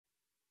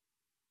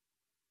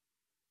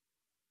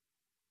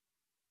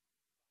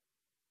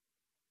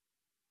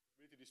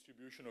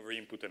distribution over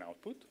input and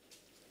output.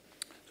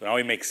 So now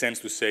it makes sense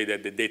to say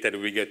that the data that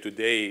we get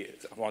today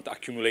want to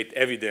accumulate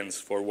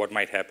evidence for what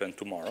might happen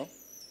tomorrow.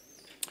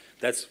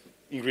 That's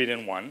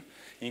ingredient one.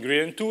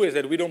 Ingredient two is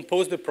that we don't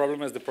pose the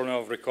problem as the problem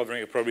of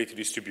recovering a probability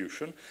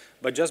distribution,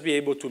 but just be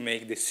able to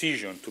make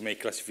decision, to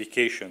make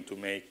classification, to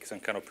make some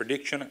kind of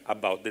prediction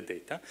about the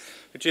data,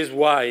 which is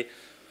why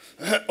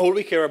all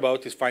we care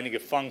about is finding a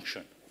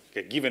function.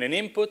 Okay, given an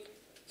input,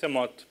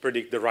 somewhat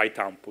predict the right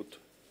output.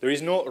 There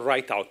is no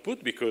right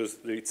output because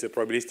it's a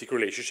probabilistic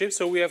relationship,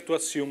 so we have to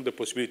assume the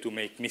possibility to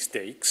make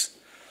mistakes,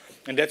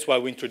 and that's why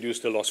we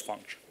introduced the loss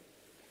function.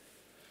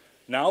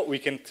 Now we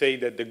can say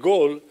that the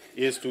goal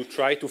is to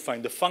try to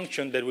find the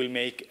function that will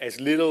make as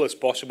little as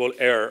possible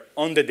error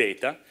on the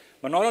data,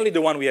 but not only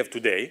the one we have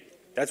today,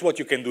 that's what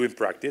you can do in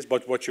practice,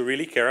 but what you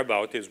really care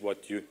about is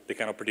the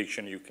kind of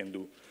prediction you can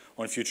do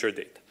on future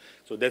data.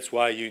 So that's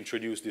why you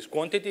introduce this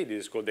quantity.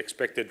 This is called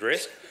expected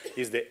risk,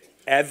 is the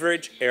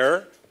average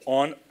error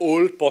on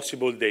all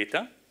possible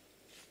data.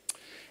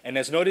 And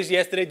as noticed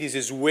yesterday, this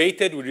is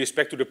weighted with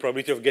respect to the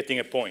probability of getting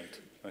a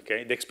point.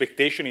 Okay? The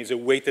expectation is a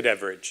weighted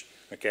average.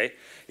 Okay?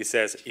 It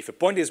says if a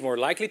point is more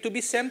likely to be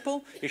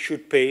sampled, it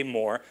should pay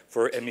more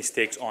for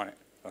mistakes on it.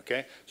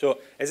 Okay? So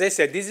as I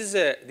said,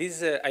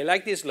 I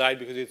like this slide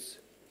because it's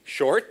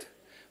short,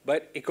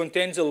 but it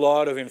contains a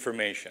lot of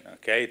information.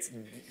 Okay?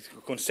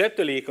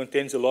 Conceptually, it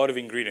contains a lot of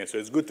ingredients, so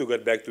it's good to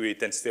get back to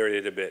it and stare at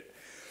it a bit.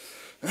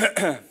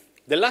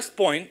 The last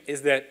point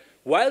is that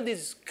while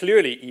this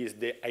clearly is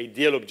the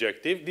ideal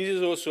objective, this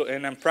is also a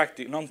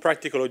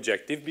non-practical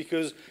objective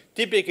because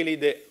typically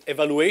the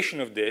evaluation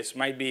of this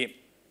might be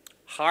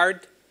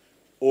hard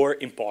or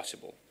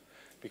impossible.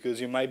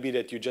 Because it might be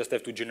that you just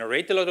have to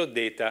generate a lot of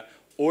data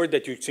or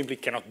that you simply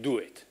cannot do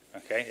it.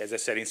 Okay? As I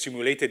said, in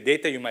simulated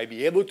data, you might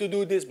be able to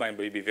do this, but it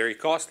may be very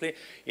costly.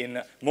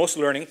 In most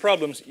learning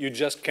problems, you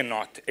just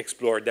cannot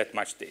explore that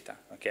much data.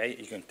 Okay?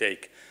 You can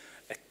take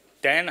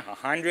 10,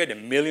 100, a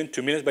million,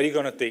 2 million, but you're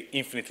going to take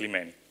infinitely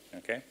many.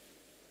 Okay?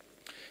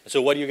 So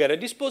what you get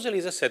at disposal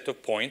is a set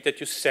of points that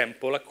you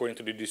sample according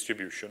to the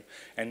distribution.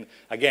 And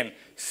again,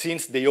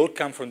 since they all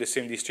come from the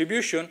same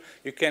distribution,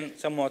 you can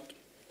somewhat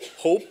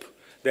hope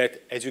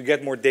that as you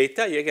get more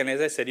data, again, as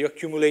I said, you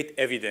accumulate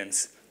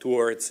evidence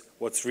towards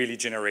what's really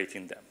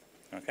generating them.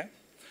 Okay?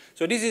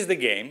 So this is the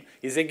game.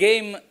 It's a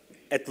game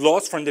at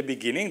loss from the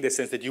beginning, in the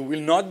sense that you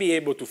will not be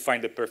able to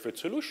find the perfect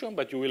solution,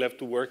 but you will have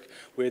to work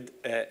with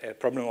a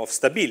problem of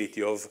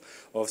stability, of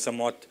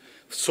somewhat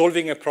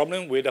solving a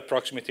problem with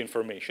approximate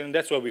information.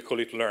 That's why we call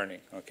it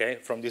learning. Okay?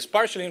 From this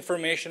partial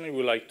information, we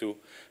would like to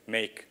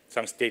make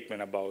some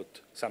statement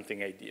about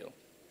something ideal.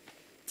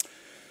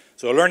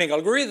 So a learning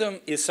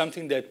algorithm is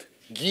something that,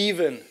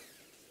 given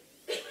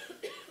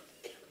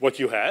what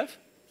you have,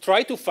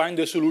 try to find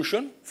the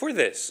solution for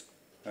this.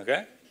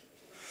 Okay?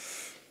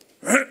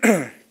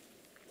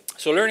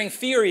 So learning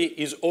theory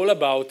is all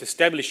about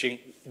establishing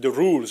the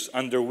rules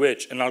under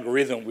which an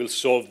algorithm will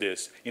solve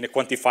this in a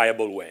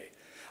quantifiable way.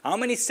 How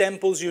many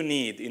samples you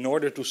need in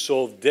order to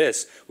solve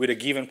this with a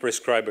given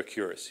prescribed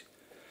accuracy.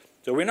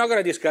 So we're not going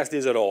to discuss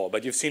this at all,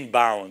 but you've seen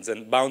bounds,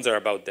 and bounds are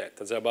about that.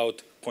 It's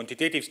about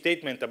quantitative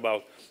statement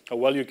about how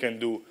well you can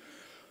do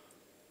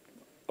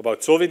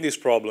about solving this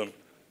problem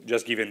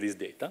just given this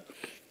data.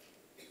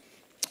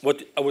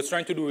 What I was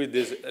trying to do with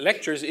these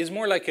lectures is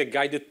more like a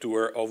guided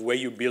tour of where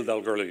you build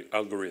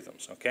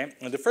algorithms, okay?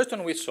 And the first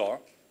one we saw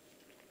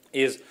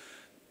is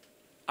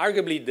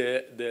arguably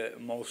the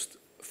most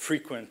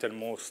frequent and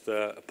most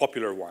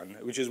popular one,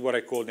 which is what I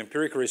call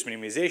empirical risk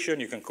minimization.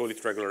 You can call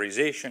it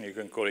regularization, you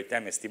can call it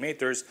M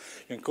estimators,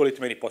 you can call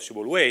it many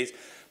possible ways.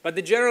 But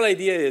the general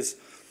idea is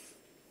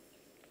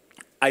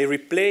I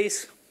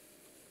replaced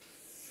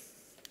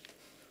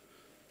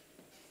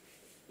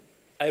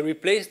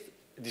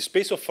the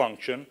space of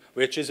function,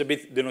 which is a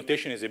bit, the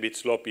notation is a bit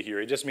sloppy here.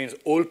 It just means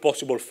all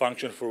possible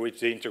functions for which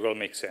the integral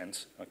makes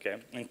sense, okay?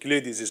 And clearly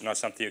this is not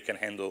something you can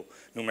handle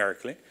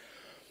numerically.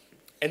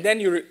 And then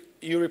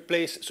you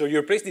replace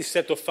this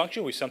set of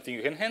functions with something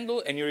you can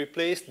handle, and you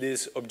replace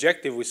this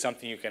objective with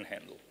something you can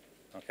handle,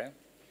 okay?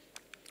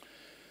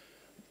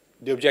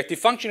 The objective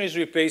function is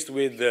replaced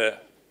with the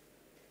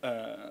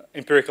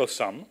empirical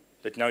sum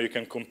that now you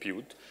can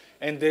compute,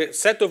 and the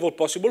set of all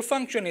possible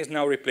functions is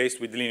now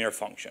replaced with linear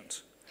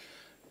functions.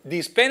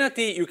 This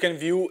penalty you can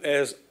view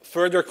as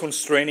further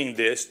constraining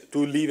this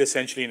to live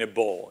essentially in a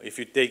ball. If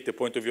you take the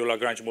point of view of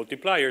Lagrange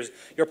multipliers,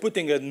 you're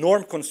putting a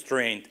norm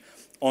constraint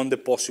on the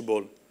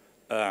possible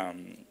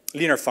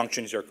linear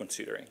functions you're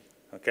considering.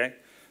 Okay?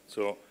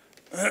 So,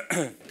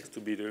 to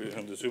be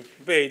on the super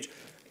page.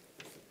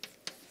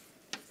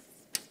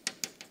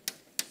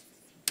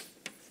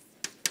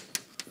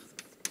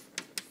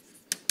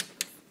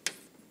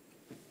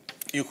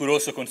 You could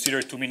also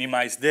consider to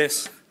minimize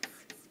this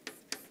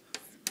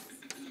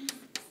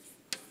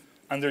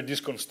under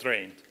this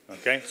constraint,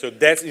 okay? So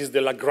that is the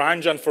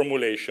Lagrangian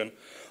formulation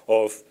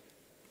of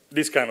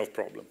this kind of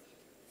problem.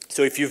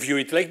 So if you view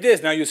it like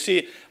this, now you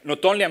see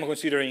not only I'm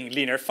considering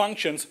linear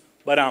functions,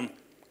 but I'm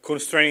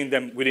constraining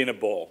them within a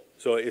ball.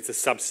 So it's a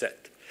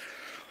subset.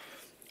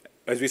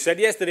 as we said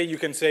yesterday, you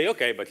can say,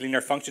 okay, but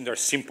linear functions are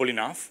simple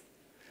enough.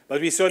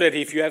 But we saw that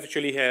if you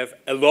actually have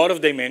a lot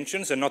of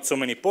dimensions and not so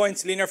many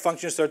points, linear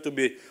functions start to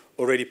be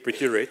already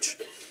pretty rich.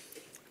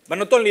 But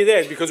not only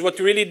that, because what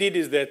we really did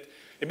is that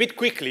a bit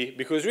quickly,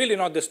 because really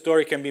not the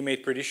story can be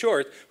made pretty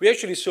short, we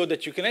actually saw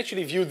that you can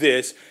actually view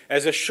this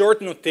as a short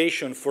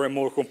notation for a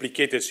more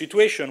complicated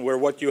situation where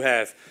what you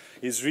have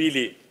is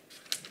really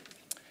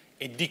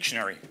a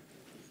dictionary.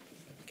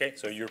 Okay,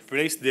 so you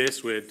replace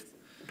this with,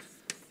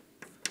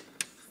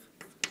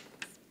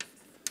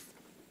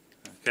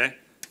 okay?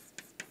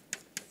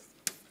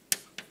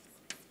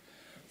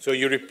 So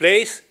you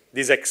replace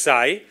this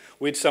xi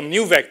with some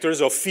new vectors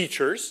of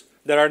features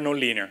that are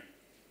nonlinear,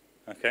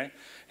 okay?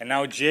 And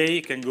now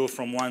j can go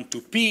from 1 to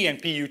p, and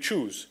p you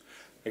choose.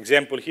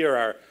 Example here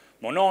are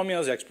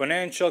monomials,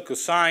 exponential,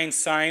 cosine,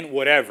 sine,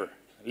 whatever,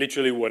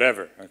 literally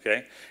whatever,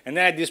 okay? And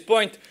then at this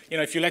point, you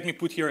know, if you let me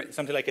put here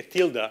something like a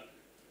tilde,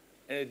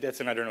 that's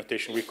another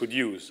notation we could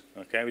use,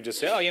 okay? We just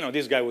say, oh, you know,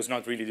 this guy was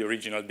not really the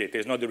original data.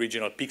 It's not the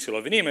original pixel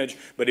of an image,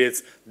 but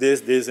it's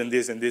this, this, and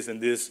this, and this,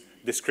 and this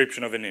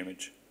description of an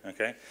image,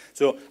 okay?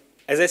 So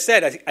as I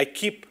said, I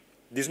keep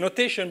this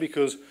notation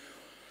because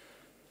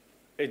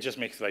it just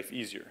makes life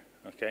easier.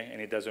 Okay,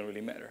 and it doesn't really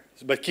matter.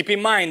 But keep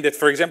in mind that,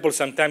 for example,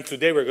 sometime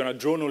today we're going to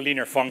draw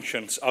nonlinear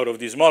functions out of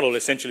this model,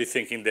 essentially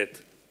thinking that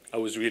I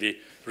was really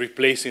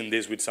replacing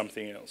this with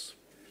something else.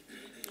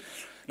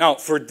 Now,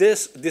 for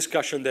this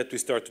discussion that we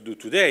start to do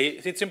today,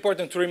 it's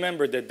important to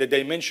remember that the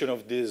dimension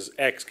of this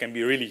x can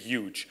be really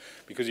huge.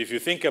 Because if you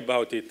think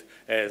about it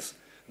as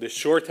the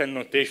shorthand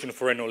notation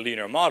for a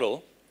nonlinear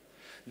model,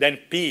 then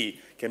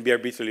p can be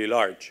arbitrarily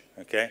large.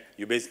 Okay,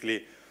 you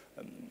basically,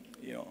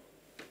 you know,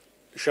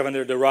 shove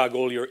under the rug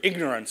all your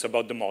ignorance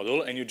about the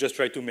model, and you just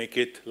try to make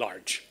it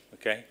large,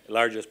 okay?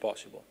 Large as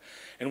possible.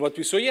 And what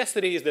we saw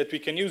yesterday is that we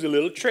can use a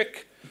little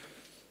trick,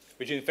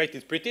 which in fact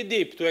is pretty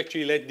deep, to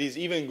actually let this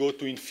even go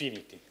to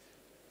infinity.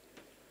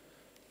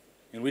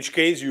 In which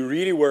case, you're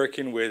really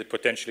working with a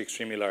potentially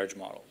extremely large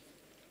model.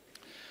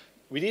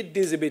 We did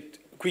this a bit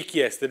quick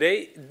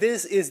yesterday.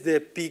 This is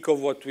the peak of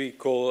what we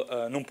call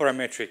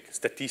non-parametric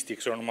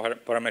statistics or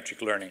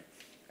non-parametric learning.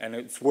 And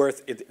it's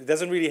worth, it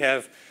doesn't really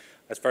have,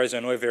 as far as I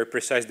know, a very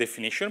precise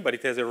definition, but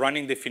it has a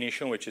running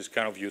definition, which is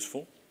kind of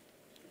useful.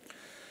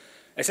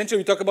 Essentially,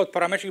 we talk about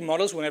parametric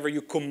models whenever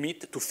you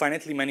commit to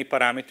finitely many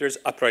parameters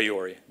a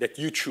priori that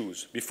you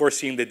choose before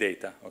seeing the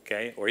data,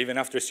 okay? Or even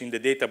after seeing the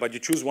data, but you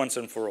choose once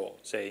and for all.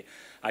 Say,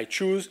 I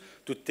choose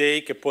to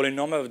take a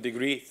polynomial of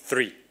degree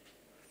 3.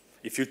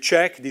 If you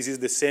check, this is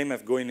the same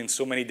as going in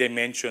so many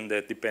dimensions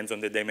that depends on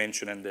the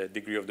dimension and the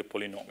degree of the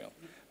polynomial.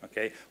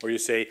 Okay? Or you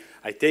say,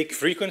 I take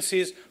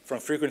frequencies from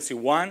frequency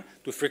 1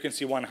 to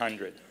frequency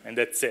 100, and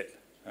that's it.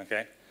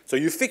 Okay? So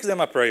you fix them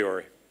a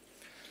priori.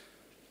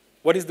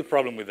 What is the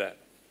problem with that?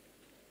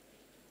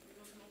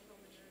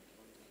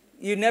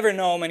 You never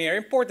know how many are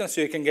important,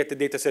 so you can get the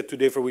data set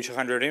today for which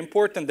 100 are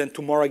important, then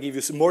tomorrow I give you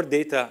some more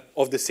data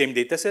of the same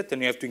data set,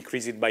 and you have to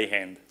increase it by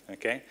hand.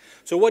 Okay?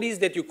 So what is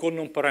that you call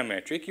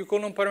non-parametric? You call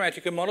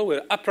non-parametric a model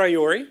where a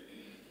priori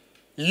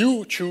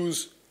you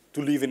choose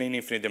to live in an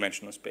infinite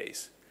dimensional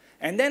space.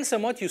 And then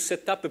somewhat you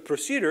set up a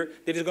procedure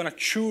that is going to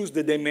choose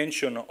the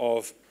dimension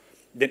of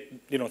the,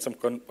 you know, some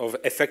kind of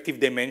effective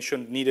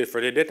dimension needed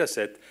for the data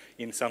set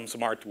in some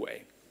smart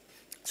way.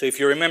 So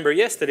if you remember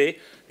yesterday,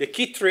 the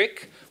key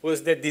trick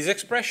was that this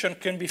expression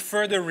can be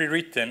further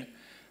rewritten.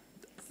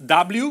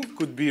 W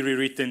could be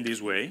rewritten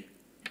this way.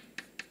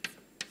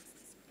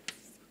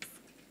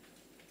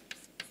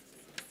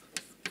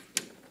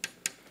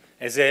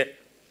 As a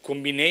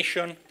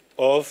combination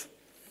of,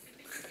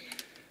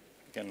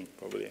 can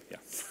probably, yeah.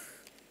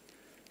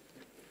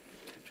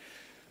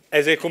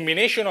 As a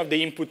combination of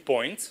the input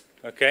points,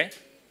 okay?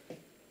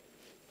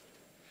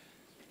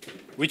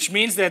 Which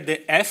means that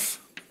the f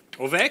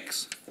of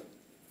x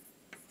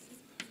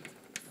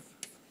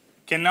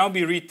can now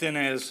be written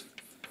as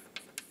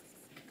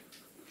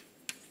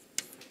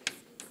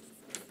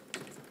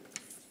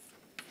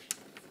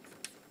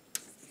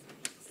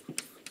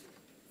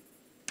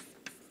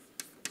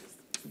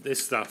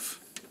this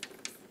stuff.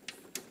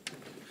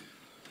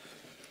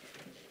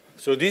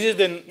 So this is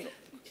the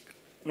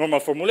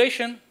normal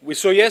formulation. We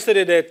saw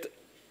yesterday that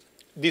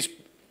this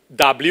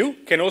W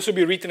can also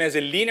be written as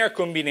a linear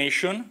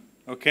combination,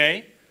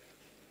 okay,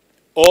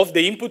 of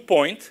the input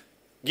point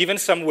given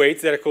some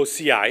weights that are called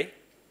Ci,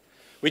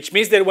 which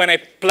means that when I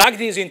plug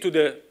this into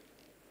the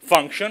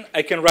function,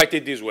 I can write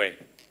it this way.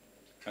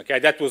 Okay,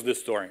 that was the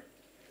story.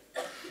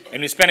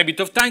 And we spent a bit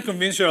of time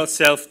convincing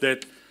ourselves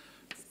that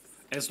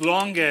as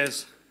long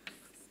as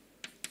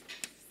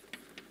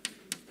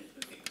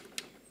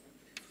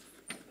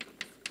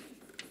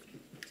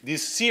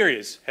this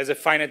series has a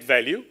finite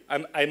value,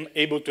 I'm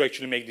able to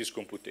actually make these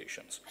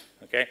computations.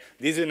 Okay?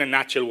 This in a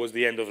nutshell was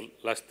the end of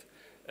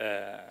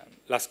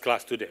last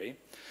class today.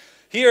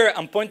 Here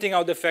I'm pointing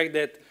out the fact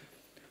that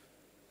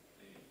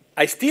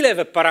I still have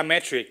a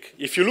parametric.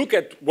 If you look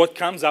at what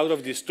comes out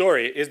of this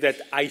story is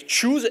that I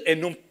choose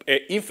an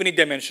infinite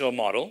dimensional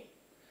model,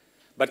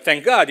 but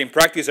thank God in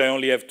practice I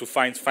only have to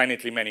find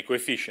finitely many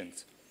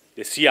coefficients.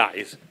 the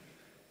CIs,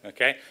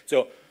 okay?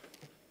 So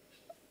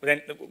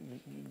then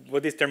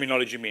what this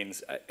terminology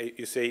means,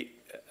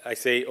 I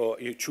say, oh,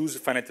 you choose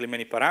finitely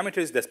many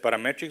parameters, that's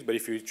parametric, but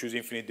if you choose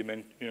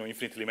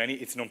infinitely many,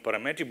 it's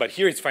non-parametric, but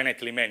here it's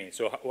finitely many.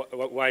 So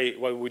why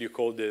would you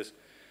call this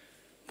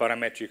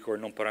parametric or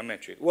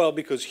non-parametric? Well,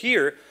 because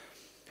here,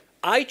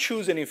 I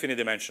choose an infinite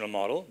dimensional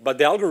model, but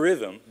the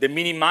algorithm, the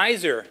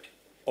minimizer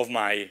of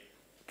my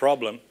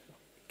problem,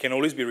 can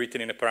always be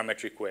written in a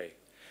parametric way.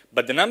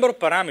 But the number of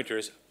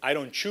parameters I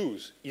don't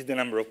choose is the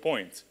number of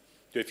points.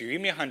 So if you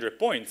give me 100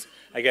 points,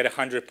 I get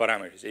 100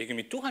 parameters. If you give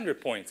me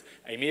 200 points,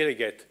 I immediately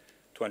get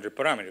 200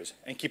 parameters,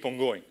 and keep on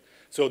going.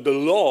 So the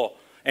law,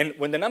 and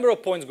when the number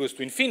of points goes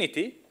to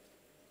infinity,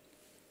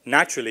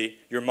 naturally,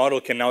 your model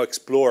can now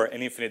explore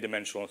an infinite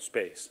dimensional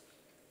space.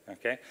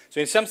 Okay? So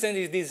in some sense,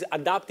 it's this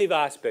adaptive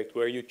aspect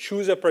where you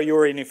choose a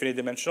priori an infinite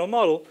dimensional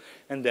model,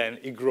 and then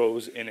it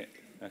grows in it.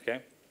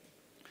 Okay?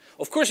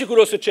 Of course, you could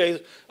also choose,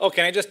 oh,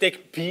 can I just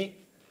take P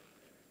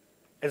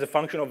as a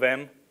function of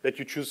M that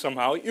you choose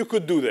somehow? You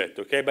could do that,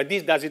 okay? But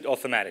this does it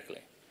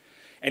automatically.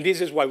 And this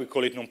is why we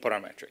call it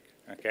non-parametric,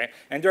 okay?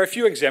 And there are a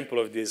few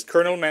examples of these.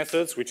 Kernel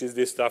methods, which is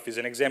this stuff, is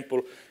an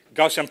example.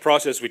 Gaussian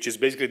process, which is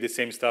basically the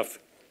same stuff,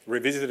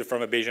 revisited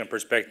from a Bayesian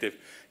perspective,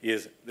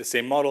 is the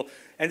same model.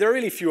 And there are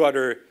really few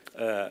other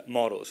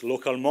models.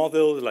 Local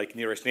models, like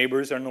nearest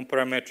neighbors, are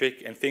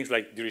non-parametric, and things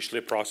like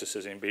Dirichlet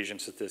processes in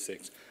Bayesian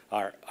statistics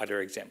are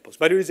other examples.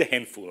 But there is a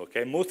handful,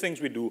 okay? Most things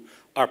we do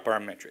are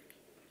parametric.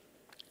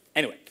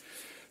 Anyway,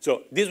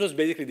 so this was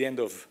basically the end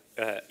of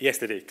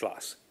yesterday's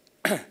class.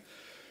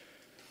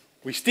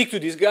 We stick to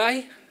this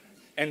guy,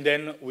 and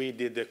then we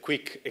did a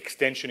quick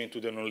extension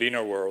into the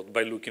nonlinear world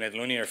by looking at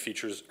nonlinear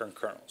features and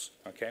kernels,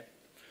 okay?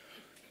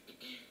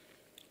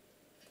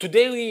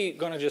 Today we're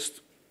gonna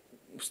just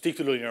stick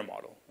to the linear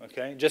model,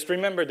 okay? Just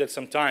remember that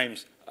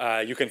sometimes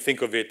you can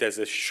think of it as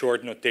a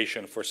short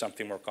notation for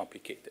something more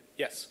complicated.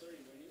 Yes? Sorry,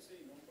 when you say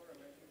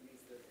non-parametric, means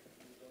that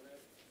you don't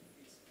have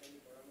fixed any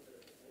parameter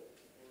at all?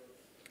 Or,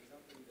 for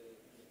example, in the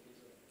case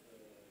of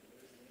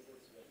nearest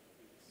neighbors, you have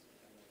fixed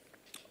kind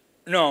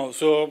of... No,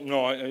 so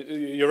no,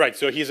 you're right.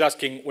 So he's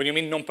asking, when you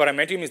mean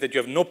non-parametric, means that you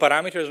have no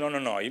parameters? No, no,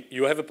 no.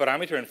 You have a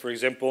parameter, and for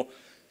example,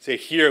 say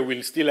here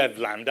we'll still have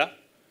lambda.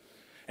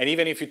 And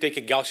even if you take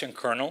a Gaussian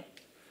kernel,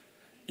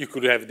 you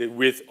could have the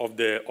width of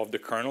the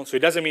kernel. So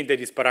it doesn't mean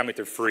that it's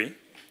parameter free.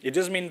 It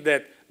just means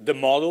that the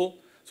model,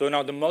 so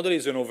now the model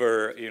isn't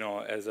over,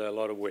 as a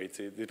lot of weights.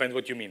 It depends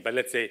what you mean. But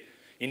let's say,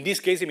 in this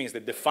case, it means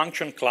that the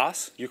function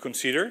class you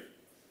consider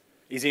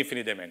is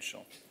infinite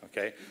dimensional,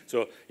 okay?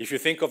 So if you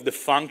think of the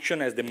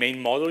function as the main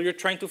model you're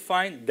trying to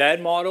find,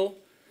 that model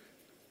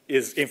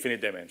is infinite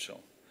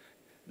dimensional.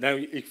 Now,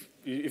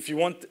 if you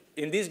want,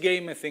 in this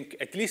game, I think,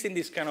 at least in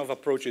this kind of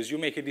approaches, you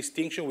make a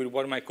distinction with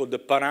what I might call the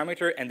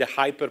parameter and the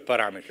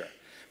hyperparameter.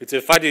 It's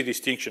a fuzzy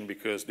distinction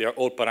because they are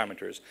all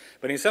parameters.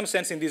 But in some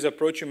sense, in this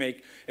approach, you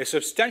make a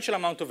substantial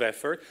amount of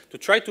effort to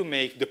try to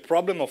make the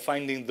problem of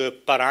finding the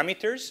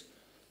parameters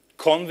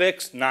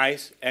convex,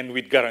 nice, and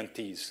with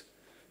guarantees.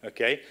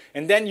 Okay?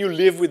 And then you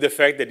live with the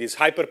fact that this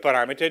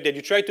hyperparameter that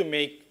you try to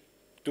make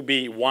to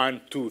be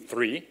 1, 2,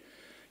 3,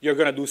 you're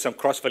going to do some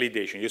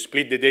cross-validation. You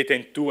split the data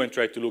in two and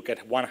try to look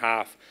at one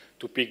half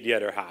to pick the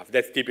other half.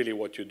 That's typically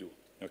what you do.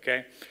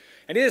 Okay?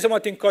 And this is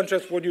somewhat in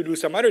contrast to what you do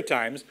some other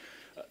times.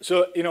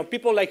 So,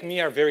 people like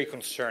me are very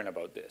concerned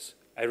about this.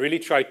 I really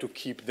try to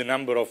keep the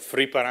number of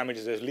free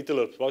parameters as little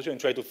as possible and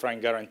try to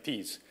find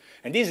guarantees.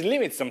 And these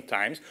limits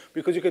sometimes,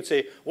 because you could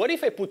say, what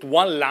if I put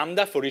one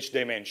lambda for each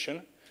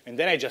dimension, and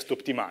then I just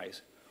optimize?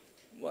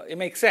 Well, it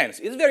makes sense.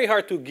 It's very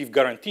hard to give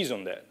guarantees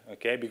on that,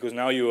 okay? Because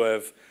now you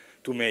have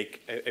to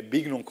make a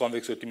big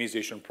non-convex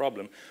optimization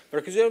problem. For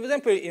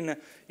example, in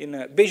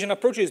Bayesian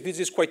approaches, this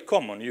is quite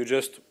common. You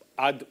just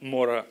add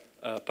more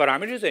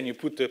parameters, and you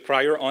put the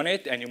prior on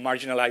it, and you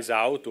marginalize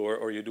out,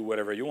 or you do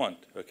whatever you want,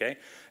 okay?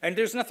 And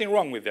there's nothing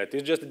wrong with that.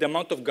 It's just the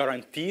amount of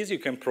guarantees you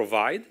can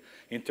provide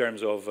in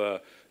terms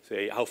of,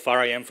 say, how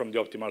far I am from the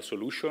optimal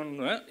solution.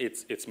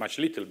 It's much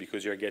little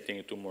because you're getting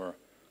into more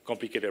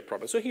complicated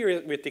problems. So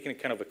here we're taking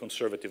kind of a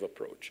conservative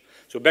approach.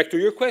 So back to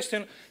your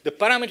question, the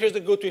parameters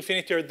that go to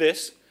infinity are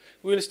this.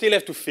 We will still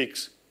have to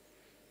fix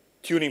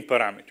tuning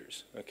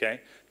parameters,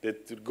 okay,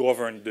 that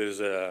govern this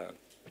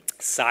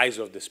size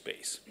of the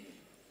space.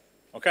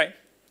 Okay?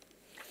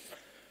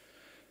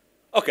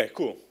 Okay,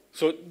 cool.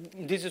 So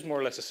this is more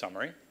or less a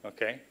summary,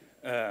 okay?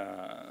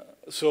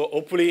 So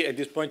hopefully at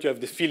this point you have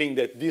the feeling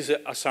that this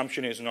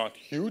assumption is not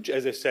huge.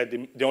 As I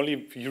said, the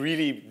only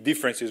really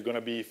difference is going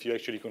to be if you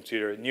actually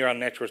consider neural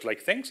networks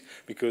like things,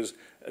 because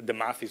the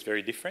math is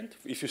very different.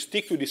 If you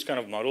stick to this kind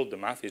of model, the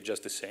math is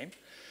just the same.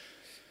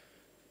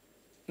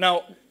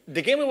 Now,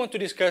 the game I want to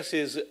discuss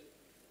is,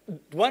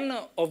 one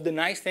of the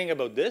nice things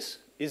about this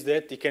is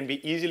that it can be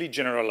easily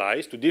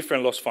generalized to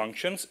different loss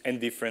functions and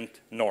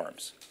different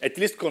norms. At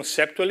least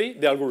conceptually,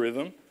 the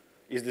algorithm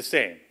is the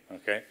same,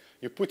 okay?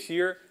 You put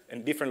here a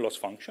different loss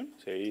function,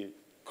 say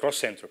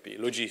cross-entropy,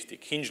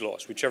 logistic, hinge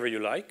loss, whichever you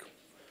like.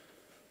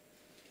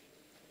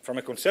 From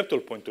a conceptual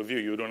point of view,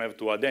 you don't have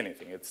to add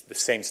anything. It's the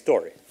same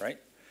story, right?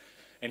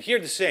 And here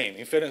the same.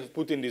 Instead of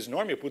putting this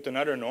norm, you put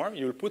another norm.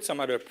 You'll put some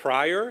other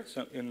prior,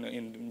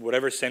 in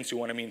whatever sense you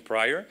want to mean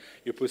prior.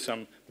 You put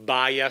some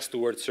bias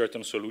towards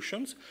certain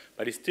solutions,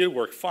 but it still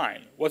works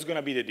fine. What's going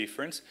to be the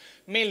difference?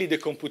 Mainly the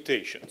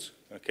computations,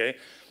 okay?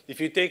 If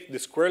you take the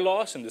square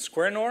loss and the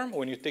square norm,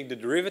 when you take the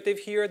derivative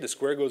here, the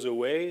square goes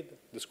away,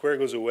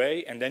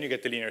 and then you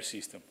get the linear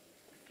system.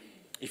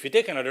 If you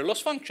take another loss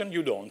function,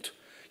 you don't.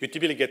 You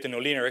typically get a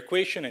nonlinear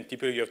equation, and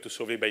typically you have to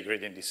solve it by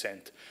gradient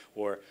descent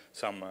or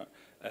some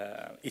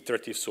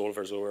iterative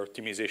solvers or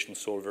optimization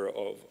solver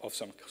of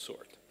some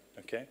sort,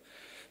 okay?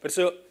 But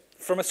so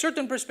from a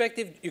certain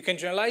perspective, you can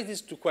generalize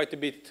this to quite a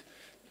bit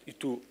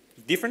to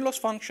different loss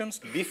functions,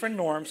 different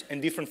norms,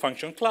 and different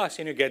function class,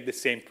 and you get the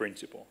same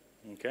principle,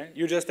 okay?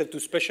 You just have to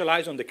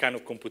specialize on the kind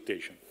of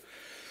computation.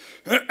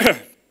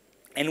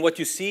 And what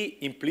you see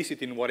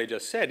implicit in what I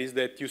just said is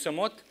that you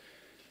somewhat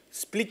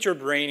split your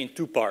brain in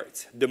two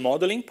parts, the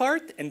modeling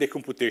part and the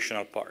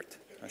computational part,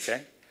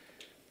 okay?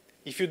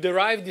 If you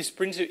derive this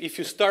principle, if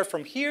you start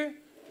from here,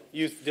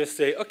 you just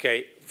say,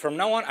 okay, from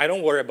now on, I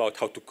don't worry about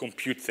how to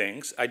compute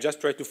things. I just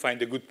try to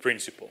find a good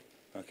principle,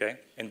 okay?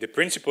 And the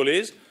principle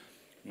is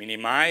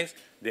minimize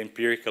the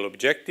empirical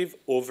objective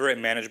over a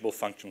manageable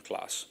function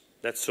class.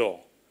 That's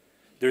all.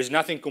 There is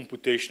nothing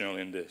computational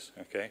in this,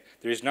 okay?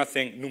 There is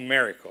nothing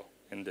numerical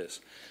in this.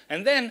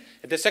 And then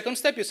at the second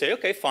step, you say,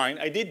 okay, fine,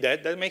 I did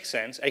that. That makes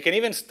sense. I can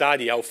even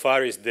study how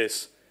far is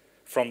this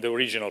from the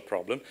original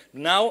problem.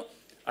 Now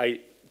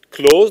I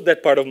close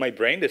that part of my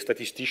brain, the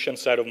statistician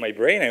side of my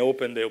brain. I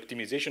open the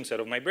optimization side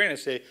of my brain and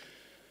say,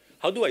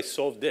 how do I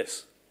solve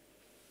this?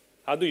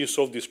 How do you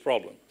solve this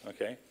problem,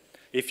 okay?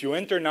 If you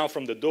enter now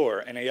from the door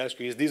and I ask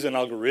you, is this an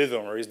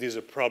algorithm or is this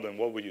a problem,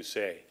 what would you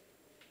say?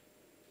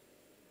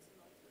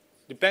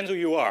 Depends who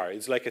you are.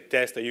 It's like a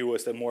test. Are you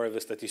more of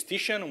a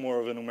statistician or more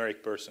of a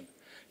numeric person?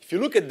 If you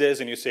look at this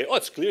and you say, oh,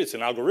 it's clear it's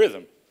an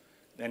algorithm,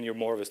 then you're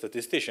more of a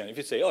statistician. If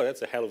you say, oh,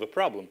 that's a hell of a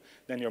problem,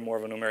 then you're more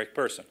of a numeric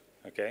person.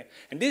 Okay?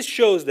 And this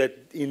shows that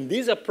in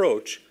this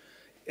approach,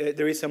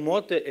 there is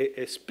somewhat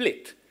a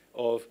split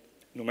of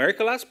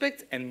numerical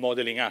aspect and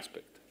modeling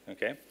aspect.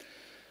 Okay?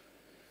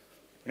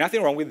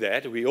 Nothing wrong with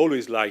that. We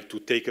always like to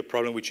take a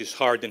problem which is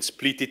hard and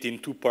split it in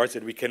two parts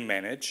that we can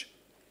manage.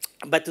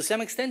 But to some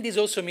extent, this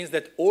also means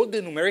that all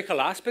the numerical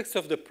aspects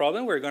of the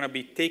problem were going to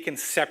be taken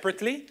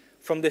separately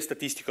from the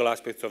statistical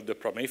aspects of the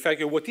problem. If I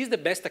go, what is the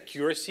best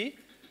accuracy?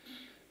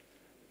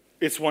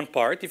 It's one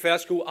part. If I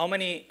ask you how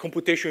many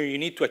computation you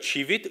need to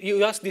achieve it,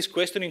 you ask this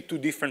question in two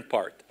different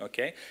parts,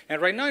 okay?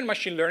 And right now in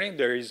machine learning,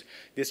 there is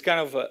this kind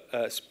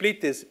of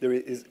split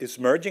is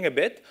merging a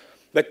bit.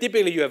 But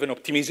typically, you have an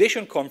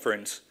optimization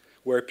conference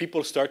where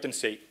people start and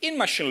say, in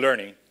machine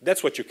learning,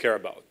 that's what you care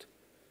about.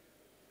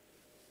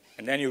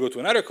 And then you go to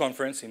another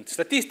conference in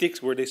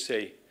statistics where they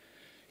say,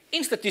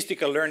 in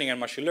statistical learning and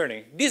machine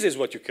learning, this is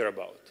what you care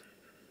about.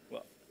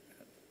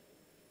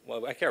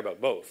 Well, I care about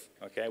both,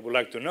 okay? I would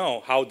like to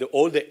know how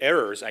all the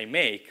errors I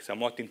make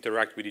somewhat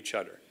interact with each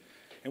other.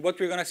 And what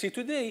we're going to see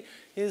today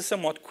is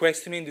somewhat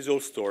questioning this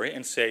whole story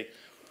and say,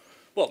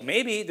 well,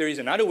 maybe there is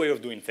another way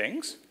of doing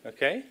things,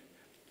 okay?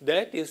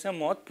 That is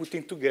somewhat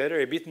putting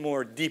together a bit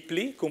more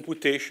deeply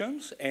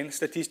computations and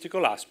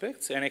statistical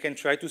aspects, and I can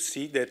try to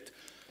see that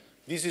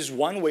this is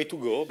one way to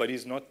go, but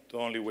it's not the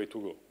only way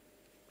to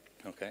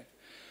go, okay?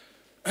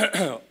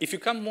 If you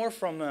come more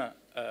from a,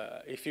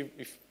 if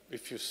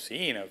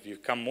you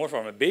come more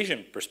from a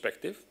Bayesian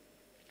perspective,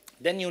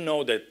 then you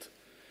know that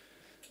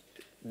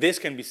this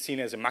can be seen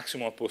as a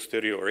maximum a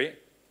posteriori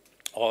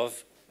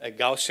of a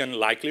Gaussian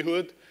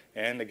likelihood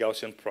and a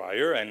Gaussian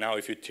prior. And now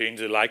if you change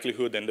the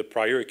likelihood and the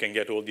prior, you can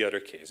get all the other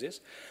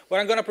cases. What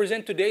I'm going to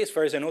present today, as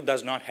far as I know,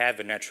 does not have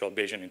a natural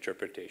Bayesian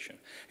interpretation.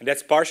 And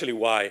that's partially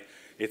why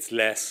it's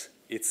less,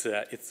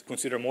 it's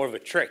considered more of a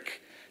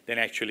trick than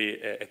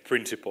actually a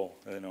principle,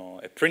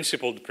 a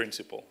principled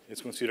principle.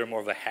 It's considered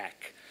more of a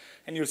hack.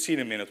 And you'll see in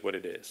a minute what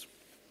it is.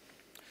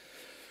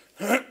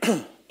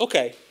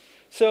 Okay,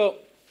 so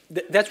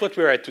that's what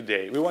we're at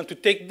today. We want to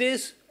take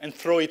this and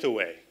throw it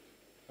away,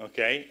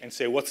 okay, and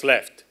say what's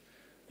left.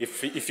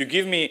 If you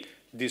give me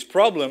this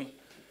problem,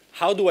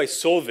 how do I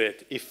solve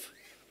it if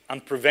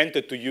I'm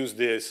prevented to use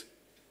this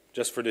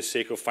just for the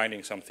sake of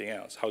finding something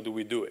else? How do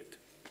we do it?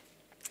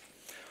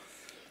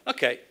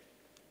 Okay.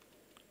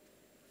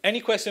 Any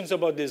questions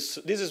about this?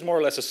 This is more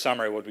or less a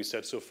summary of what we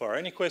said so far.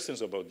 Any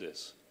questions about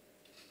this?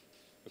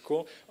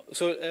 Cool.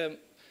 So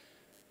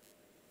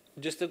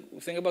just a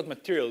thing about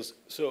materials.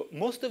 So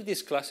most of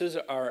these classes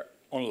are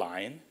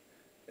online.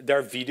 There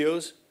are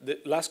videos. The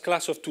last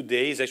class of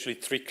today is actually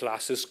 3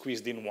 classes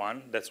squeezed in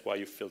one. That's why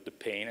you felt the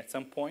pain at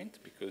some point,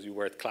 because you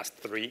were at class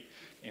 3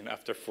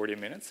 after 40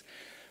 minutes.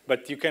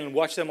 But you can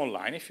watch them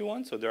online if you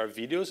want. So there are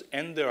videos,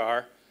 and there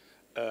are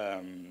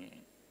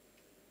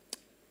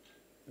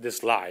the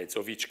slides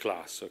of each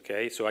class,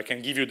 okay? So I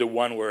can give you the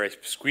one where I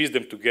squeeze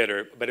them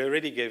together, but I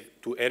already gave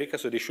to Erika,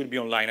 so they should be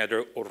online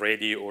either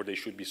already or they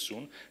should be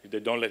soon. If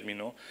they don't, let me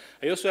know.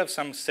 I also have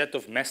some set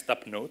of messed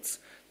up notes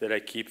that I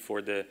keep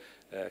for the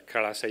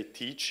class I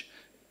teach.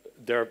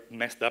 They're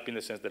messed up in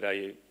the sense that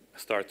I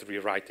start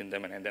rewriting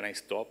them and then I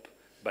stop.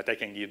 but I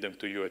can give them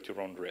to you at your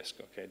own risk.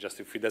 Okay, just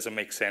if it doesn't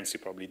make sense,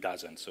 it probably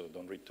doesn't, so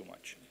don't read too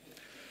much.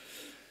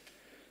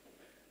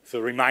 So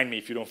remind me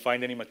if you don't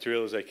find any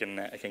materials, I can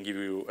give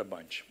you a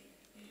bunch.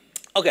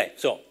 Okay,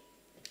 so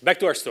back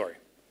to our story.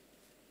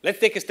 Let's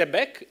take a step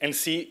back and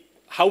see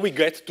how we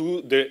get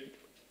to the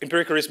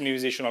empirical risk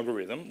minimization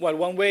algorithm. Well,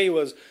 one way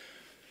was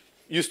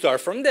you start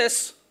from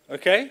this,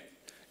 okay?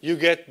 You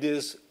get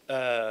this,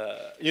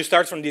 you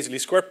start from this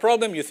least square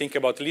problem, you think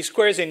about least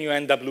squares, and you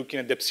end up looking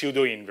at the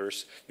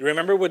pseudo-inverse. You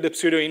remember what the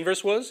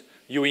pseudo-inverse was?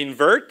 You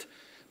invert,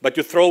 but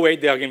you throw away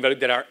the eigenvalues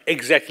that are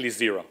exactly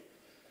 0.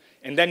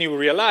 And then you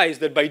realize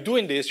that by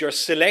doing this, you're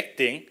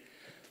selecting,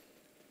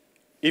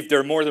 if there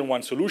are more than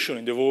one solution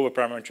in the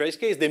over-parameterized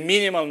case, the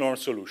minimal norm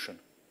solution.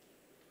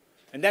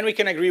 And then we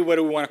can agree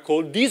whether we want to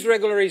call this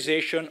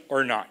regularization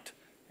or not.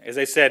 As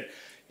I said,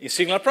 in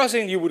signal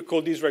processing, you would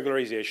call this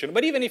regularization.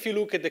 But even if you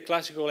look at the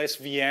classical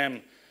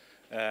SVM,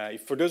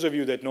 for those of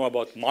you that know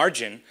about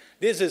margin,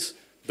 this is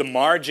the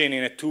margin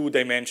in a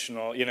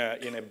two-dimensional, in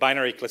a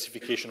binary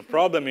classification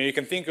problem. And you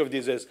can think of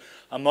this as,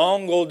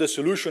 among all the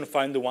solutions,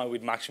 find the one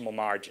with maximum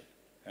margin.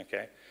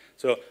 Okay?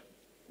 So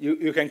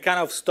you can kind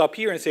of stop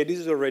here and say, this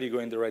is already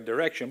going the right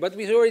direction. But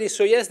we already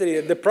saw yesterday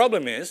that the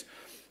problem is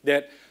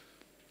that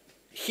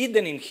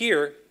hidden in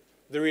here,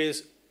 there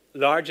is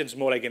large and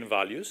small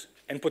eigenvalues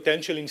and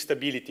potential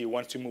instability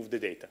once you move the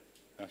data.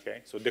 Okay?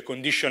 So the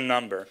condition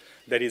number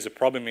that is a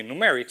problem in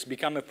numerics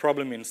become a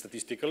problem in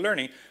statistical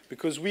learning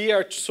because we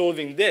are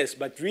solving this,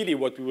 but really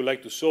what we would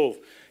like to solve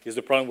is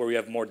the problem where we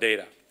have more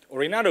data.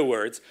 Or in other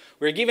words,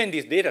 we're given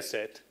this data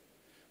set,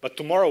 but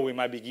tomorrow we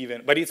might be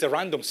given, but it's a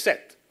random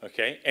set,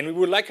 okay? And we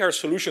would like our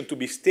solution to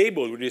be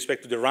stable with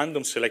respect to the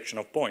random selection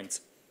of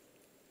points,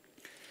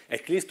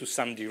 at least to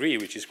some degree,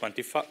 which is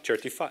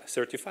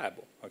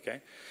certifiable, okay?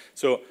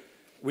 So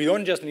we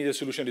don't just need a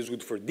solution that is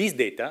good for this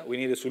data. We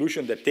need a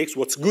solution that takes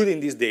what's good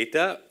in this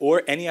data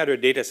or any other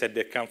data set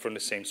that come from the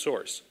same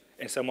source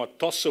and somewhat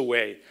toss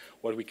away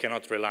what we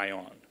cannot rely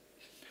on.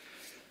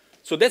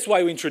 So that's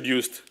why we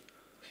introduced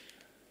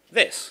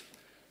this,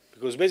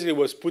 because basically it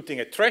was putting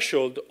a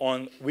threshold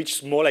on which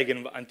small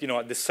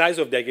the size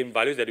of the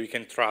eigenvalues that we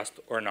can trust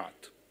or not.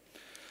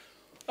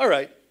 All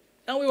right,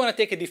 now we want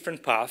to take a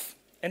different path.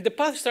 And the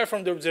path start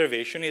from the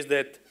observation is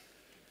that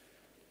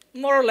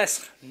more or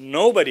less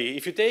nobody,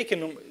 if you take,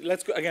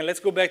 let's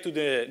go back to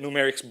the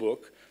numerics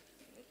book,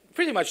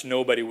 pretty much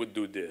nobody would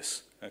do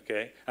this,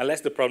 okay? Unless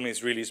the problem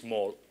is really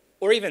small,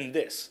 or even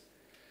this.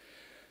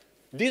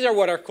 These are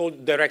what are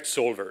called direct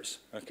solvers,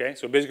 okay?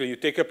 So basically you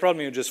take a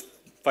problem, you just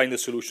find the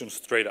solution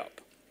straight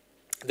up.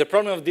 The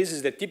problem of this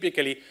is that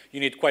typically you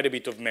need quite a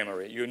bit of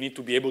memory. You need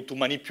to be able to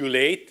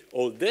manipulate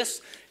all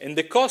this, and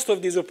the cost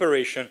of this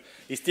operation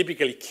is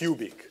typically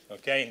cubic,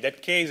 okay? In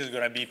that case, it's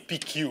going to be p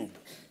cubed.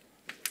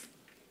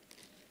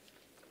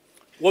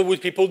 What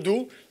would people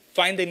do?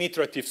 Find an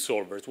iterative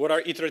solvers. What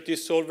are iterative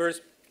solvers?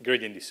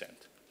 Gradient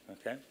descent,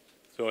 okay?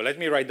 So let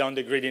me write down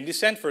the gradient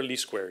descent for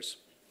least squares.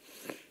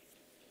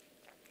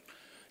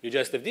 You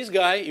just have this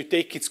guy, you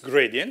take its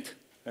gradient,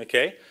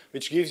 okay,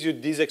 which gives you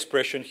this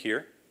expression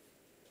here.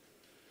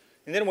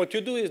 And then what you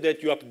do is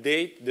that you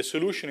update the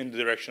solution in the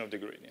direction of the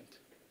gradient.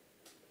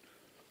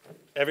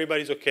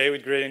 Everybody's okay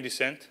with gradient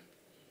descent?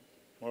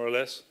 More or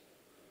less?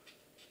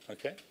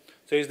 Okay.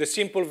 So it's the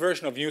simple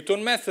version of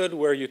Newton method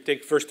where you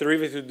take first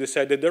derivative to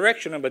decide the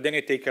direction, but then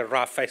you take a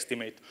rough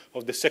estimate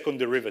of the second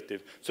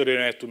derivative so that you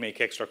don't have to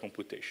make extra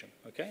computation.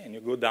 Okay? And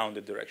you go down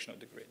the direction of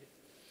the gradient.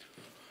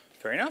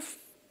 Fair enough?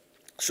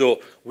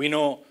 So we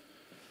know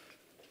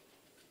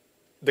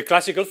the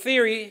classical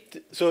theory,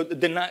 so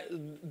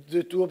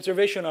the two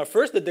observations are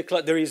first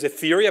that there is a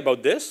theory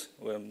about this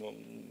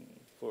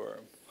for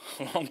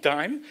a long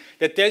time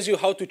that tells you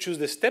how to choose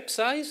the step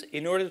size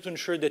in order to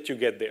ensure that you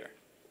get there,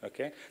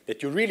 okay?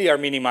 That you really are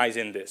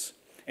minimizing this.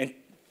 And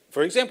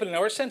for example, in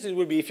our sense, it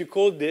would be if you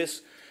call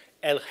this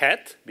L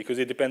hat, because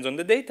it depends on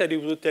the data,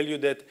 it will tell you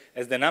that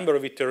as the number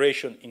of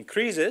iterations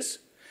increases,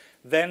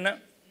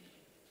 then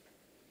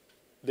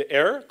the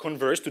error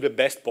converges to the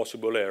best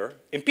possible error,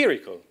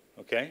 empirical.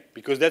 Okay?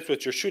 Because that's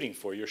what you're shooting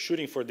for. You're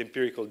shooting for the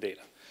empirical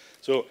data.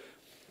 So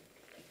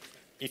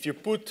if you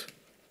put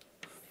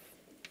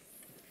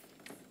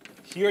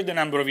here the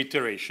number of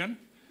iteration,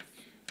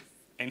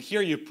 and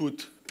here you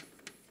put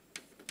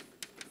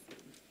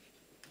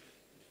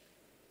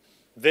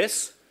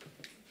this,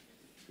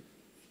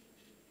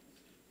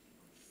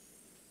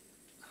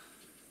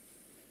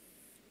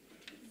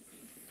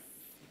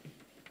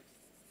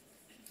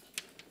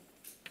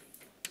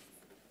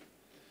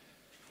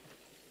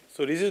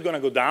 so this is going to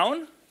go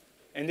down,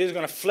 and this is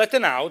going to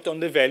flatten out on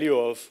the value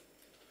of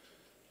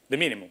the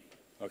minimum,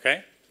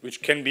 okay?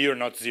 Which can be or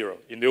not 0.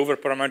 In the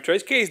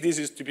over-parameterized case, this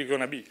is typically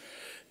going to be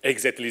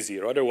exactly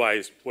 0.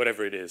 Otherwise,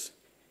 whatever it is.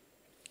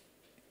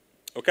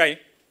 Okay?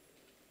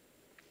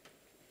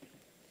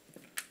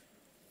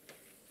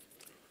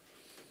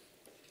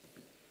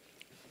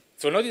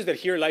 So notice that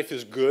here life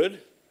is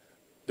good.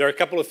 there are a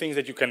couple of things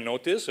that you can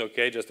notice,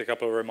 okay, just a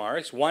couple of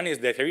remarks. One is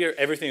that here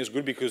everything is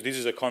good because this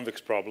is a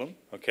convex problem,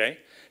 okay?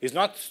 It's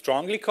not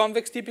strongly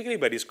convex typically,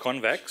 but it's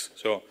convex,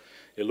 so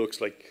it looks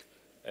like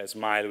a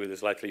smile with a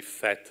slightly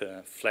flat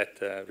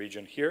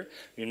region here.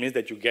 It means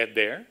that you get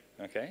there,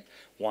 okay?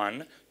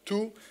 One.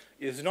 Two,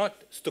 it's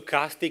not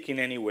stochastic in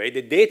any way.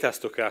 The data is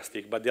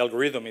stochastic, but the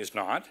algorithm is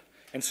not.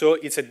 And so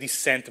it's a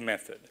descent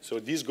method. So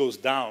this goes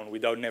down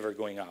without never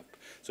going up.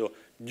 So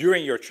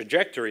during your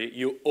trajectory,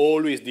 you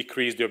always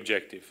decrease the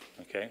objective,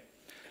 okay?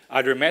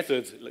 Other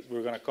methods, like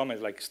we're going to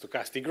comment, like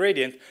stochastic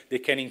gradient, they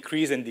can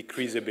increase and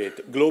decrease a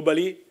bit.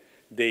 Globally,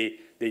 they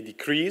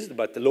decreased,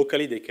 but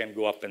locally, they can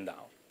go up and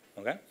down,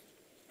 okay?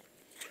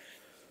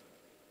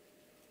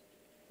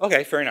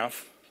 Okay, fair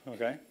enough,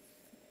 okay?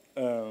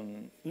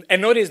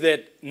 And notice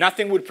that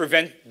nothing would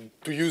prevent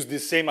to use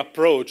this same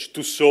approach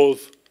to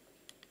solve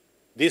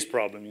this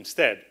problem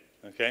instead,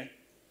 okay?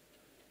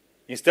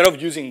 Instead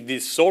of using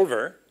this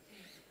solver,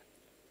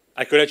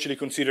 I could actually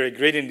consider a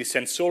gradient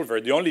descent solver.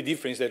 The only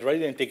difference is that rather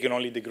than taking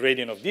only the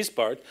gradient of this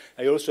part,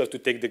 I also have to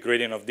take the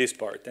gradient of this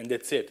part, and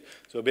that's it.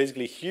 So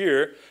basically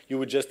here, you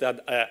would just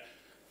add a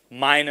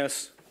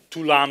minus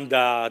 2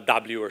 lambda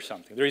w or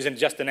something. There isn't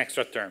just an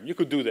extra term. You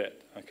could do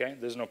that, okay?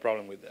 There's no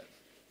problem with that.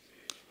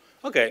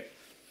 Okay.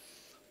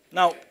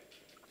 Now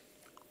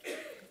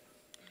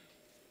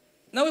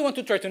we want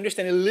to try to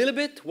understand a little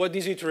bit what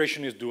this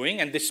iteration is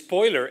doing, and the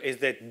spoiler is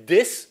that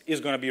this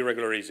is going to be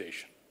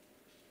regularization,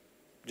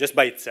 just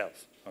by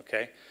itself,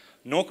 okay?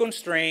 No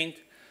constraint,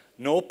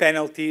 no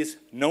penalties,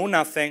 no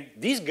nothing.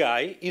 This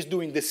guy is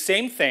doing the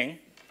same thing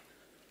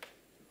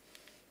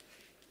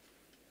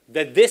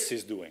that this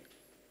is doing,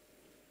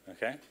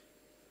 okay?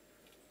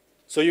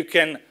 So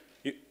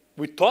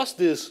we toss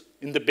this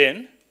in the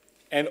bin,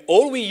 and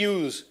all we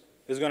use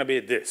is going to be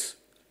this,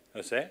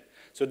 okay?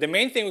 So the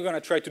main thing we're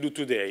going to try to do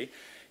today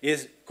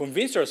is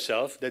convince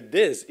ourselves that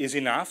this is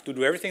enough to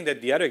do everything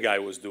that the other guy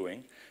was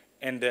doing.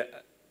 And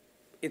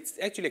it's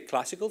actually a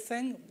classical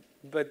thing,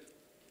 but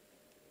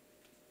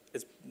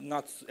it's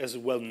not as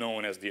well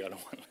known as the other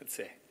one, let's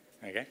say,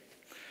 okay?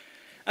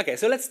 Okay,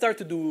 so let's start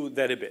to do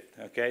that a bit,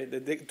 okay?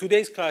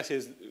 Today's class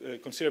is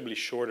considerably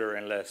shorter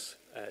and less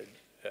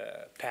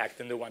packed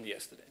than the one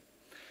yesterday.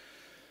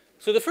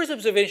 So the first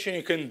observation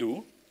you can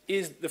do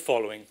is the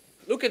following.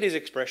 Look at this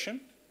expression.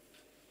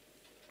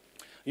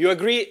 You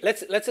agree,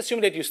 let's assume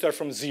that you start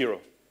from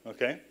 0,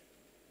 okay?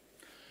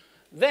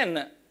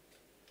 Then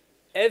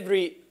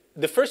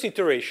the first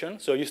iteration,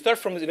 so you start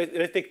from,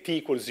 let's take t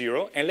equals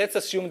 0, and let's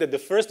assume that the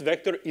first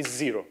vector is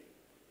 0.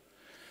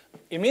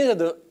 It means that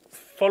the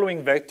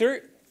following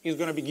vector is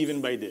going to be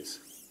given by this,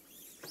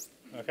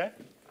 okay?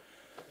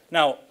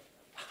 Now,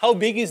 how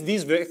big is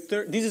this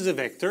vector? This is a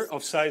vector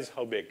of size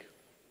how big?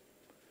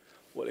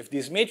 Well, if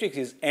this matrix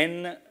is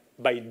n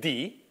by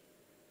d,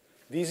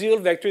 this little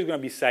vector is going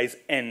to be size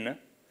n.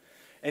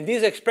 And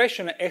this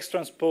expression, x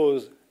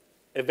transpose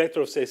a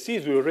vector of size c,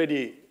 we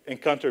already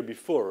encountered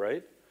before,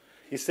 right?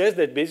 It says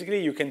that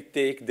basically you can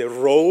take the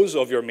rows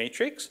of your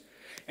matrix,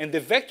 and the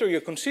vector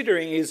you're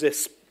considering is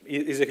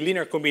a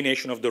linear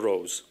combination of the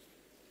rows.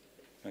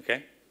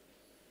 Okay?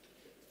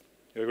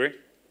 You agree?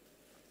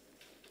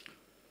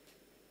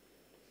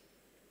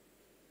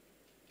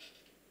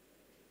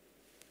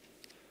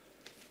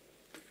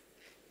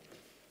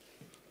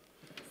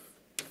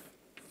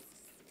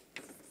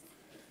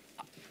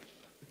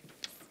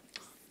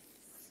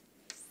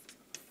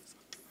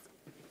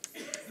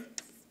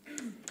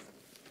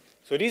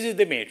 So this is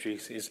the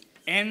matrix, is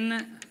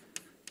n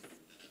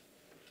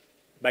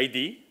by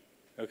d,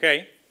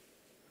 okay?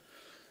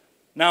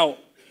 Now,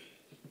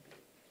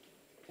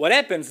 what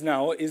happens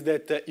now is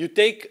that you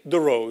take the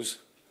rows,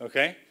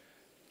 okay?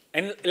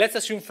 And let's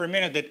assume for a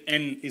minute that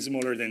n is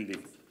smaller than d.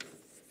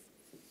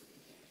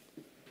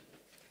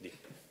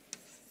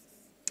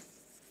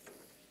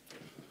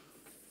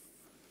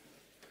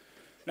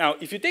 Now,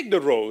 if you take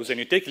the rows and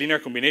you take linear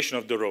combination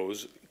of the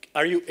rows,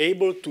 are you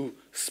able to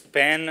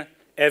span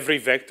every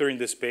vector in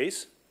the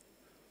space?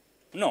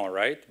 No,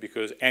 right?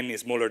 Because n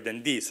is smaller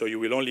than d, so you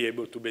will only be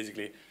able to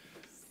basically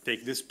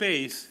take the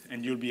space,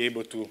 and you'll be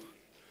able to,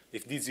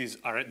 if this is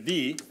Rd,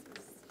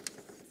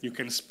 you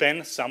can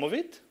span some of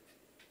it,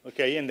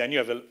 okay, and then you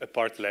have a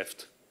part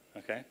left,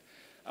 okay?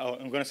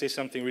 I'm going to say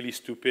something really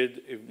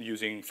stupid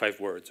using 5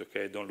 words,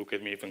 okay? Don't look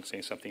at me if I'm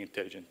saying something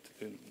intelligent.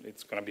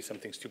 It's going to be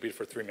something stupid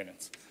for 3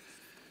 minutes.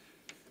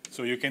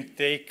 So you can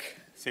take,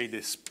 say,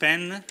 the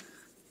span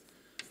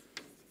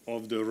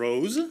of the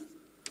rows,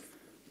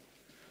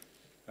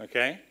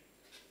 okay?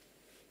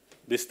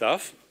 This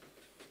stuff,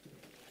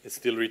 it's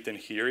still written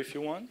here if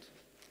you want.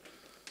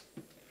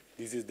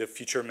 This is the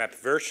feature map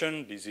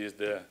version. This is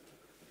the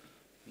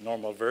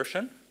normal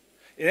version.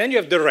 And then you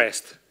have the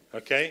rest,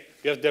 okay?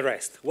 You have the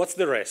rest. What's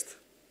the rest?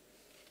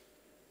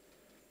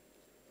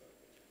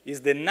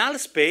 Is the null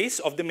space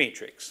of the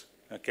matrix,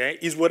 okay?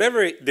 Is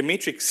whatever the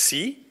matrix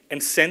C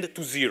and send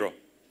to 0.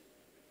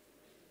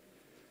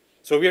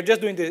 So we are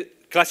just doing the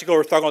classical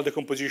orthogonal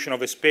decomposition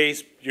of a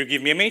space. You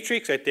give me a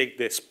matrix, I take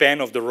the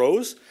span of the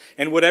rows,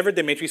 and whatever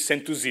the matrix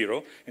sent to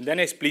 0, and then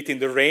I split in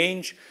the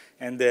range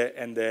and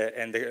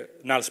the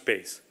null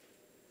space.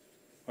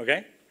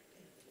 Okay?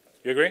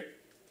 You agree?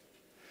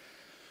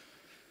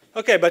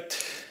 Okay, but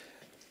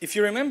if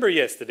you remember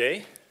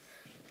yesterday,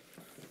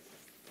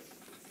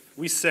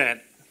 we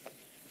said,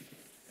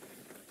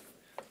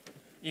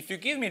 if you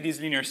give me this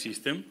linear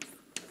system,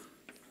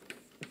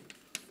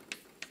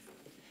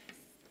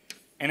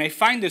 and I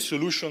find the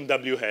solution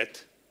W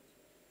hat,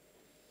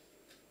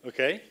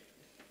 okay?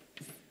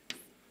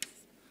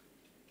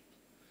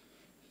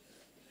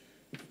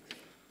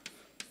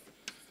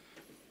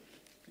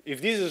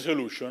 If this is a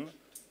solution,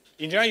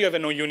 in general you have a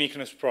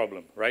non-uniqueness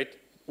problem, right?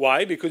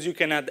 Why? Because you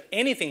can add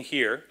anything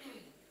here,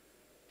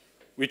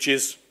 which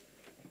is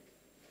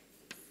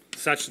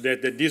such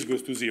that this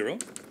goes to 0.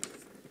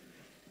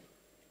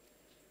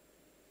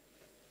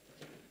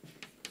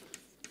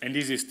 And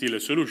this is still a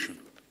solution.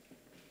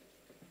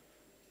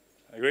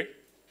 Agree?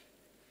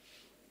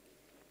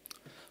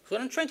 So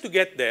what I'm trying to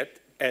get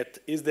at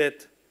is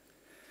that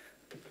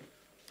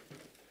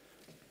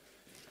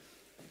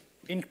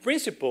in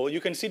principle,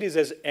 you can see this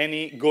as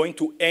going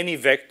to any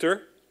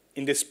vector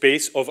in the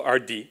space of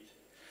Rd.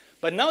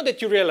 But now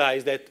that you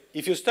realize that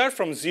if you start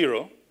from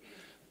 0,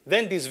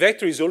 then this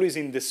vector is always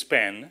in the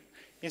span,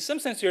 in some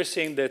sense you're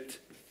saying that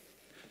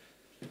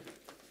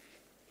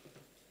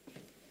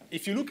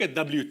if you look at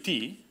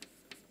Wt,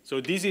 so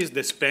this is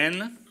the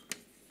span,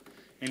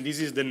 and this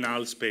is the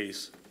null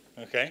space,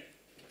 okay?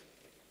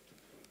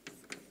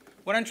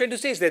 What I'm trying to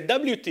say is that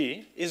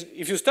Wt is,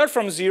 if you start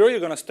from 0, you're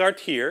going to start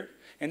here,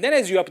 and then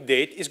as you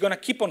update, it's going to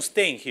keep on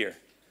staying here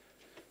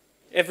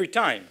every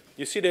time.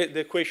 You see the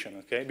equation,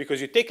 okay?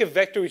 Because you take a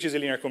vector which is a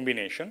linear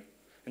combination,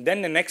 and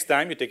then the next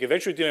time you take a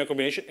vector with a linear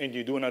combination, and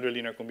you do another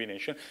linear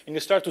combination, and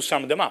you start to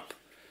sum them up.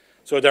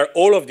 So there are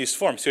all of these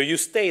forms. So you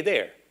stay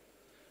there.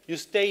 You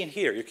stay in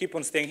here. You keep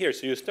on staying here.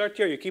 So you start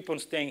here. You keep on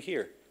staying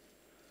here.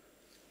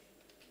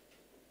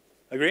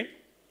 Agree?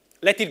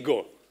 Let it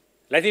go.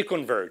 Let it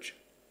converge.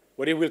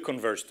 What it will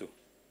converge to?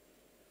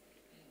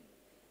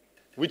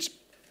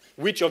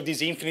 Which of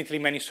these infinitely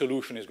many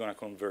solutions is going to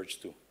converge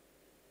to?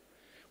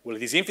 Well,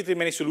 these infinitely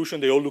many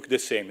solutions, they all look the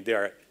same.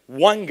 There are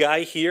one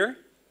guy here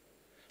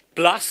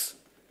plus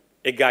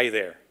a guy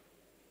there.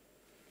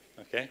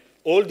 Okay?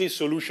 All these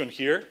solutions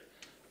here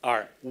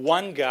are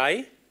one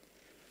guy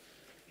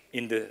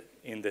in the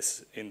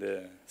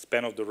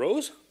span of the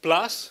rows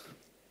plus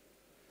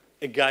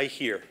a guy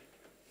here.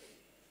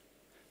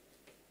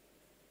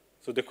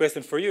 So the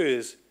question for you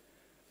is,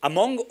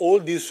 among all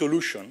these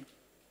solutions,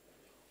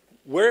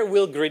 where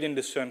will gradient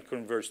descent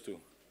converge to?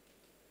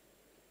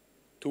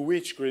 To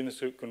which gradient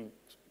descent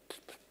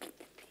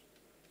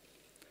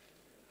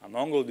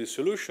among all these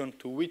solutions,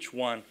 to which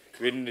one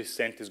gradient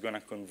descent is going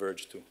to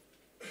converge to?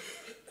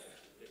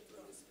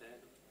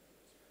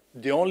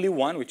 The only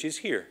one which is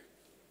here.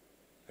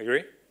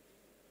 Agree?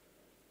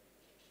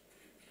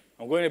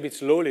 I'm going a bit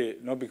slowly,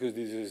 not because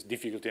this is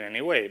difficult in any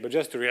way, but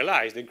just to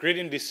realize that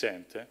gradient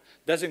descent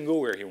doesn't go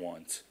where he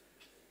wants.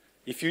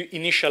 If you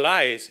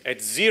initialize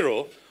at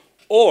 0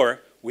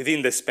 or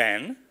within the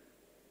span,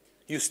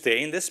 you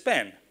stay in the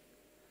span.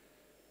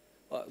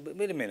 Well, but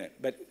wait a minute,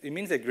 but it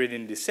means that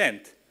gradient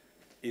descent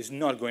is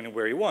not going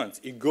where he wants.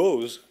 It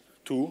goes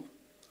to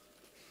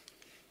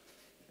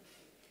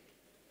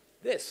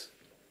this.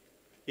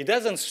 It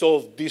doesn't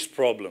solve this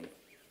problem.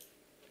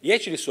 He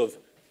actually solves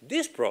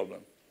this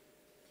problem.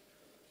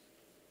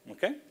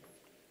 Okay?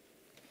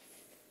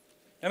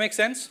 That makes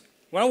sense?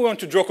 Well, we want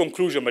to draw a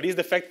conclusion, but is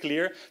the fact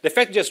clear? The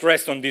fact just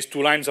rests on these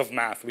two lines of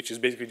math, which is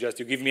basically just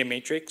you give me a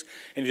matrix,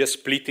 and you just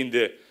split in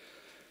the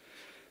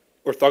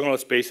orthogonal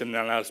space and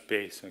the null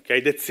space. Okay,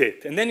 that's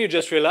it. And then you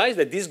just realize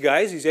that these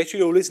guys is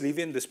actually always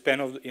living the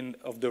span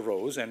of the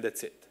rows, and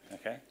that's it.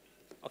 Okay?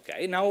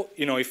 Okay, now,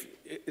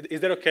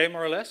 is that okay,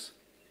 more or less?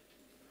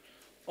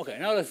 Okay,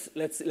 now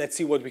let's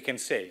see what we can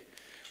say.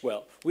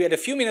 Well, we had a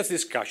few minutes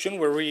discussion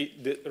where we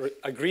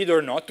agreed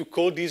or not to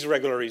call this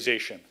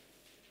regularization.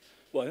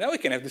 Well, now we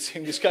can have the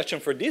same discussion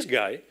for this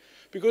guy,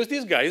 because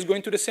this guy is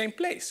going to the same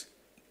place.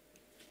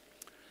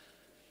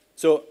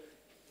 So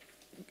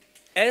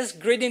as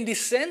gradient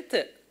descent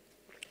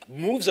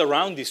moves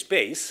around this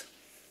space,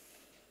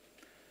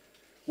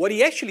 what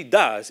he actually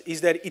does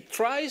is that it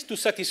tries to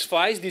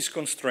satisfy this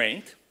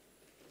constraint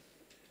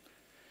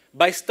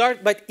by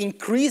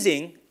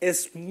increasing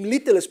as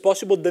little as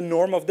possible the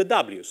norm of the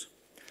W's.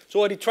 So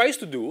what it tries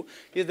to do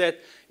is that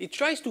it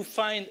tries to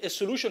find a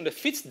solution that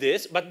fits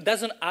this, but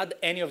doesn't add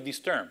any of this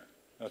term.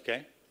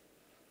 Okay?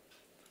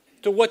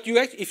 So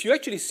if you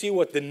actually see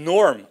what the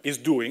norm is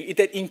doing, it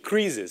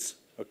increases,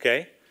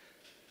 okay,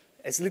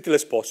 as little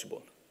as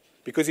possible.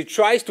 Because it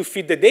tries to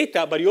fit the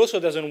data, but it also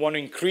doesn't want to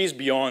increase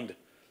beyond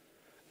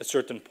a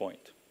certain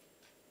point.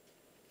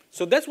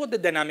 So that's what the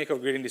dynamic of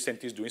gradient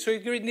descent is doing. So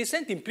gradient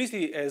descent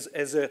implicitly as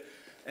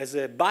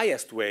a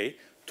biased way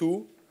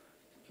to,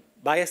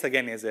 biased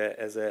again as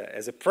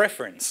a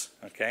preference,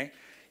 okay?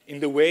 in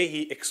the way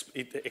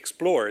it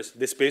explores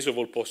the space of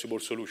all possible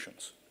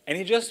solutions. And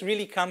it just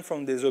really comes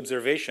from this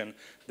observation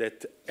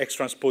that X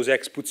transpose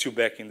X puts you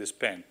back in the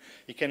span.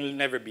 It can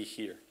never be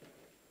here.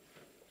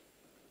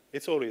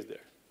 It's always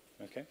there,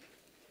 okay?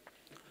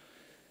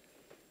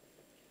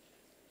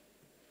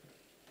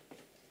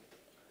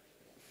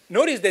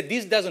 Notice that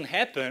this doesn't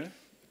happen,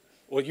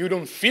 or you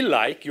don't feel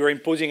like you're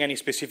imposing any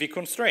specific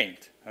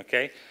constraint,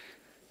 okay?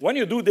 When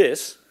you do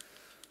this,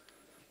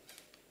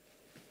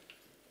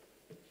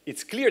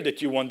 it's clear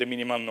that you want the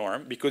minimal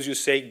norm because you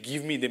say,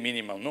 give me the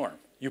minimal norm.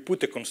 You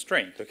put a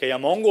constraint, okay?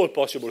 Among all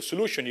possible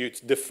solutions, you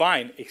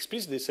define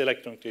explicitly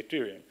selecting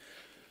criterion.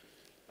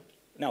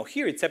 Now,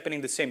 here it's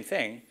happening the same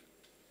thing,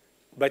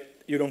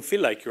 but you don't feel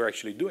like you're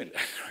actually doing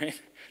that,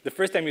 right? The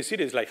first time you see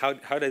it is like,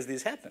 how does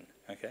this happen,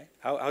 okay?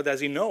 How does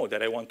he know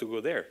that I want to go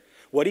there?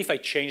 What if I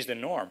change the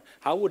norm?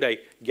 How would I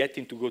get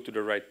him to go to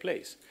the right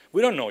place?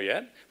 We don't know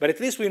yet, but at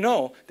least we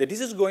know that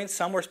this is going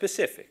somewhere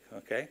specific,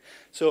 okay?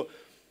 So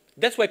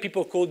that's why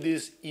people call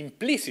this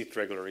implicit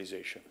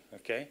regularization,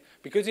 okay?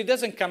 Because it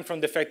doesn't come from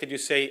the fact that you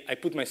say, I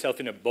put myself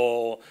in a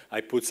ball,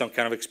 I put some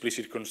kind of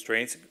explicit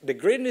constraints. The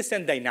gradient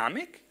descent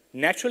dynamic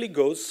naturally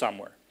goes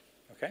somewhere,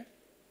 okay?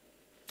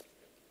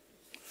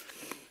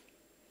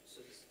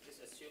 So this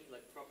assumes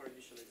like proper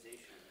initialization.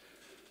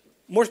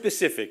 More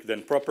specific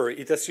than proper,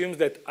 it assumes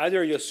that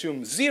either you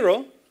assume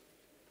 0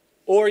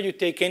 or you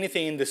take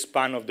anything in the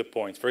span of the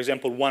points. For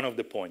example, one of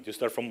the points.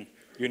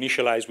 You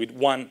initialize with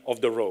one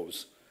of the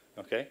rows.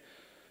 Okay?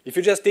 If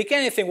you just take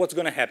anything, what's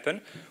going to happen?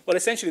 Well,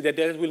 essentially,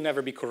 that will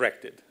never be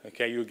corrected.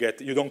 Okay?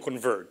 You don't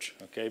converge.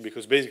 Okay?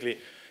 Because basically,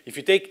 if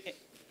you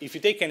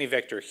take any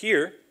vector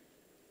here,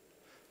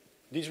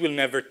 this will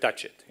never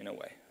touch it in a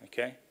way.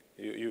 Okay?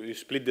 You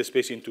split the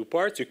space in two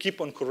parts. You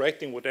keep on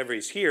correcting whatever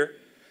is here,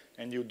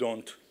 and you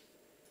don't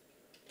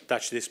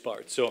touch this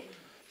part. So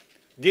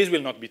this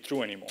will not be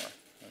true anymore.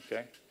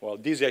 Okay? Well,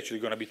 this is actually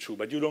going to be true,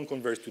 but you don't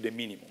converge to the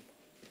minimum.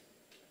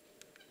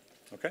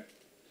 Okay?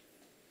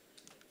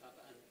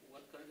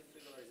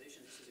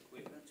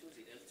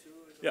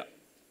 Yeah.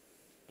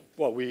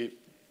 Well,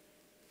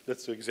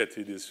 that's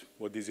exactly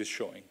what this is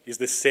showing. It's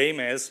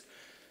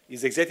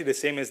exactly the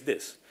same as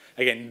this.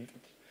 Again,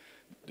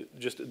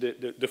 just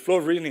the flow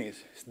of reasoning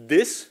is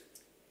this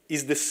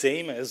is the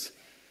same as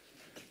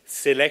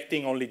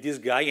selecting only this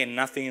guy and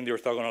nothing in the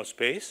orthogonal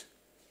space.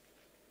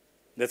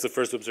 That's the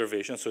first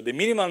observation. So the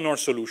minimal norm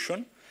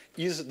solution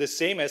is the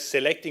same as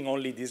selecting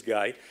only this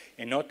guy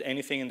and not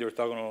anything in the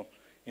orthogonal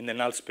in the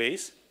null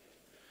space.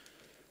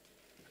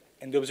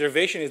 And the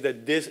observation is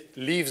that this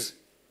lives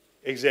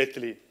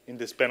exactly in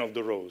the span of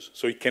the rows.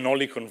 So it can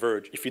only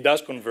converge. If it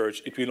does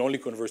converge, it will only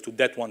converge to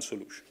that one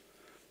solution.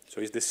 So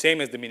it's the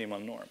same as the minimal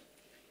norm.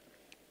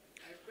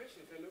 I have a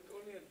question. If I look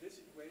only at this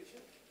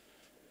equation,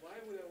 why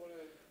would I want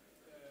to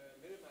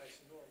minimize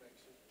the norm,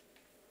 actually?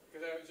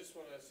 Because I just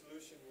want a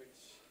solution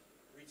which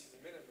reaches the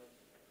minimum.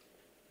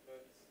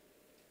 But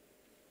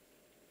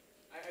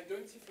I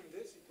don't see from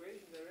this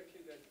equation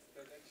directly that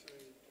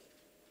actually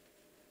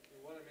you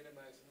want to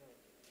minimize the norm.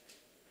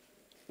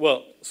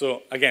 Well,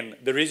 so again,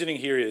 the reasoning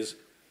here is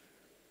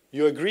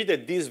you agree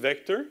that this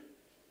vector,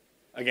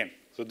 again,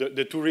 so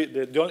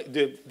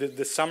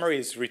the summary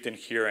is written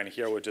here, and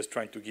here we're just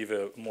trying to give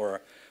a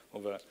more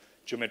of a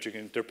geometric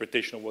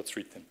interpretation of what's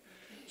written.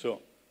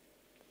 So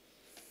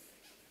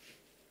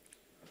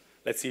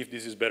let's see if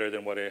this is better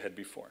than what I had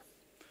before.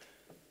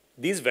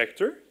 This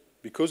vector,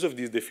 because of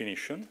this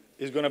definition,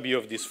 is going to be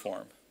of this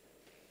form.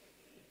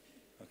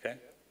 Okay?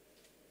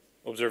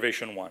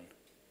 Observation 1.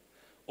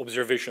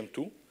 Observation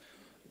 2.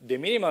 The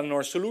minimal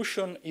norm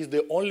solution is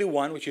the only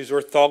one which is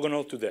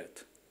orthogonal to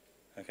that.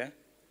 Okay?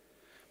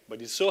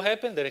 But it so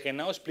happens that I can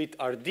now split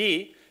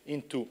RD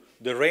into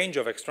the range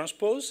of X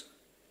transpose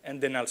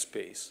and the null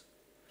space.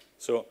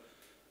 So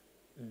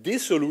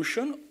this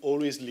solution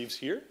always lives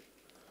here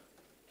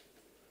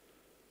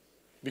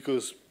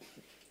because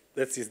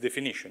that's its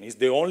definition. It's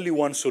the only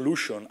one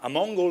solution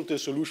among all the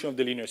solutions of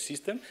the linear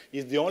system.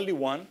 Is the only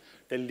one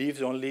that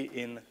lives only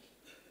in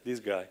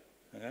this guy.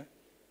 Okay?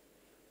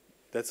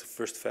 That's the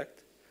first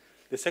fact.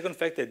 The second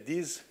fact that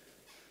this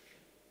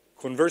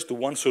converges to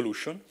one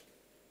solution,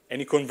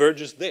 and it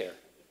converges there,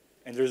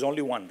 and there's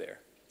only one there.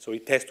 So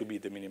it has to be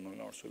the minimal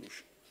norm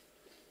solution.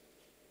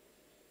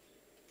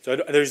 So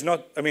there's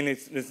not, I mean,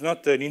 it's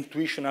not an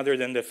intuition other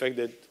than the fact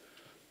that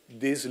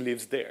this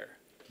lives there.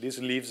 This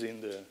lives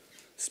in the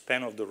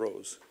span of the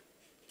rows.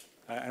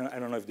 I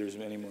don't know if there's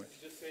any more.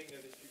 It's just saying that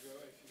if you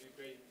do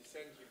gradient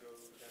descent, you go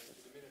down to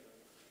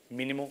the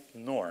minimum. Minimal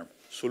norm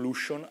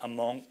solution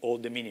among all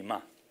the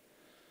minima.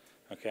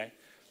 Okay?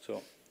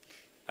 So,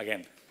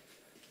 again,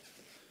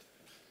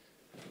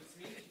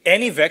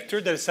 any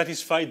vector that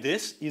satisfies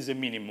this is a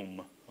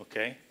minimum.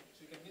 Okay?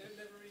 So you can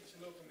never reach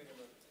a local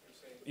minimum, you're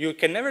saying? You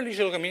can never reach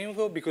a local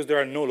minimum because there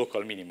are no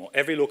local minima.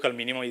 Every local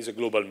minima is a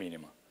global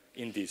minima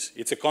in this.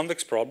 It's a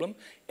convex problem.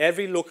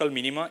 Every local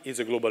minima is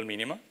a global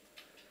minima.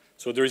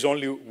 So there is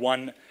only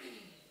one.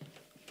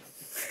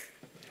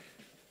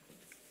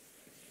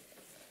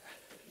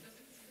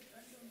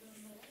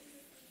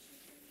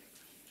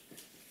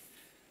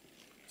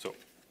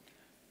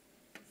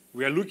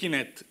 we are looking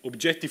at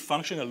objective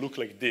functions that look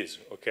like this,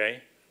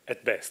 okay,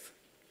 at best.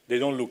 They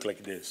don't look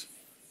like this.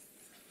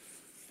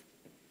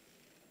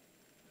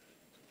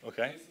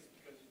 Okay?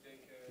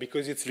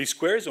 Because it's least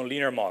squares on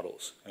linear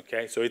models,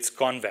 okay? So it's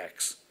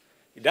convex.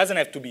 It doesn't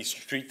have to be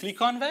strictly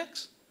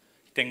convex.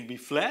 It can be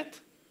flat,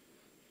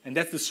 and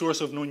that's the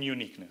source of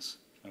non-uniqueness,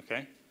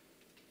 okay?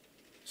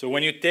 So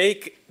when you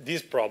take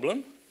this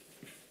problem,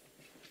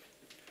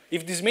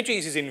 if this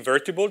matrix is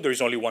invertible, there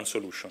is only one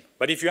solution.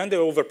 But if you're under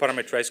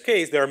over-parameterized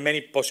case, there are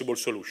many possible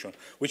solutions,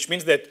 which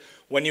means that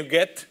when you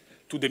get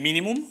to the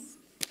minimum,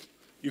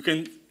 you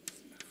can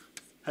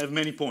have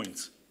many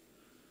points,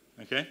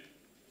 okay?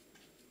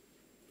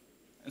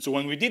 And so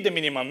when we did the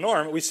minimum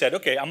norm, we said,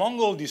 okay, among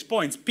all these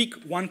points, pick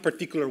one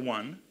particular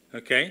one,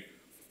 okay?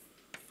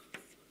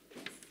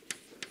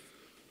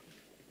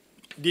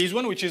 This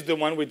one, which is the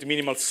one with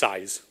minimal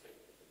size.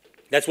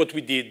 That's what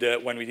we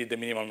did when we did the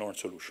minimal norm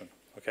solution,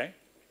 okay?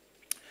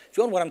 If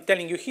you want, what I'm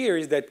telling you here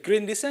is that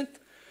gradient descent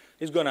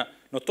is going to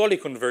not only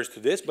converge to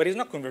this, but it's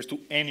not converge to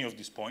any of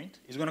these points.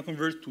 It's going to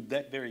converge to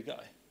that very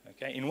guy,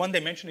 okay? In one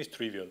dimension, it's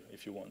trivial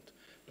if you want,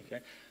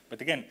 okay?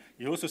 But again,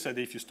 you also said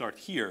that if you start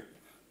here,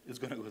 it's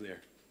going to go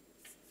there.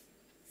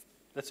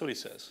 That's all he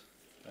says,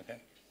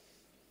 okay?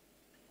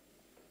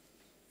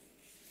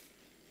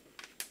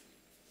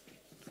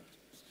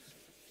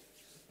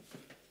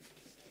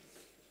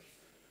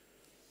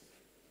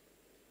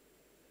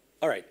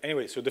 All right,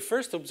 anyway, so the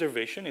first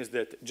observation is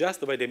that just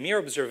by the mere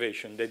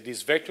observation that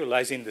this vector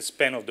lies in the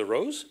span of the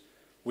rows,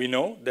 we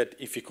know that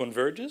if it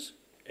converges,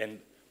 and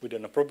with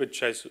an appropriate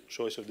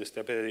choice of the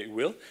step that it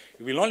will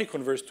only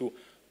converge to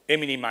a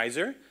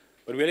minimizer,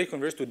 but will only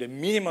converge to the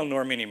minimal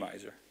norm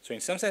minimizer. So in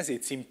some sense,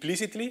 it's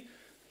implicitly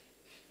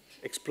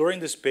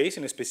exploring the space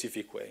in a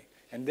specific way.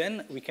 And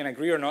then we can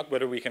agree or not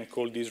whether we can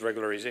call this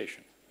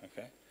regularization,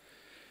 okay?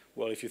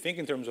 Well, if you think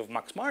in terms of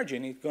max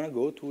margin, it's going to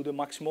go to the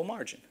maximal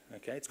margin,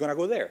 okay? It's going to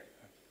go there.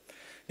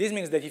 This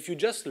means that if you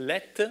just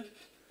let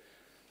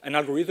an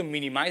algorithm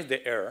minimize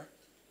the error,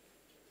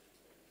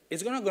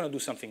 it's not going to do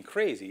something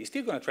crazy. It's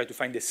still going to try to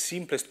find the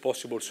simplest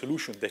possible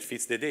solution that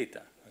fits the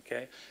data,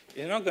 okay?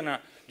 It's not going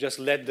to just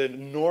let the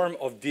norm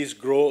of this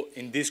grow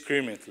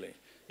indiscriminately.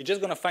 It's just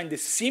going to find the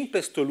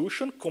simplest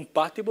solution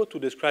compatible to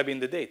describing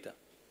the data.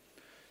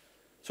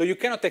 So you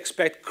cannot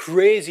expect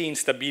crazy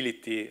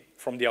instability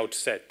from the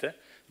outset,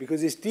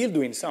 because it's still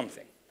doing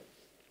something,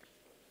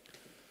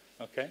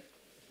 okay?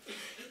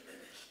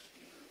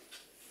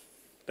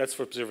 That's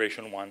for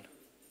observation one.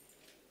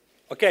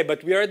 Okay,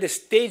 but we are at the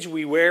stage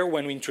we were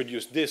when we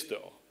introduced this,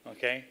 though,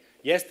 okay?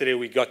 Yesterday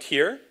we got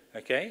here,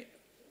 okay?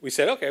 We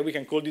said, okay, we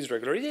can call this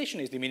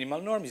regularization, it's the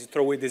minimal norm, is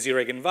throw away the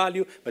zero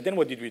eigenvalue, but then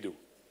what did we do?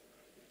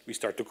 We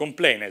start to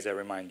complain, as I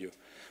remind you.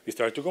 We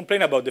start to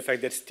complain about the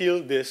fact that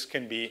still this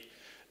can be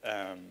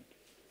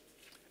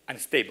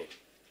unstable.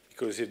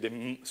 Because if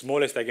the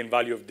smallest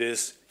eigenvalue of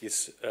this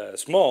is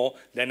small,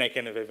 then I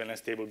can have an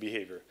unstable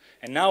behavior.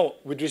 And now,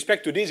 with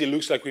respect to this, it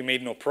looks like we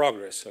made no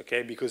progress,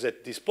 okay? Because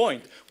at this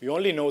point, we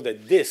only know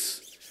that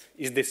this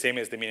is the same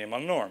as the minimal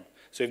norm.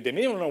 So if the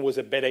minimal norm was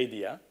a bad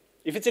idea,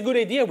 if it's a good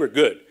idea, we're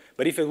good.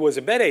 But if it was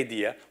a bad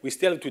idea, we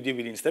still have to deal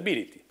with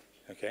instability,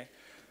 okay?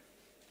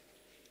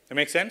 That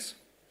makes sense?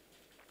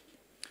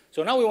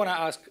 So now we want to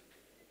ask,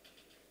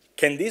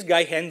 can this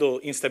guy handle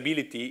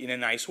instability in a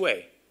nice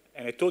way?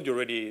 And I told you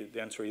already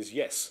the answer is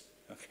yes,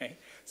 okay?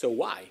 So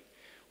why?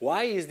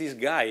 Why is this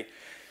guy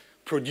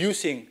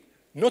producing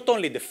not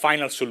only the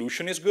final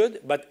solution is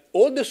good, but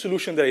all the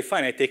solution that I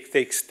find, I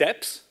take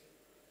steps,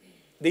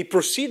 they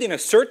proceed in a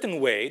certain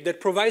way that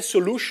provides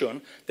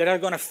solutions that are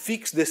going to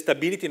fix the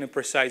stability in a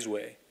precise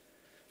way,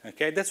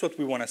 okay? That's what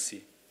we want to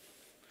see.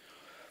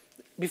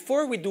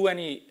 Before we do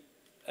any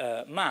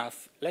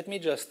math, let me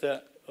just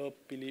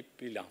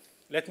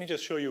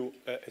show you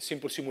a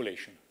simple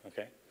simulation,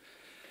 okay?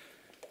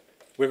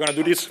 We're going to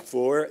do this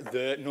for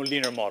the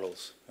nonlinear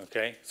models,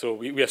 okay? So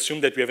we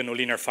assume that we have a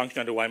nonlinear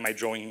function, otherwise my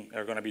drawing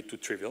are going to be too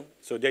trivial.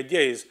 So the idea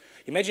is,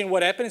 imagine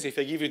what happens if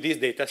I give you this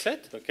data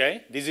set,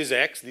 okay? This is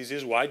X, this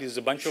is Y, this is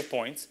a bunch of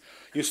points.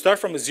 You start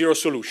from a zero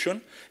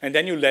solution, and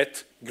then you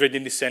let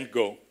gradient descent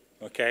go,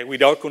 okay?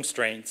 Without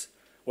constraints.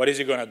 What is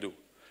it going to do?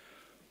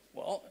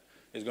 Well,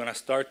 it's going to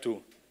start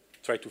to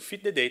try to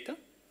fit the data,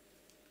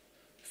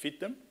 fit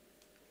them,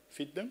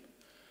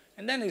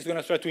 and then it's going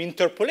to try to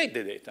interpolate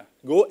the data,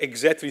 go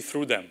exactly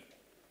through them.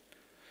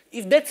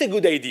 If that's a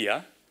good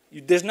idea,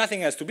 there's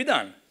nothing else to be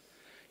done.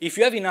 If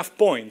you have enough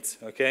points,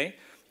 okay,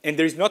 and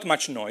there is not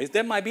much noise,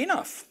 that might be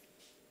enough.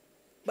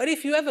 But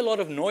if you have a lot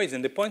of noise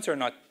and the points are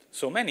not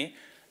so many,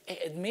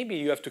 maybe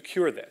you have to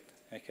cure that,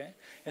 okay?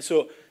 And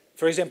so,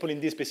 for example,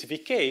 in this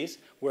specific case,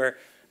 where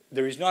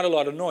there is not a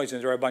lot of noise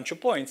and there are a bunch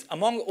of points,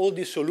 among all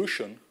these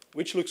solutions,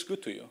 which looks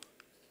good to you?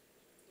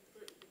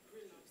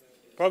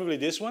 Probably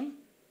this one.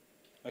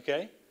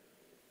 Okay?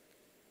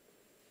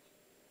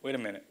 Wait a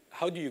minute.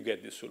 How do you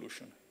get this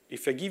solution?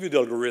 If I give you the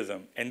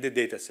algorithm and the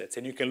data sets,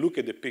 and you can look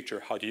at the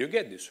picture, how do you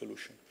get this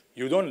solution?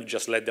 You don't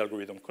just let the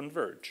algorithm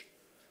converge.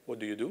 What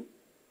do?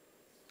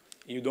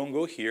 You don't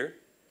go here.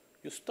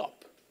 You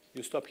stop.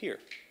 You stop here,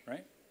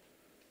 right?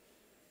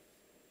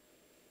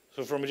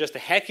 So from just a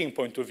hacking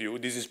point of view,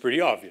 this is pretty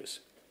obvious.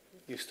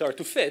 You start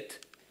to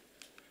fit,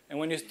 and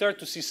when you start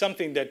to see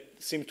something that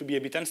seems to be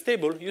a bit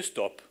unstable, you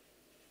stop.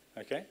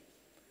 Okay?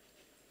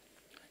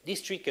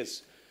 This trick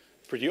is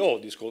pretty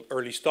old. It's called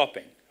early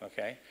stopping.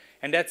 Okay?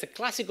 And that's a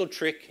classical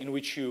trick in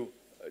which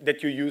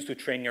that you use to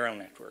train neural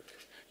network.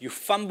 You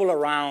fumble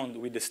around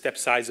with the step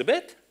size a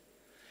bit,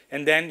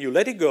 and then you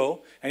let it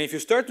go, and if you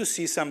start to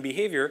see some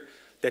behavior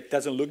that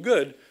doesn't look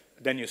good,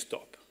 then you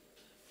stop.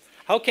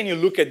 How can you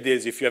look at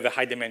this if you have a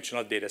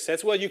high-dimensional data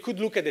set? Well, you could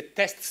look at the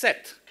test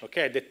set,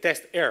 okay, the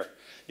test error.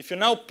 If you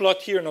now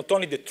plot here not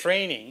only the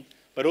training,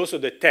 but also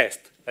the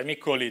test, let me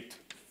call it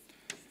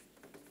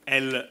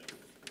LWT.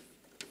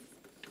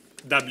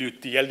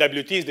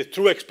 LWT is the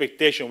true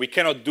expectation. We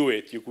cannot do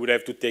it. You would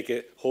have to take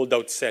a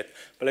holdout set.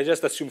 But I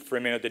just assume for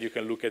a minute that you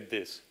can look at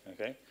this,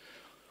 okay?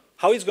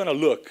 How it's going to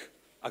look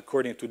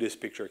according to this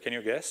picture? Can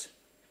you guess?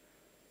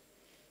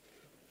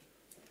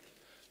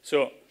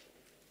 So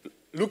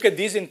look at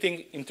this in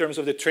terms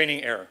of the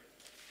training error.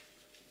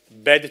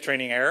 Bad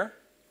training error,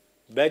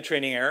 bad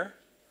training error,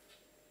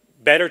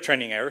 better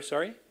training error,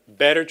 sorry,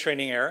 better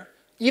training error,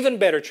 even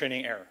better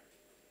training error.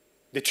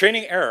 The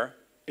training error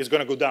is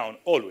going to go down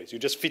always. You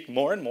just fit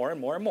more and more and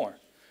more and more.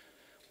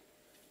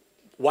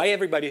 Why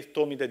everybody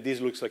told me that this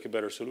looks like a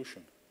better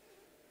solution?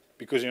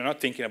 Because you're not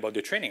thinking about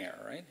the training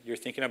error, right? You're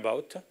thinking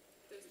about,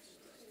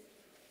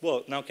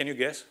 well, now can you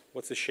guess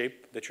what's the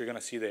shape that you're going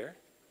to see there?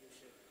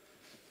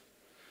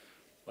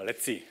 Well,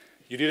 let's see.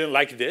 You didn't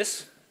like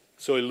this,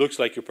 so it looks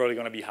like you're probably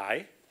going to be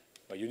high.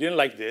 But you didn't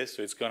like this,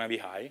 so it's going to be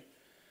high.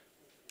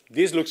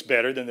 This looks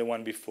better than the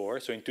one before,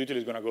 so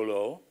intuitively it's going to go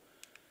low.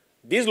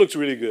 This looks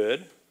really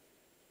good,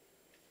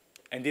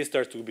 and this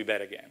starts to be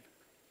bad again.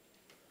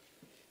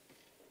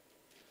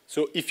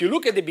 So if you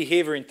look at the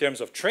behavior in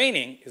terms of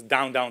training, it's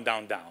down, down,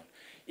 down, down.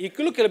 If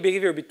you look at the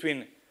behavior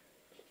between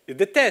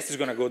the test, is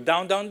going to go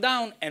down, down,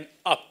 down, and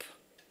up.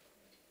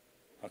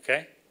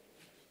 Okay?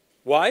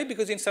 Why?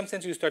 Because in some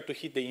sense you start to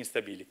hit the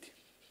instability.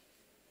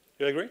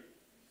 You agree?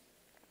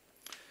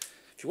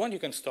 If you want, you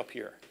can stop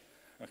here.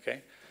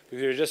 Okay?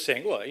 Because you're just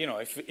saying, well, you know,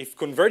 if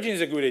converging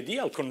is a good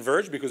idea, I'll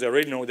converge because I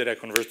already know that I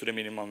converge to the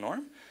minimum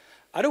norm.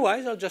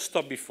 Otherwise, I'll just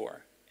stop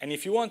before. And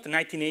if you want, the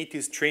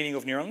 1980s training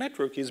of neural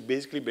network is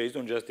basically based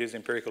on just this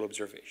empirical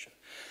observation.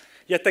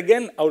 Yet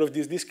again, out of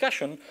this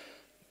discussion,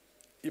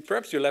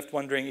 perhaps you're left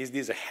wondering, is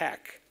this a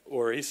hack?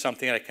 Or is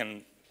something I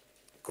can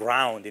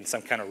ground in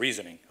some kind of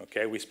reasoning?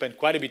 Okay, we spent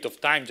quite a bit of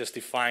time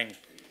justifying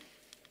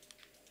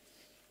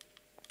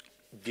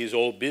this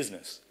whole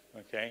business.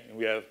 Okay, and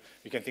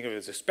you can think of it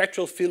as a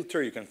spectral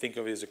filter. You can think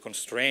of it as a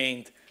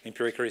constrained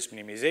empirical risk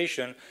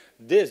minimization.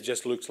 This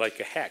just looks like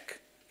a hack.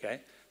 Okay,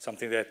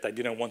 something that I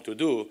didn't want to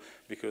do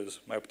because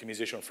my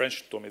optimization friend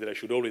told me that I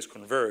should always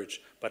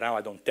converge, but now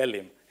I don't tell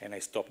him, and I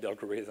stop the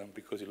algorithm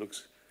because it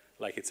looks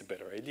like it's a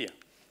better idea.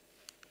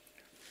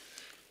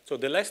 So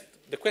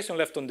the question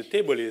left on the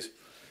table is,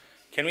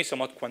 can we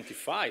somewhat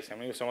quantify, can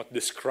we somewhat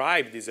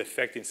describe this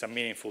effect in some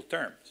meaningful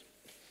terms?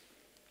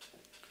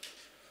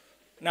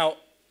 Now,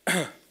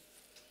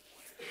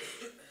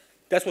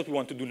 that's what we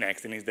want to do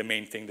next, and it's the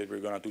main thing that we're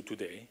going to do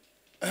today.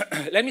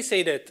 Let me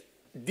say that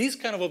this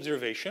kind of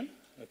observation,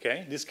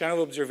 okay, this kind of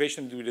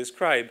observation that we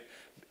describe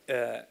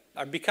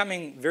are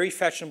becoming very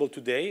fashionable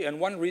today, and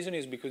one reason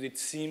is because it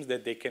seems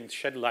that they can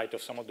shed light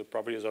of some of the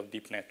properties of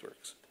deep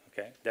networks.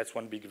 Okay, that's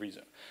one big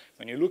reason.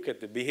 When you look at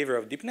the behavior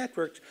of deep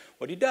networks,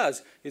 what it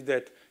does is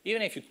that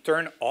even if you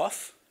turn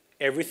off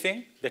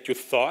everything that you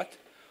thought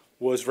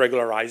was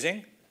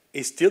regularizing,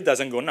 it still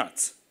doesn't go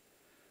nuts.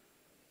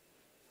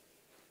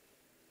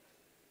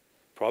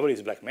 Probably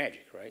it's black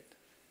magic, right?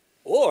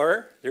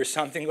 Or there's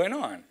something going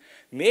on.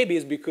 Maybe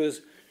it's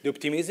because the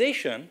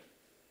optimization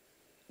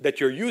that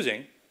you're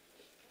using,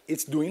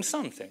 it's doing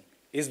something.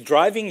 It's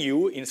driving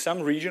you in some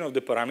region of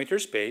the parameter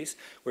space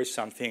where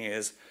something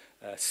is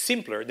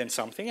simpler than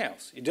something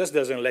else. It just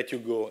doesn't let you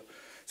go.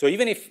 So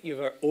even if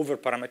you are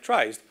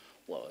over-parameterized,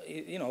 well,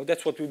 you know,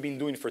 that's what we've been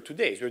doing for 2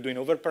 days. We're doing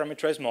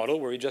over-parameterized model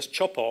where we just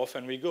chop off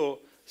and we go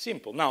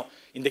simple. Now,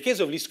 in the case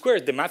of least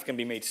squares, the math can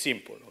be made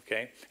simple,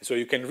 okay? So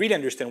you can really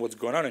understand what's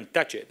going on and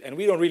touch it. And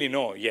we don't really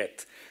know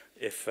yet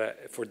if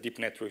for deep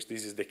networks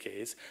this is the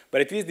case. But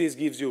at least this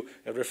gives you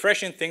a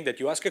refreshing thing that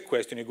you ask a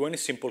question, you go in a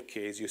simple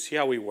case, you see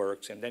how it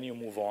works, and then you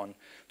move on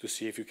to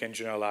see if you can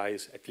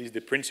generalize at least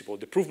the principle.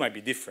 The proof might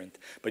be different,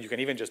 but you can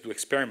even just do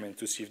experiments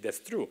to see if that's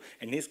true.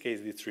 In this case,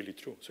 it's really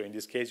true. So in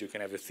this case, you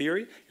can have a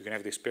theory, you can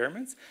have the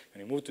experiments.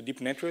 When you move to deep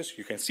networks,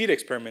 you can see the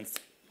experiments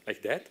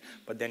like that,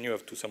 but then you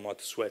have to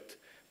somewhat sweat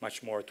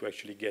much more to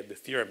actually get the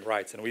theorem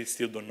right, and we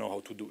still don't know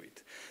how to do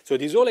it. So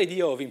this whole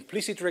idea of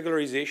implicit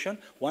regularization,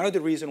 one of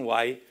the reasons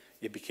why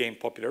it became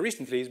popular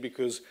recently is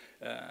because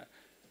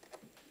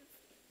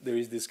there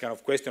is this kind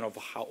of question of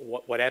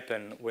what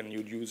happened when you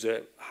use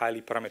a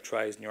highly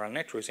parameterized neural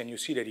networks, and you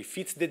see that it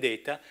fits the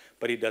data,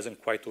 but it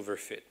doesn't quite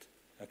overfit,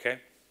 okay?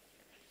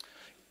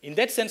 In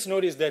that sense,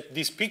 notice that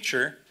this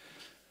picture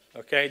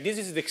Okay, this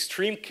is the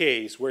extreme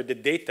case where the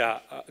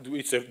data,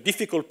 it's a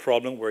difficult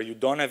problem where you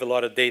don't have a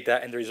lot of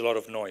data and there is a lot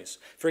of noise.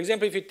 For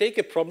example, if you take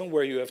a problem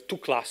where you have two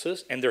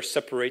classes and they're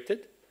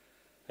separated,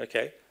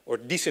 okay, or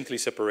decently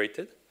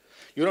separated,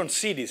 you don't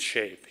see this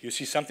shape. You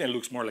see something that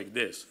looks more like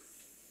this.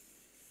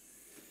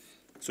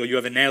 So you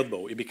have an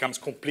elbow. It becomes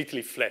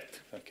completely flat,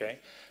 okay?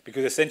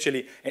 Because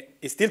essentially,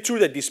 it's still true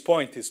that this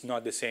point is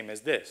not the same as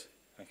this,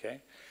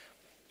 okay?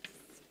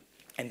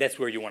 And that's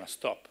where you want to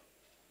stop.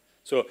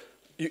 So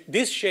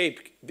this shape,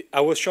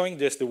 I was showing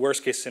this the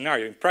worst case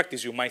scenario. In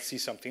practice, you might see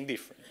something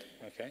different,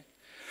 okay?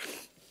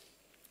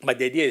 But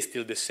the idea is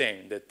still the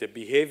same, that the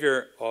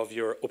behavior of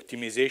your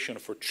optimization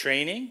for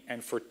training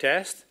and for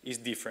test is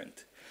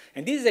different.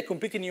 And this is a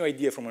completely new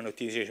idea from an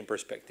optimization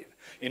perspective.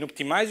 In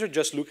optimizer,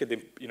 just look at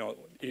the,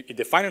 you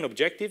define an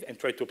objective and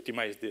try to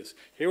optimize this.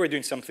 Here we're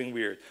doing something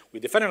weird. We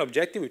define an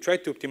objective, we try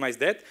to optimize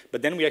that,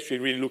 but then we actually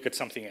really look at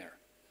something else.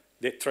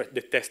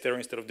 The test error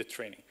instead of the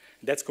training.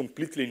 That's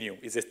completely new.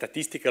 It's a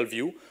statistical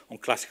view on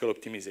classical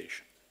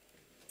optimization.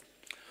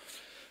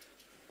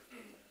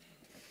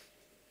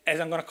 As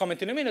I'm going to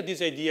comment in a minute,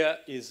 this idea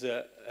is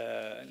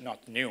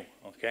not new,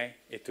 okay?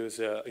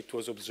 It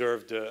was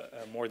observed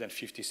more than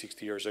 50,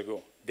 60 years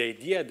ago. The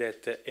idea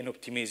that an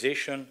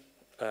optimization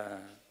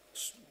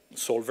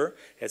solver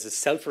has a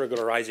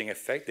self-regularizing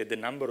effect, that the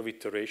number of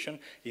iterations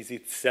is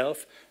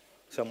itself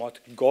somewhat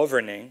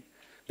governing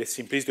the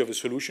simplicity of the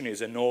solution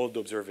is an old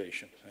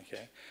observation,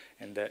 okay?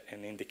 And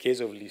in the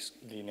case of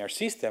linear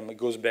system, it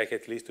goes back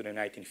at least to the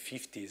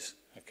 1950s,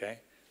 okay?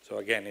 So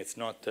again, it's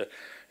not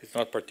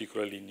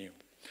particularly new.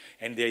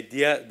 And the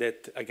idea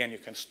that, again, you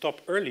can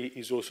stop early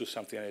is also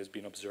something that has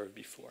been observed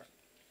before.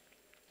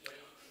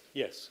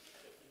 Yes?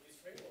 In this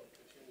framework,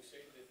 you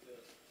say that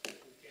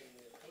we can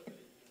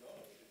totally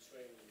ignore the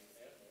training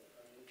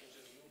error, and we can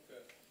just look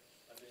at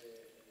the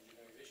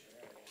generalization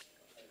error,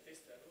 at the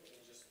test error,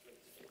 and just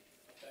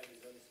apply the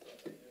values to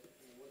it.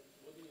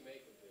 What do you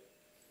make of the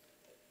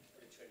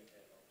training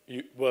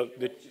error? Well,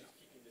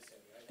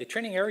 the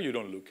training error you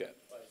don't look at.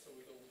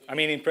 I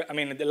mean,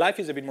 the life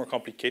is a bit more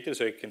complicated,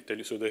 so I can tell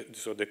you. So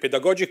the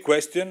pedagogic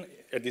question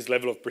at this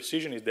level of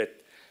precision is that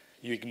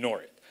you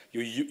ignore it.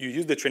 You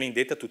use the training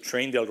data to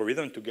train the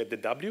algorithm to get the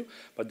W,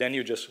 but then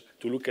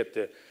to look at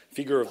the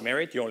figure of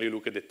merit, you only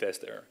look at the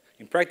test error.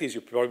 In practice,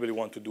 you probably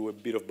want to do a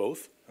bit of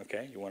both.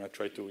 Okay, you want to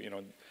try to, you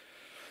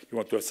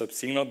want to have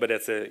sub-signal, but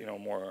that's a,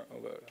 more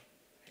of a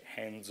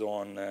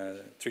hands-on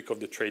trick of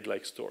the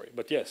trade-like story.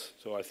 But yes,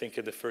 so I think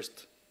at the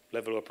first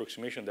level of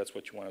approximation, that's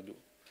what you want to do.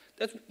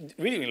 That's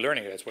really in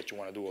learning. That's what you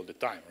want to do all the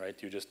time, right?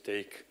 You just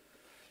take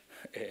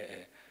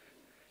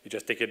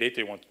a data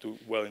you want to do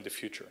well in the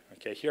future.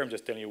 Okay, here I'm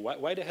just telling you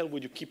why the hell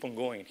would you keep on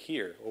going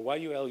here, or why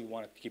the hell you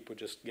want to keep on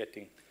just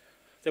getting.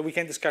 That we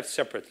can discuss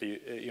separately.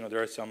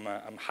 There are some.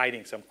 I'm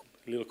hiding some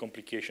little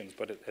complications,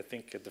 but I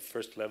think at the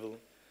first level,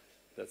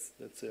 that's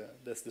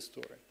the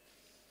story.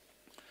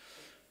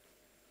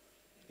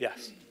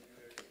 Yes.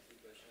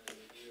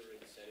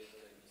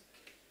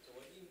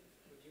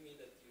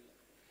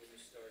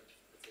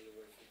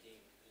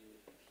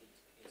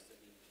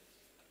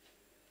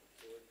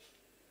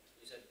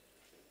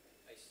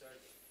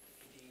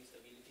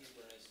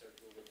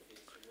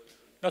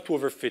 Not to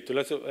overfit.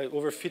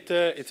 Overfit,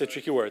 it's a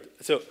tricky word.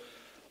 So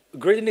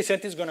gradient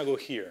descent is going to go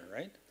here,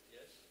 right?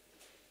 Yes.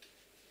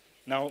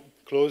 Now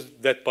close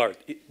that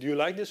part. Do you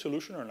like the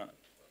solution or not?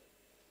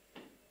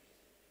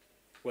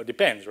 Well, it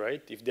depends,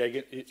 right?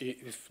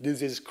 If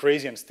this is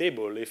crazy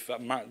unstable, if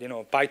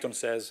Python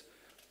says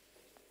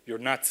you're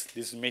nuts,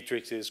 this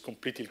matrix is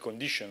completely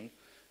conditioned,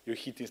 you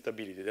hit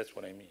instability. That's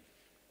what I mean.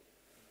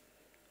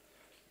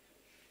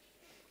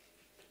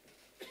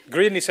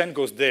 Gradient descent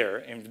goes there,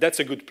 and if that's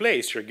a good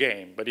place, your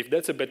game. But if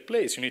that's a bad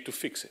place, you need to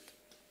fix it.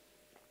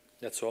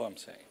 That's all I'm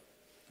saying.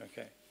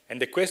 Okay.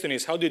 And the question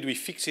is, how did we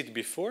fix it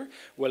before?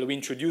 Well, we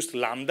introduced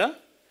lambda,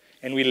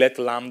 and we let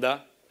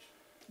lambda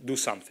do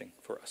something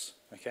for us.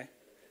 Okay.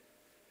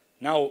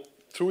 Now,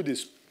 through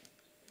these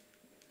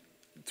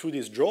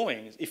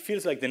drawings, it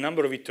feels like the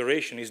number of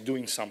iteration is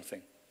doing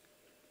something.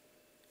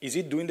 Is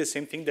it doing the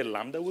same thing that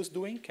lambda was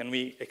doing? Can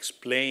we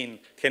explain,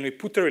 can we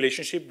put a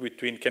relationship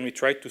between, can we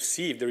try to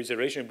see if there is a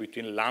relationship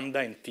between lambda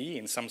and t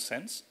in some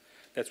sense?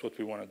 That's what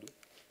we want to do.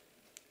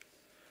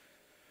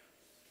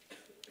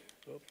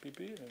 So, let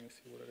me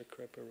see what other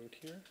crap I wrote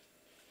here.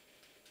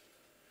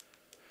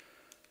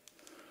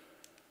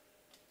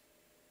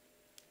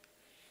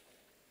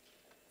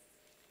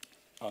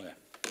 Okay.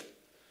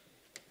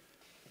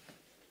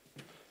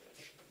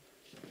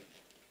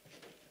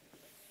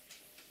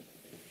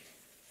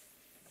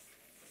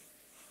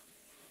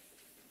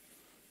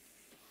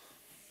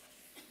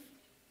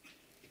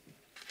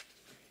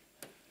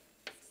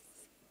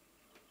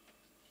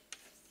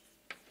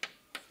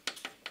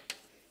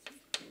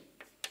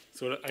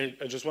 So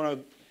I just want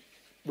to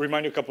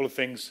remind you a couple of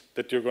things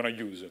that you're going to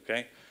use,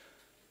 okay?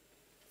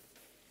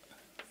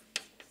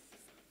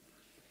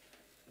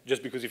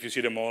 Just because if you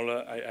see them all,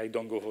 I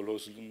don't go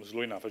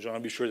slow enough. I just want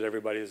to be sure that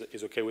everybody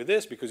is okay with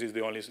this because it's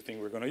the only thing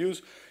we're going to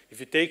use. If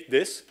you take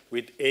this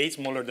with a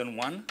smaller than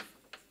 1,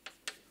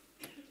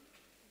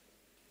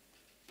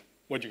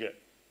 What'd you get?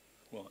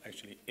 Well,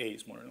 actually, A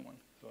is smaller than 1.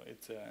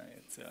 So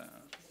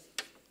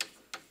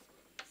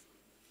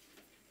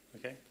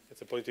okay,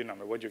 it's a positive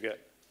number. What'd you get?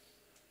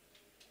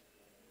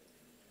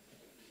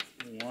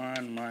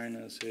 1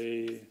 minus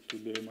A to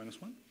B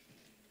minus 1.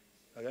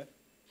 Okay.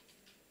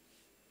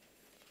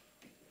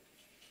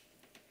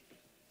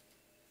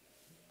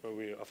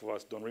 Probably half of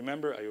us don't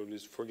remember. I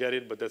always forget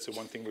it, but that's the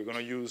one thing we're going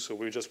to use, so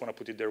we just want to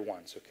put it there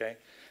once, okay?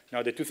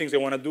 Now, the two things I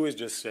want to do is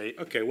just say,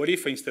 okay, what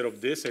if instead of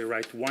this, I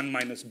write 1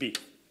 minus B?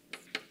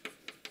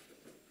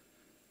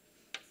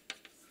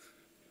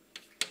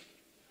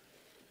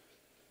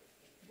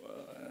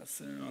 Well,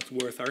 that's not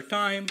worth our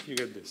time. You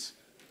get this,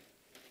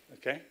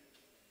 okay?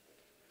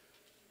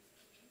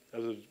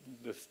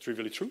 That's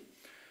trivially true.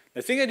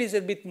 The thing that is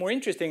a bit more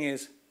interesting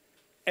is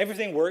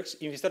everything works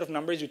if instead of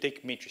numbers, you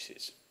take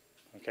matrices,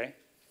 okay?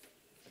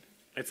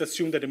 Let's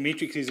assume that a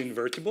matrix is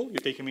invertible. You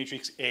take a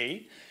matrix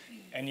A,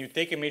 and you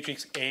take a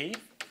matrix A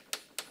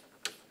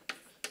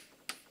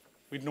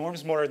with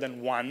norms smaller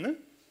than 1.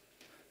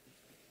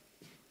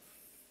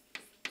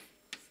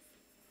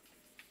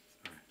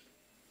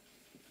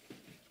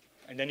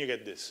 And then you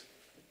get this,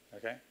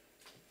 okay?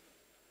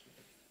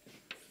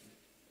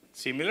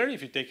 Similar,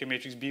 if you take a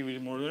matrix B with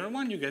more than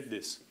 1, you get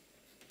this.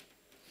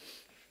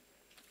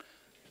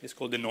 It's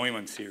called the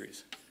Neumann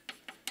series.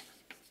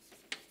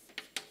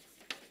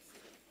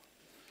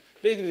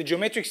 Basically, the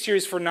geometric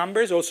series for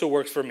numbers also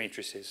works for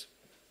matrices.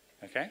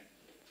 Okay?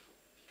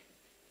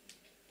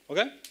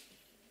 Okay?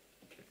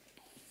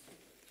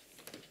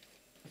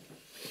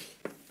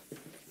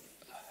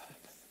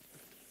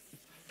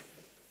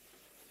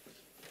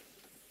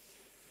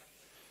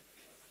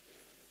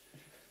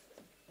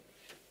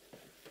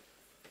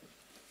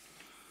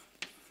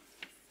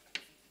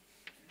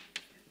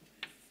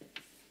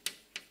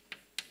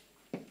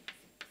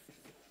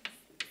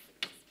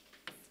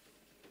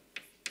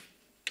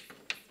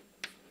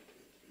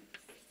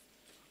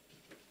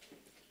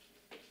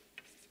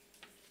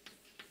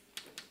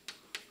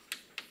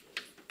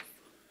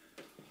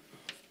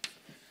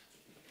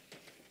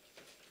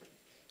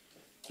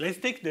 Let's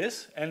take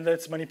this and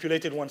let's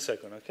manipulate it 1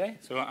 second, okay?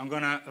 So I'm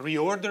going to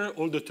reorder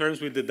all the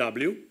terms with the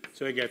W.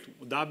 So I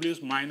get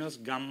W's minus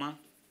gamma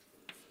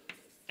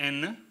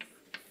n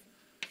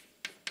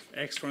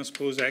x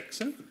transpose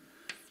x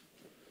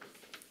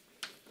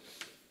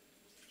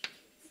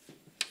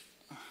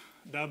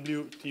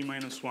W t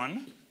minus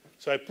 1.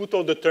 So I put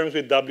all the terms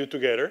with W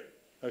together,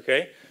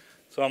 okay?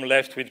 So I'm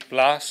left with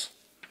plus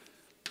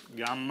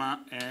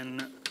gamma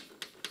n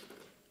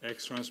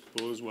x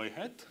transpose y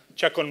hat.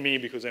 Check on me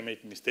because I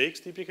make mistakes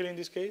typically in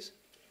this case.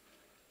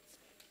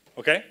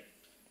 Okay?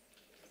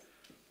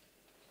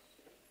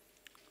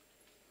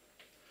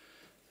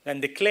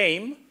 And the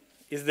claim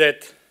is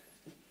that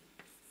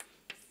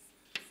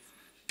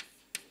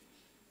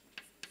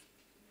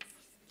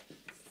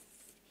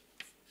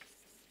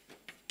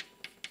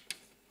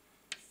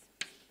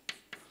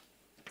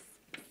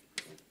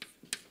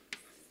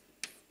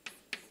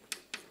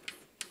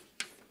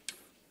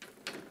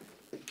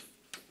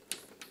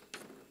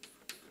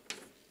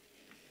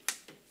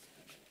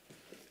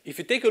if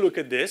you take a look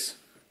at this,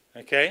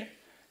 okay,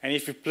 and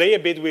if you play a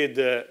bit with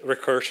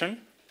recursion,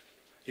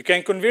 you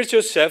can convince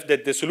yourself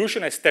that the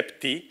solution at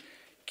step t,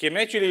 can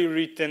actually be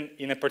written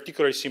in a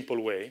particularly simple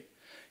way,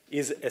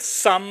 is a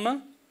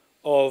sum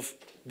of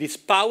this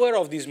power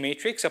of this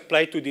matrix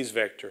applied to this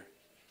vector,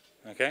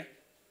 okay?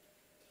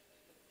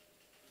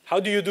 How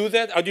do you do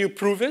that? How do you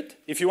prove it?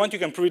 If you want, you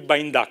can prove it by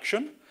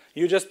induction.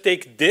 You just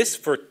take this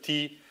for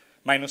t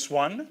minus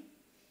 1,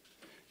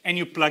 and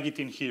you plug it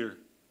in here.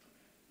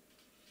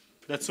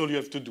 That's all you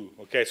have to do,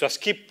 okay? So I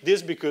skip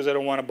this because I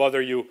don't want to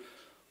bother you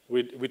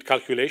with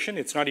calculation.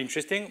 It's not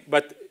interesting.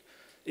 But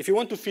if you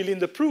want to fill in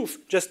the proof,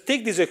 just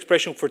take this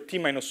expression for t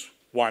minus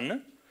 1.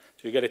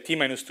 So you get a t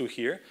minus 2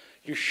 here.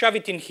 You shove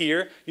it in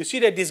here. You see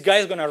that this guy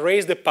is going to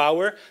raise the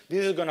power.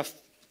 This is going to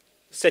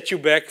set you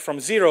back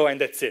from 0,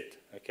 and that's it,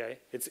 okay?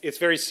 It's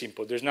very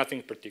simple. There's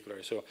nothing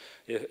particular. So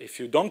if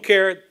you don't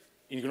care,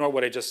 ignore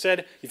what I just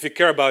said. If you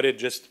care about it,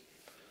 just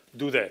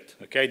do that,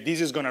 okay?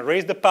 This is going to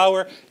raise the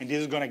power, and this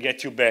is going to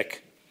get you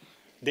back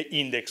the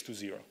index to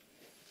 0.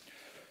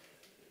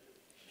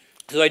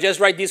 So I just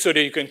write this so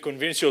that you can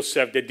convince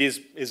yourself that this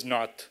is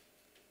not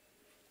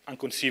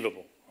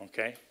inconceivable,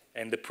 okay?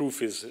 And the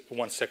proof is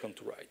 1 second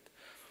to write.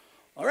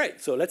 All right,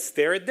 so let's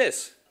stare at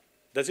this.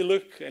 Does it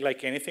look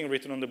like anything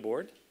written on the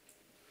board?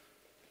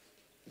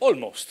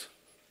 Almost.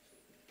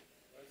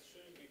 What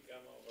should be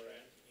gamma over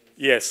n?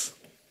 Yes.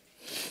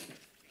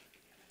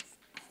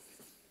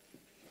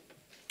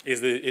 Is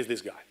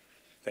this guy.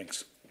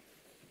 Thanks.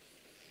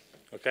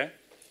 Okay?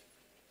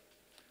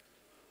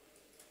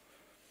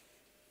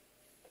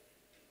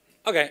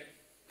 Okay,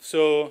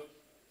 so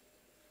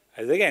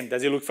as again,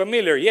 does it look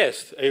familiar?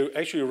 Yes, I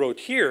actually wrote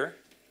here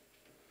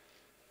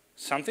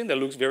something that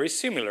looks very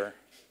similar.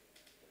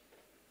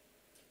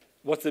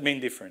 What's the main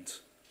difference?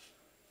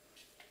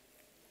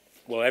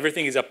 Well,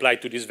 everything is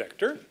applied to this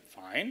vector.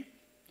 Fine.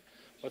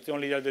 What's the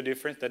only other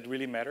difference that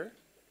really matters?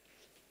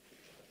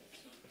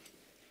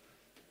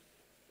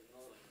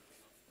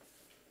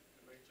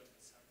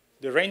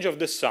 the range of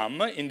the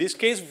sum, in this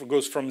case,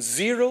 goes from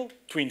 0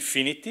 to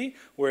infinity,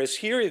 whereas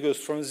here it goes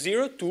from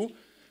 0 to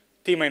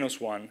t minus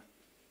 1.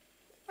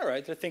 All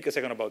right, let's think a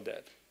second about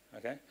that.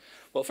 Okay?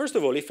 Well, first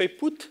of all, if I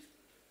put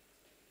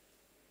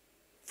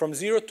from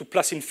 0 to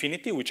plus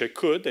infinity, which I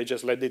could, I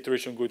just let the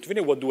iteration go to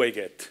infinity, what do I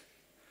get?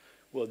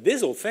 Well,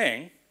 this whole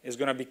thing is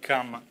going to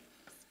become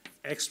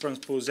x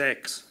transpose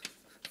x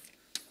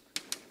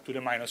to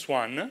the minus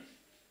 1.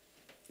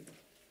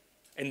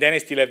 And then I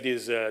still have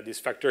this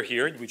factor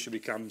here, which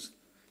becomes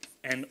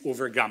n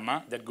over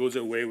gamma. That goes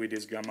away with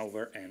this gamma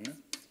over n.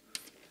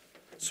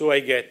 So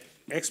I get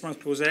x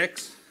transpose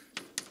x.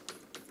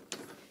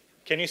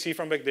 Can you see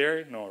from back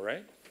there? No,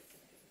 right?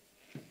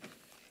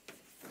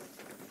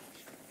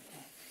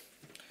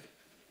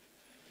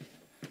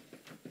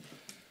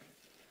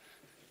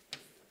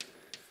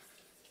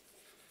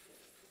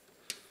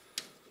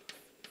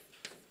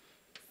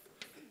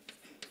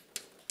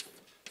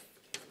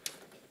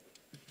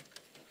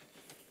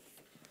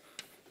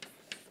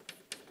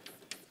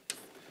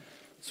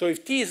 So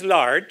if t is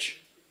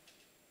large,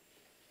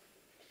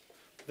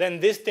 then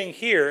this thing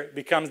here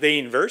becomes the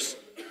inverse.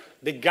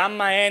 The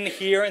gamma n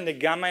here and the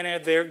gamma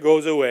n there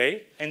goes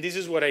away, and this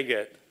is what I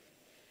get.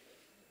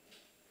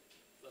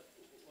 But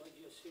why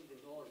do you assume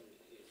the norm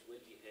is when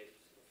you have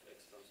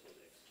x transpose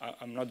x?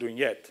 I'm not doing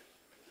yet.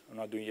 I'm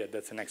not doing yet.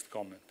 That's the next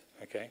comment.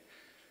 Okay?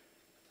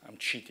 I'm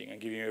cheating. I'm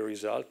giving you a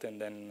result,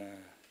 and then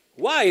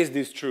why is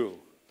this true?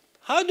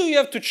 How do you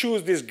have to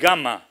choose this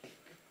gamma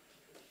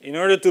in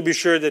order to be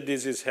sure that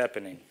this is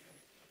happening?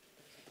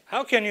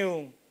 How can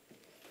you?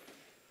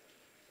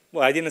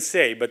 Well, I didn't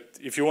say, but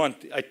if you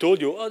want, I told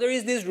you, oh, there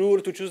is this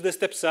rule to choose the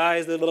step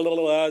size, blah, blah, blah,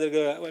 blah,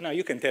 blah. Well, now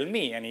you can tell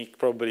me, and he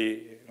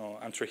probably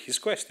answer his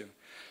question.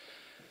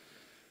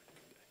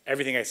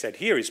 Everything I said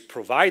here is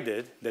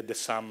provided that the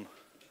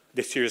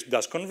series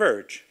does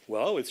converge.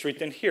 Well, it's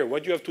written here.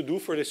 What do you have to do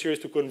for the series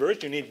to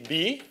converge? You need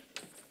b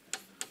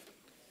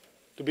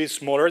to be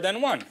smaller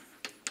than 1.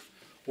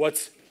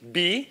 What's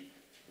b?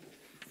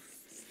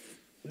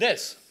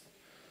 This.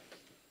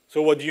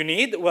 So what do you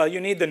need? Well,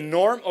 you need the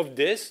norm of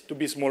this to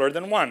be smaller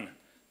than 1,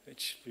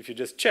 which, if you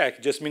just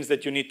check, just means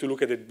that you need to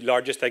look at the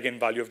largest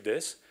eigenvalue of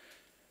this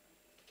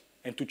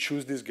and to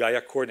choose this guy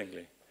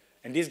accordingly.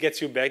 And this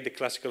gets you back the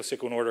classical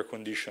second-order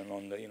condition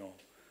on the,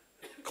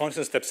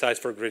 constant step size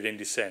for gradient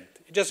descent.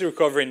 You just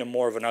recover in a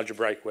more of an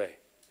algebraic way.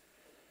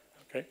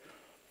 Okay?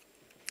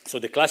 So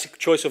the classic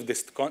choice of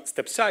this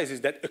step size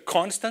is that a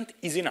constant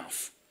is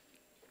enough.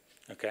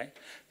 Okay?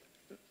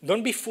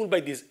 Don't be fooled by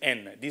this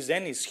n. This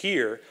n is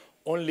here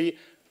only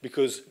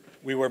because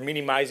we were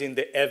minimizing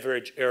the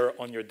average error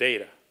on your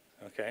data.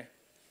 Okay?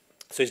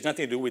 So it's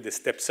nothing to do with the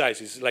step size.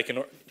 It's like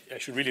I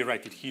should really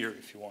write it here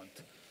if you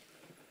want.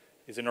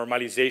 It's a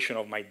normalization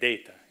of my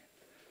data.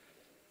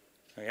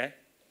 Okay?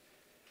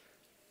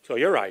 So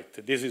you're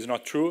right. This is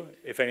not true.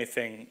 If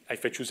anything,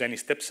 if I choose any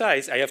step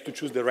size, I have to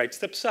choose the right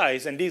step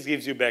size, and this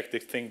gives you back the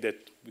thing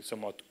that we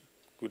somewhat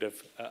could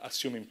have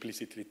assumed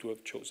implicitly to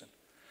have chosen.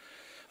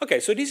 Okay,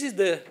 so this is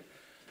the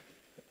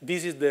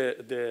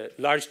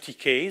large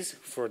TKs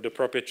for the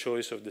appropriate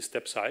choice of the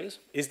step size.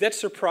 Is that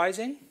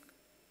surprising?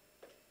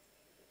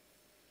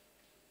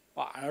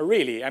 Well,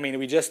 really, I mean,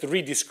 we just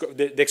rediscovered,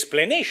 the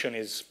explanation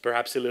is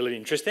perhaps a little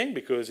interesting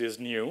because it's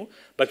new,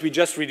 but we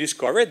just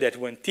rediscovered that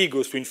when t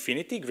goes to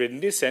infinity,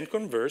 gradient descent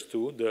converges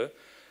to the,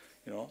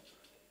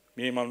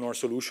 minimum norm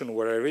solution,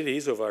 whatever it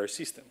is, of our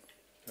system.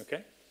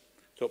 Okay?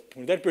 So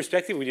from that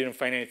perspective, we didn't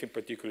find anything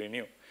particularly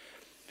new.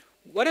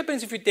 What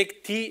happens if we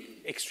take t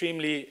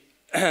extremely,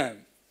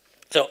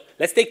 so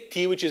let's take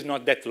t which is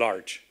not that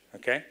large,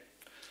 okay?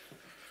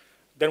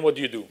 Then what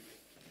do you do?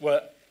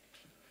 Well,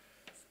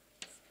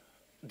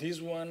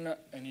 this one,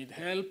 I need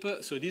help.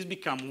 So this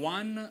become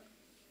 1,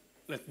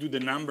 let's do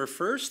the number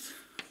first.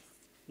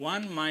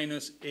 1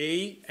 minus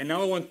a, and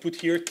now I want to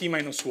put here t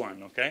minus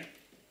 1, okay?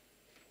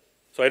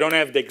 So I don't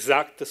have the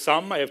exact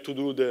sum, I have to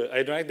do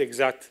I don't have the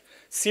exact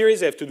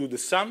series, I have to do the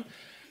sum.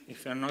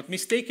 If I'm not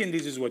mistaken,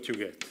 this is what you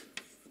get.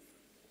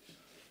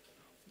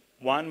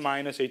 1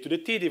 minus a to the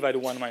t divided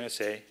 1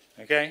 minus a,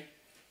 okay?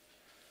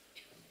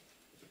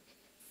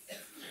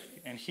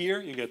 And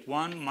here you get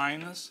 1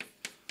 minus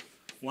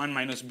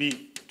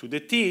b to the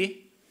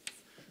t.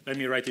 Let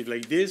me write it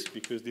like this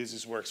because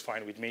this works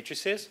fine with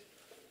matrices,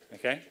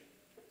 okay?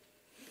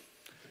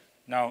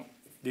 Now,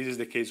 this is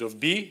the case of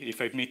b.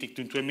 If I make it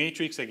into a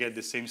matrix, I get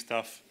the same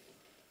stuff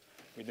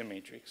with the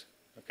matrix,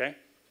 okay?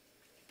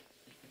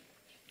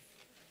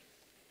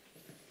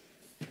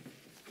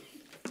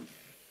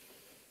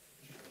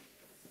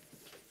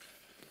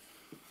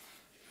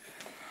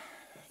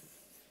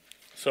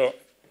 So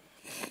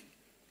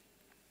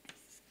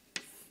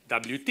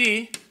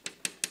Wt,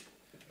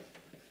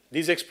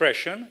 this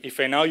expression, if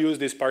I now use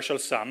this partial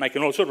sum, I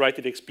can also write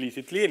it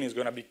explicitly, and it's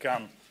going to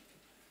become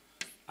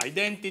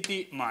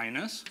identity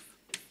minus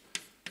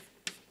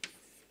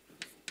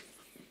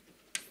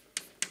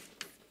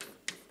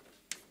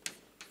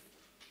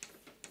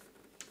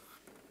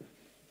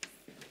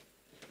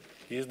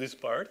here's this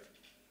part,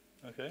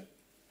 okay?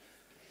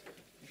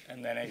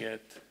 And then I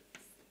get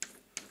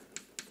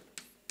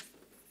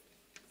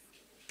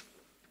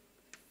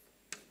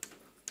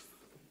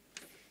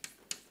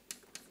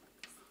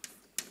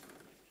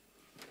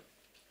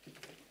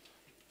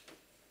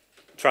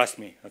trust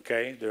me,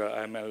 okay?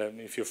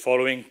 If you're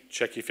following,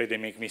 check if they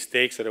make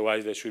mistakes,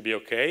 otherwise they should be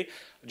okay.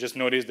 Just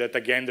notice that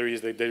again, there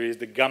is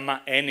the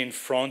gamma n in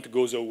front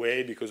goes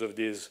away because of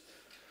this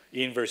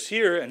inverse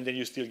here, and then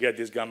you still get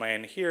this gamma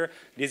n here.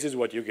 This is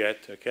what you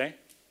get, okay?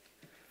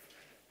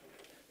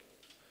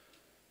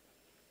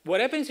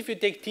 What happens if you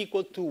take t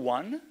equal to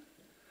 1?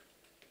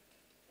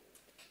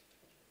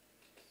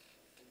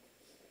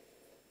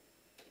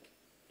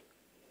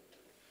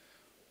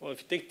 Well,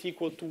 if you take t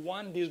equal to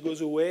 1, this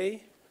goes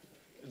away.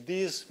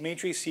 This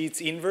matrix is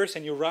inverse,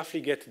 and you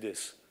roughly get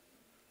this,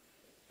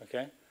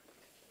 okay?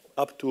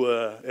 Up to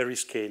a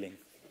rescaling.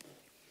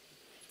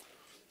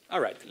 All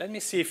right, let me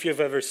see if you've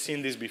ever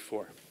seen this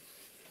before.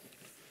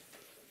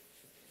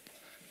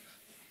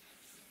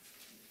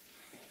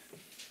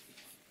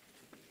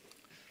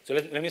 So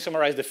let me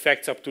summarize the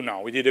facts up to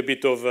now. We did a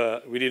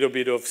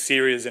bit of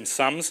series and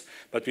sums,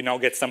 but we now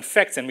get some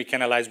facts, and we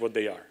can analyze what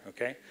they are,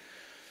 okay?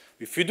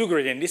 If you do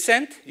gradient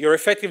descent, you're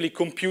effectively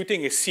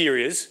computing a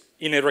series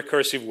in a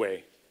recursive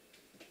way.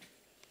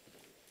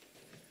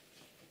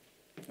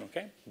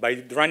 Okay?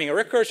 By running a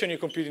recursion, you're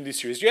computing this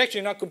series. You're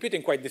actually not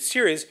computing quite the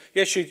series.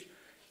 You actually,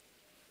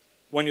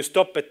 when you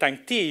stop at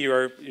time t,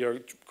 you're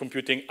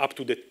computing up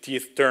to the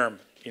tth term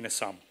in a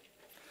sum.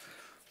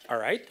 All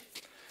right?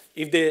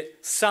 If the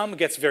sum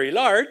gets very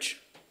large,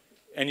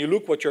 and you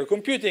look what you're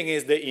computing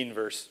is the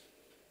inverse,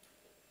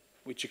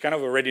 which you kind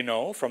of already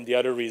know from the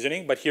other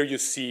reasoning, but here you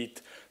see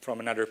it from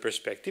another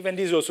perspective. And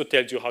this also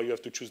tells you how you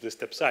have to choose the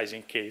step size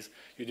in case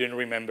you didn't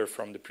remember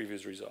from the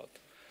previous result.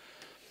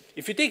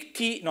 If you take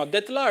t not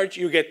that large,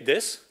 you get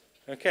this,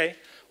 okay?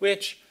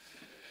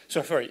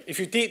 If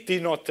you take t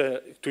not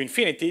to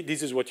infinity,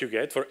 this is what you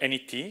get for any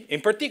t.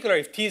 In particular,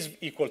 if t is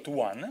equal to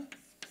 1,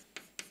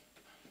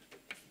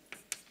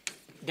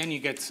 then you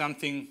get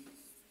something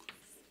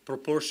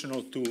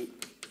proportional to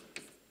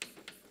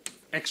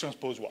x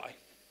transpose y,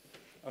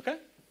 okay?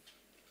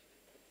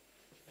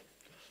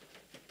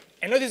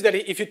 And notice that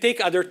if you take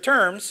other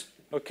terms,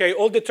 okay,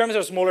 all the terms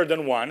are smaller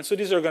than 1, so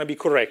these are going to be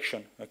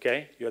correction,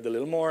 okay? You add a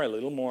little more, a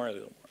little more, a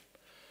little more.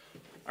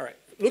 All right,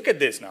 look at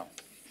this now.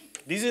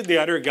 This is the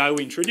other guy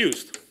we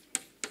introduced.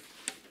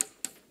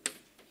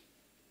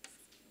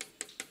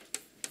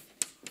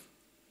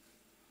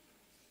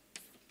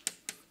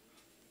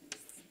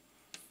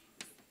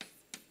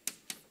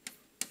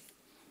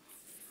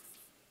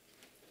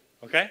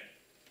 Okay?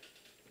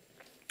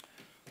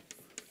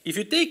 If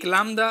you take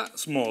lambda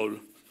small,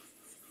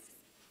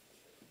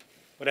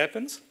 what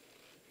happens?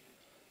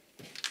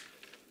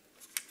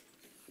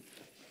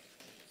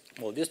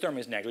 Well, this term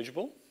is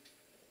negligible.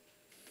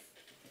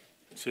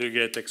 So you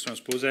get x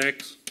transpose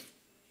x.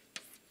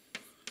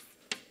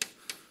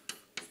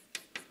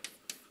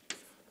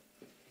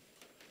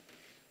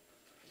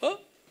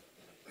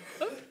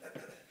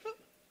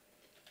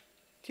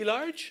 T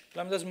large,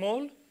 lambda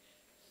small,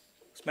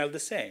 smell the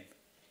same.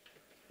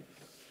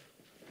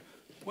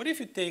 What if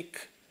you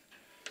take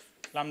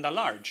lambda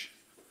large?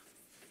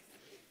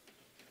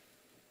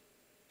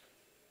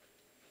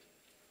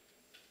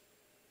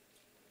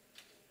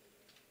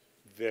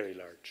 Very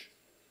large.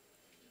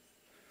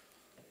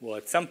 Well,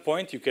 at some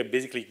point, you can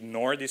basically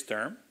ignore this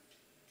term,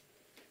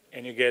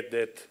 and you get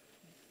that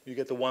you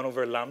get the 1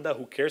 over lambda,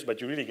 who cares, but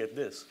you really get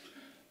this.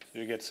 So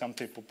you get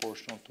something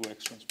proportional to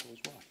x transpose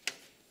y.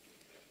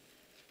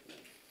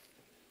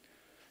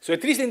 So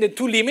at least in the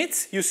two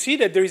limits, you see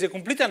that there is a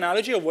complete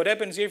analogy of what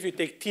happens here if you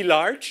take t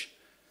large.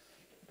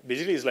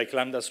 Basically, it's like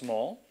lambda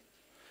small.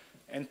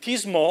 And t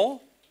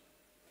small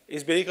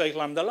is basically like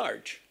lambda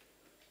large.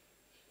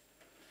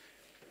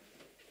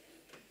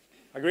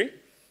 Agree?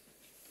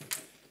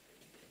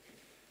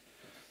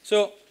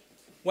 So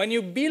when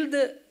you build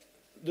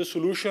the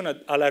solution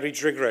a la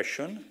ridge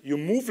regression, you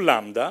move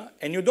lambda,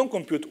 and you don't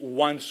compute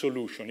one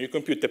solution. You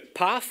compute the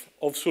path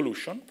of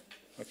solution,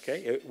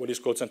 okay, what is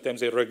called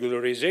sometimes a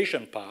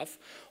regularization path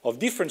of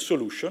different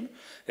solution,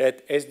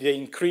 that as they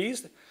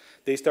increase,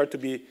 they start to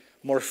be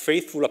more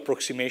faithful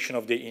approximation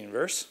of the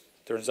inverse.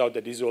 Turns out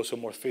that this is also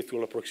more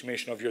faithful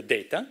approximation of your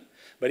data.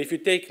 But if you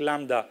take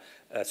lambda,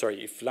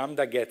 if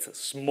lambda gets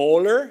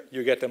smaller,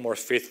 you get a more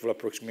faithful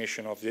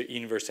approximation of the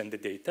inverse and the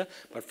data.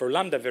 But for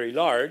lambda very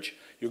large,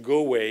 you go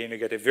away and you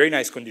get a very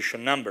nice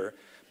condition number,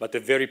 but a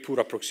very poor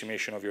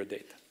approximation of your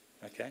data,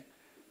 okay?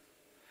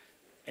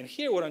 And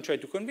here what I'm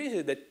trying to convince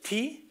is that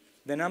t,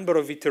 the number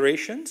of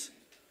iterations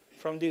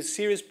from this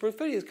series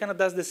property, it kind of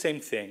does the same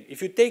thing.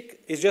 If you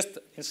take, it's just,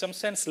 in some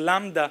sense,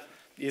 lambda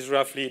is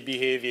roughly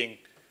behaving.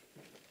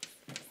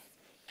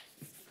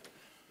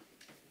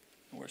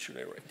 Where should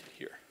I write it?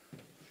 Here.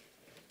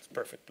 It's a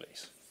perfect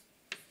place.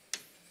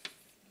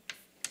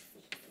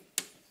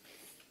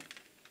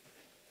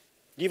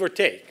 Give or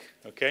take,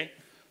 okay?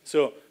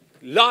 So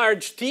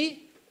large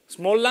t,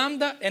 small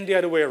lambda, and the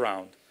other way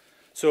around.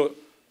 So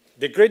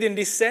the gradient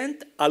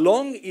descent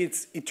along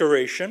its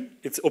iteration,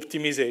 its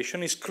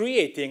optimization, is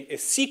creating a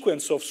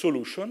sequence of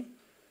solutions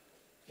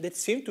that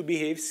seem to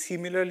behave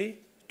similarly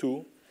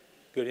to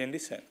gradient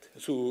descent,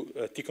 to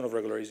Tikhonov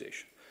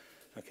regularization.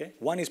 Okay?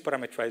 One is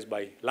parameterized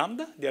by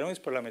lambda, the other one is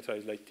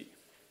parameterized by t.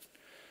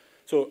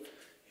 So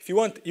if you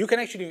want, you can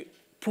actually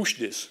push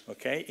this,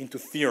 okay, into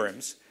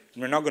theorems.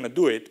 And we're not going to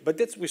do it, but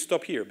we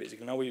stop here,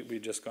 basically. Now we're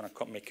just going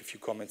to make a few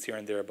comments here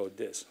and there about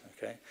this,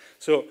 okay?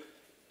 So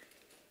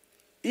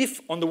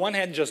if, on the one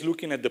hand, just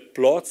looking at the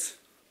plots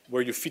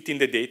where you fit in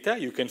the data,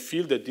 you can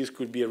feel that this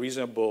could be a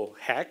reasonable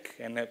hack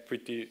and a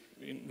pretty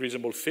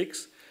reasonable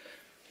fix.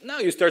 Now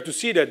you start to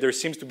see that there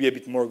seems to be a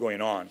bit more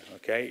going on,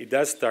 okay? It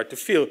does start to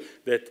feel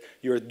that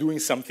you're doing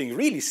something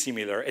really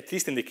similar, at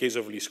least in the case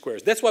of least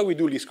squares. That's why we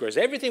do least squares.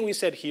 Everything we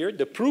said here,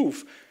 the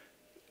proof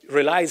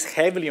relies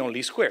heavily on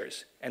least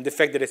squares. And the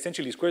fact that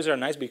essentially least squares are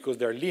nice because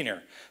they're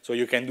linear. So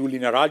you can do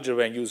linear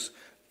algebra and use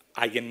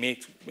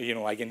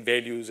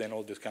eigenvalues and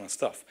all this kind of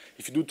stuff.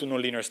 If you do to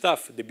nonlinear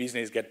stuff, the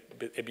business gets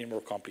a bit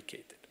more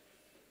complicated.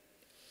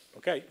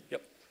 Okay,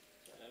 yep.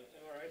 Am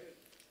I right?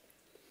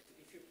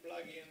 If you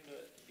plug in the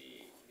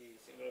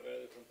singular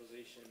value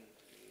decomposition,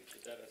 the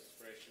data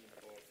expression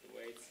for the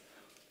weights,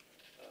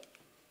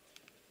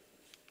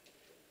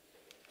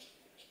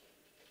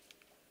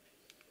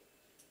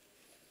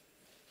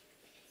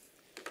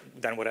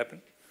 then what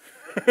happened?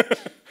 then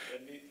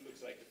it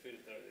looks like a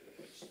filter in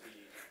which the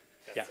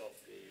cuts off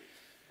the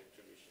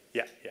contribution.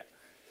 Yeah, yeah.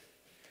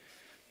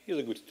 He's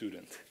a good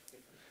student.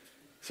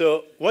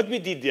 So what we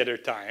did the other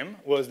time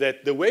was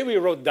that the way we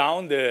wrote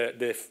down the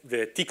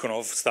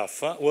Tikhonov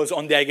stuff was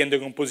on the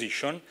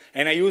eigendecomposition,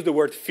 and I used the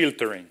word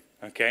filtering,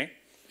 okay?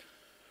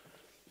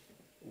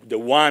 The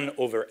 1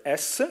 over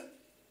S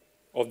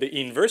of the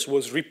inverse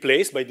was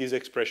replaced by this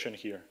expression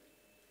here.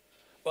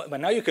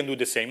 But now you can do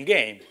the same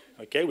game,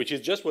 okay, which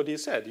is just what he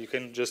said. You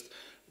can just,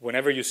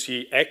 whenever you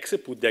see X,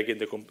 put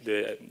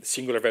the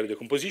singular value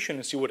decomposition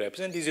and see what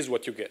happens, and this is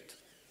what you get,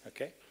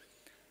 okay?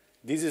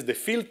 This is the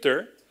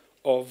filter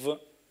of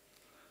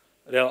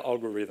the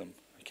algorithm,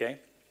 okay?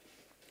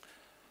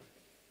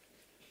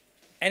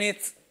 And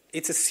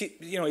it's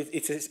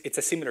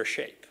a similar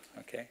shape,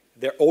 okay?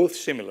 They're all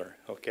similar,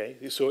 okay?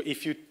 So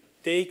if you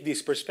take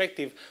this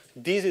perspective,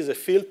 this is a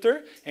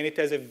filter, and it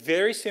has a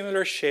very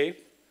similar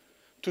shape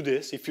to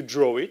this. If you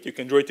draw it, you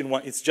can draw it in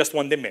one, it's just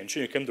one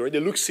dimension, you can draw it. They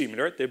look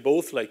similar, they're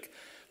both like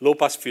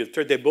low-pass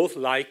filter, they both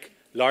like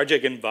large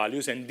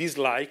eigenvalues and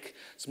dislike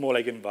small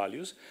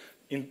eigenvalues.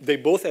 They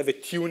both have a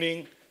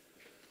tuning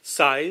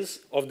size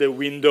of the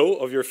window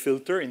of your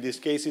filter. In this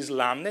case is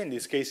lambda, in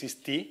this case is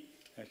t,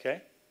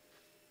 okay?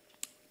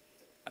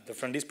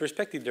 From this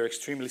perspective, they're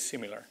extremely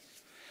similar.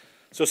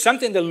 So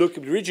something that looked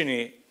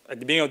originally,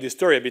 at the beginning of this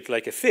story, a bit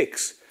like a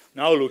fix,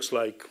 now looks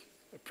like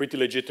a pretty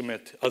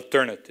legitimate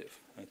alternative,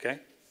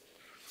 okay?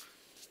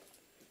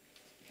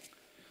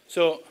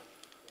 So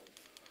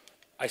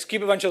I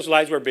skip a bunch of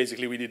slides where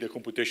basically we did the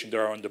computation that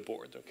are on the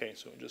board, okay?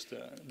 So just,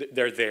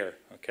 they're there,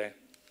 okay?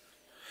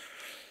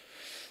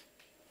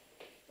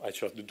 I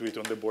try to do it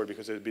on the board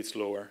because it's a bit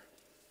slower.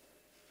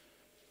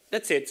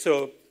 That's it.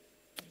 So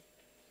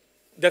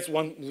that's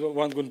one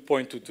good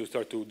point to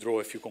start to draw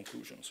a few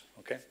conclusions,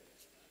 okay?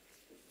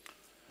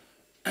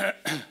 Let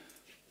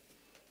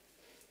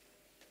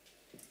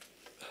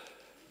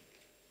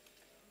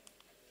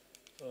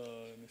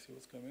me see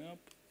what's coming up.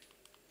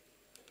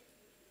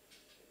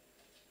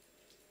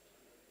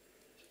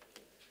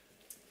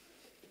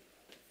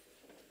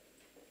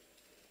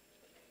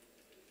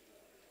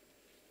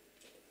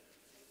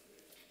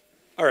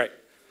 All right,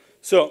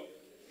 so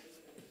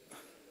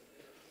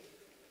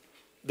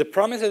the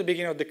promise at the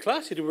beginning of the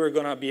class is we were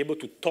going to be able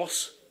to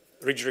toss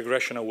ridge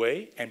regression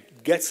away and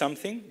get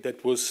something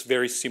that was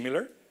very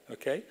similar,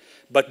 okay,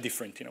 but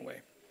different in a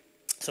way.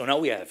 So now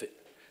we have it.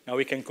 Now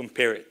we can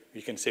compare it.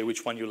 We can say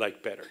which one you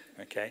like better,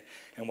 okay,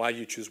 and why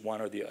you choose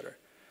one or the other.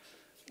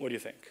 What do you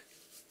think?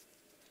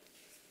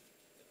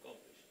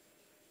 Accomplished.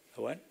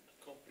 What?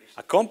 Accomplished.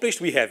 Accomplished,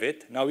 we have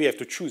it. Now we have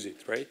to choose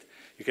it, right?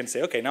 You can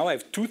say, okay, now I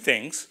have two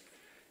things.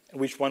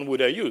 Which one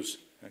would I use,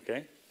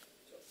 okay?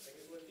 So I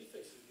guess one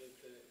difference is that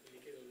in the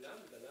case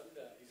of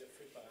lambda is a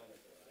free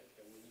parameter, right?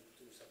 And we need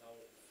to somehow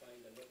find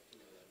an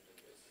optimal lambda,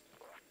 yes.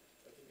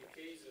 But in the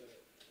case of the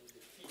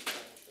t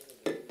function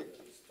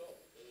of the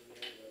stop, we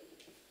have a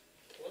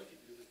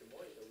quantity to the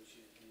monitor, which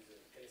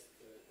is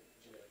test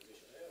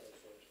generalization error.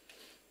 So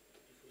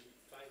if we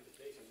find the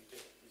place and we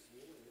get this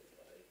mean,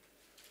 right,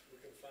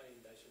 we can find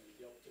actually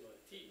the optimal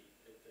t.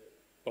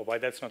 But why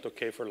that's not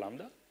okay for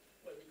lambda?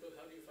 Well, because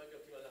how do you find the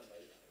optimal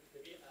lambda?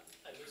 Maybe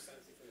I missed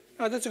something from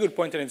the Oh, that's a good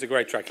point, and it's a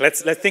great track.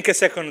 Let's think a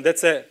second.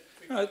 That's good.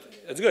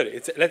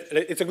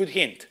 It's a good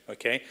hint.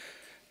 Okay,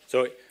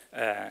 so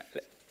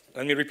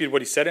let me repeat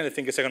what he said, and I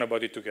think a second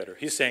about it together.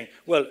 He's saying,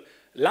 well,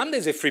 lambda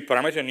is a free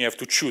parameter, and you have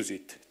to choose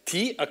it.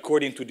 T,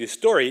 according to this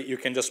story, you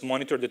can just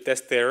monitor the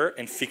test error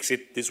and fix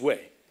it this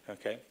way.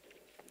 Okay.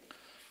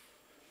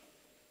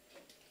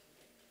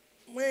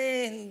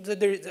 Well,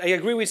 I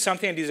agree with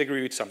something and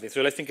disagree with something.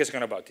 So let's think a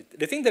second about it.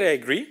 The thing that I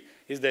agree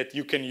is that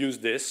you can use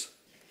this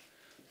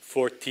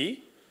for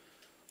t,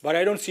 but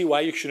I don't see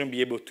why you shouldn't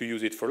be able to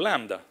use it for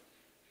lambda.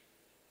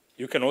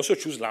 You can also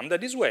choose lambda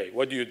this way.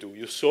 What do?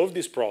 You solve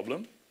this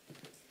problem.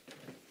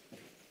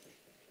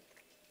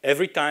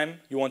 Every time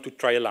you want to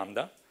try a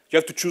lambda, You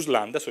have to choose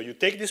lambda. So you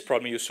take this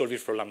problem, you solve it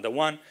for lambda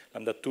 1,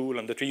 lambda 2,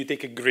 lambda 3. You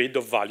take a grid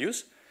of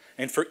values.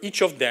 And for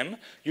each of them,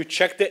 you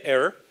check the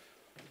error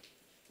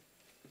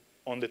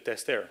on the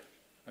test error.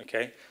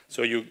 Okay?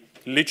 So you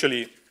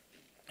literally,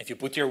 if you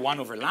put here 1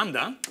 over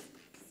lambda,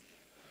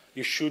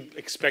 you should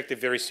expect a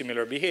very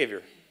similar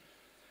behavior.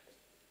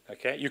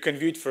 Okay? You can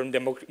view it from the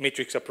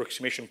matrix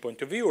approximation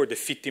point of view or the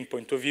fitting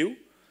point of view,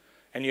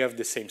 and you have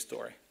the same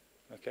story.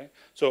 Okay?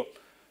 So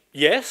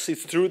yes,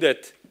 it's true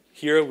that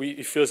here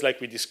it feels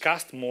like we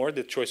discussed more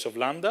the choice of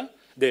lambda,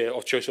 the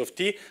choice of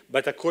t,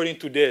 but according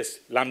to this,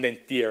 lambda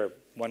and t are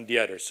one the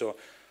other. So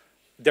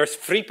there's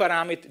free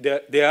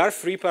parameter. There are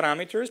free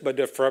parameters, but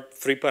they're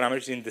free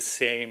parameters in the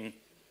same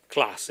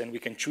class, and we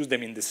can choose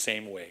them in the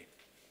same way.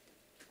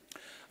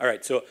 All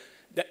right, so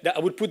I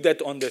would put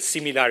that on the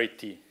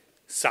similarity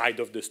side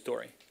of the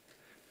story.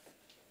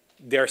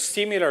 There are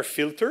similar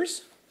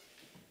filters,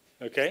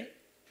 okay?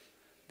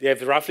 They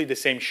have roughly the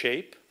same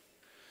shape.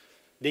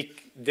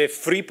 The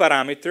free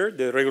parameter,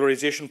 the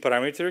regularization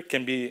parameter,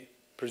 can be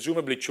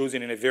presumably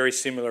chosen in a very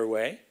similar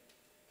way.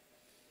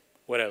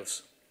 What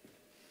else?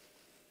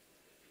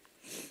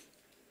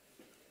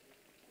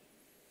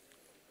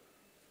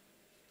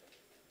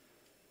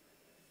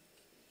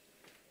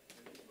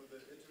 For the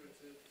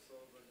iterative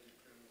solver, you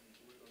can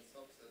do it on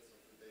subsets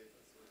of the data,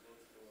 so it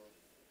works for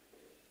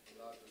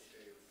larger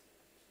scales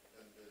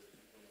than the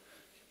Genoa.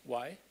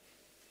 Why?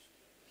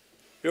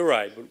 You're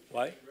right, but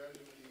why? You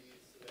randomly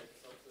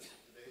select subsets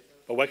of the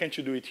data. But why can't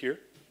you do it here?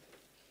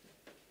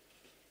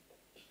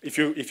 If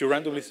you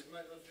randomly, It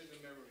might not fit in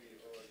memory,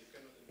 or you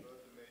cannot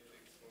invert the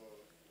matrix for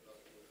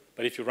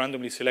large. but if you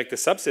randomly select a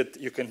subset,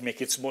 you can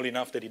make it small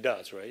enough that it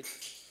does, right?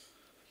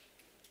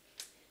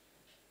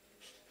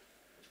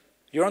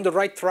 You're on the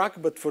right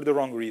track, but for the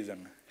wrong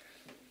reason.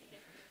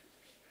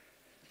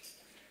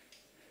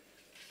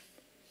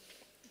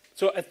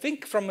 So I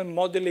think from the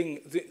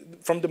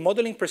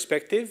modeling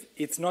perspective,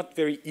 it's not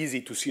very easy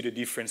to see the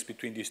difference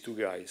between these two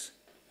guys,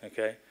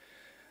 okay?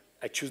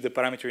 I choose the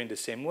parameter in the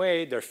same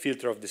way, they're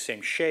filter of the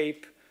same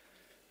shape.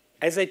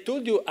 As I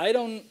told you,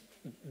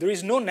 there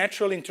is no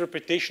natural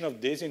interpretation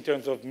of this in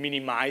terms of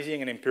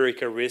minimizing an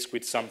empirical risk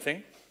with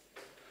something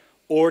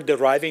or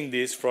deriving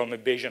this from a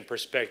Bayesian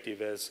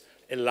perspective as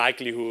a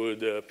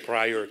likelihood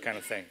prior kind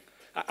of thing.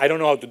 I don't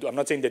know how to do, I'm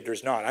not saying that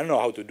there's not, I don't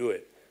know how to do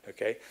it,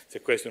 okay? It's a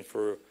question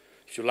for,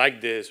 if you like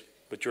this,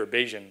 but you're a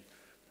Bayesian,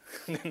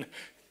 then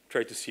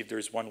try to see if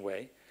there's one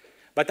way.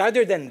 But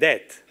other than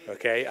that,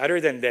 okay,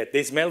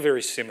 they smell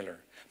very similar.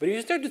 But if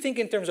you start to think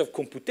in terms of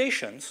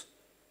computations,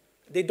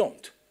 they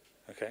don't,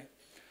 okay?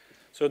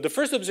 So the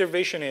first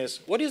observation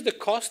is, what is the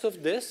cost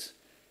of this?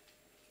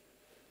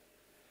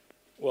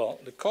 Well,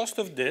 the cost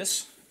of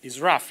this is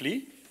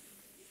roughly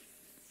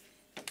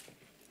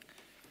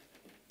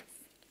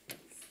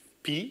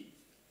P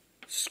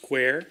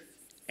square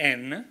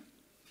N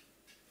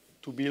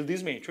to build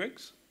this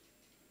matrix,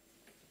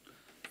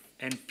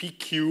 and P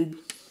cube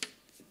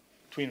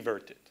to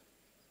invert it,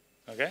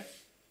 okay?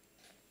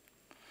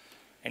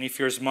 And if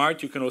you're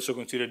smart, you can also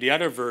consider the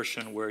other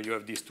version where you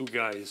have these two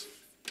guys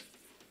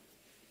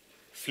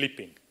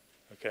flipping,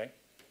 okay?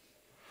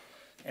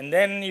 And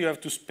then you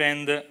have to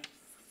spend,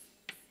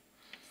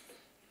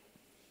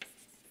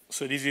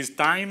 so this is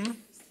time,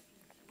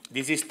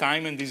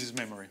 and this is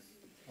memory,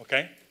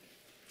 okay?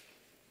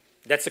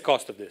 That's the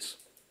cost of this.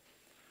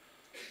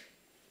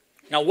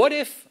 Now, what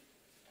if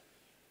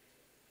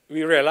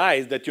we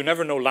realize that you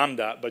never know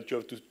lambda, but you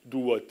have to do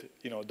what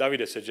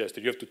Davide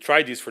suggested. You have to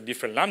try this for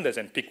different lambdas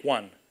and pick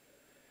one.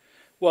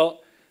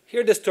 Well,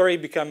 here the story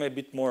becomes a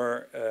bit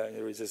more,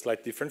 there is a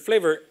slight different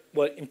flavor.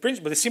 Well, in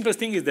principle, the simplest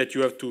thing is that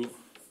you have to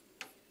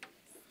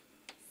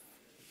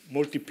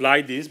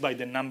multiply this by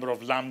the number of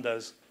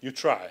lambdas you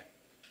try,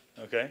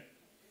 okay?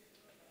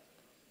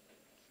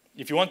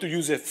 If you want to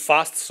use a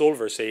fast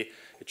solver, say,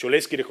 a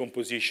Cholesky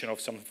decomposition of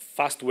some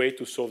fast way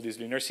to solve this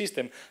linear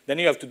system, then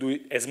you have to do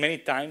it as many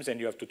times and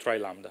you have to try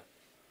lambda,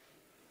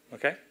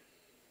 okay?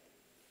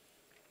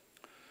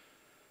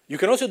 You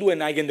can also do an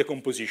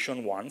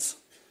eigendecomposition once,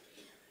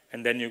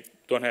 and then you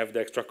don't have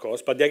the extra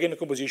cost, but the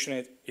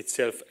eigendecomposition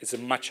itself is a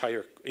much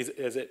higher, is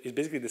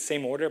basically the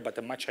same order, but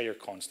a much higher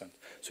constant.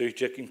 So you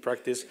check in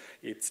practice,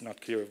 it's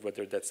not clear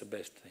whether that's the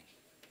best thing.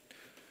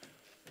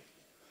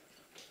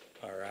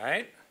 All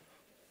right.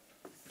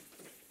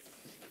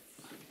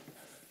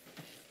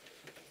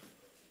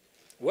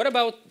 What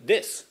about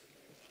this?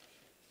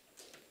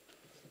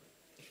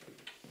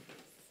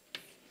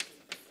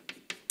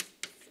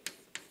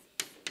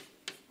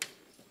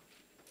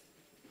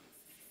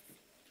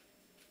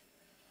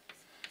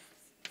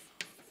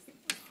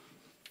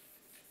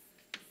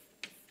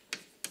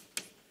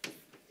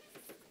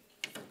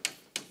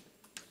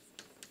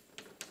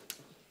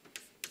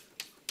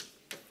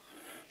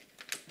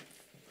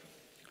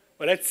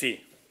 Well, let's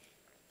see.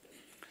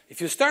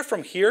 If you start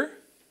from here,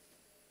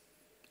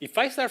 if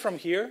I start from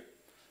here,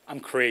 I'm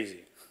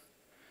crazy.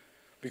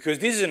 Because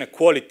this is an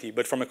equality,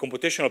 but from a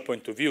computational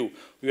point of view,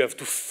 you have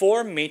to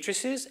form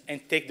matrices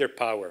and take their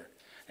power.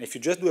 And if you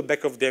just do a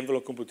back of the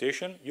envelope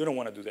computation, you don't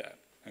want to do that.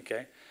 Okay?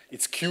 okay?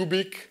 It's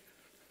cubic,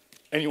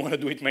 and you want to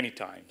do it many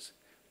times.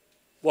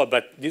 Well,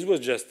 but this was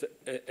just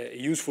a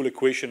useful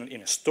equation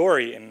in a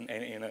story,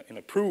 in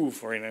a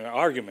proof, or in an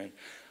argument.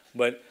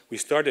 But we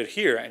started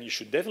here, and you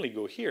should definitely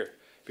go here,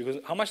 because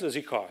how much does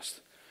it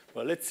cost?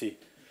 Well, let's see.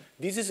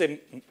 This is a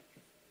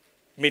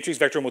matrix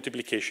vector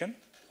multiplication,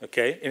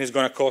 okay? And it's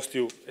going to cost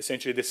you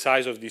essentially the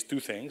size of these two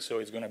things. So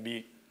it's going to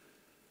be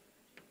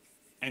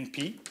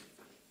NP.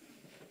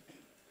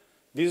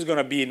 This is going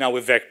to be now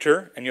a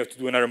vector, and you have to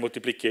do another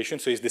multiplication,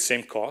 so it's the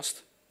same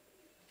cost.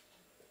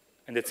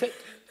 And that's it.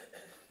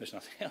 There's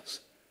nothing else.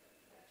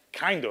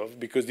 Kind of,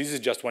 because this is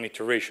just one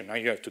iteration. Now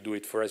you have to do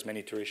it for as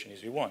many iterations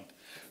as you want.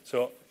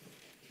 So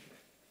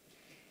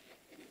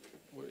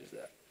where is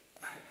that?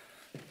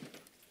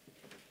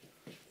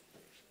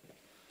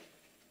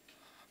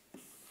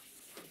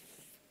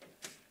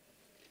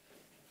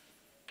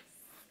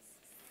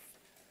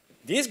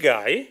 This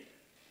guy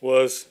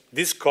was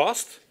this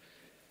cost,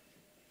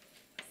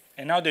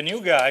 and now the new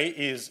guy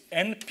is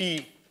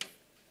NP,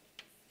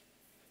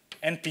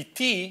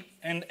 NPT,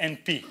 and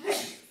NP.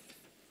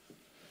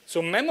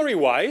 So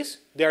memory-wise,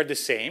 they are the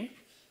same.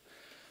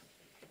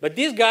 But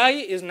this guy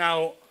is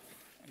now,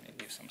 let me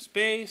give some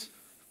space,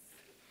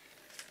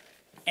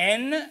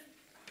 NPT.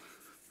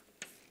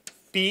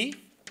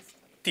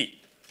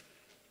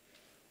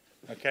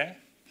 Okay?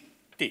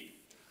 T.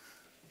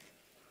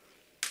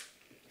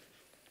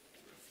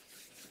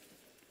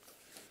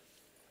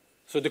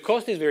 So the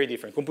cost is very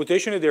different.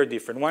 Computationally, they're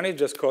different. One is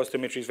just cost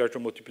of matrix vector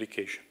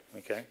multiplication.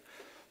 Okay?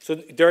 So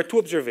there are two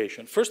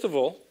observations. First of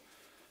all,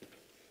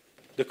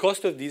 the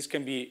cost of these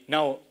can be,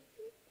 now,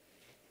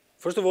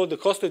 first of all, the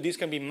cost of these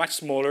can be much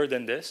smaller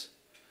than this,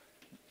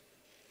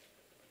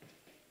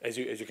 as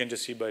you can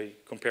just see by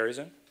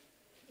comparison.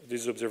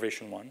 This is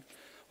observation one.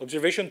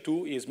 Observation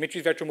two is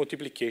matrix vector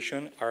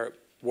multiplication are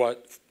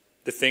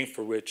the thing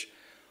for which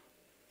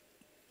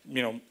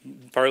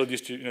parallel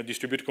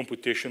distributed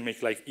computation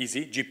make life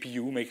easy.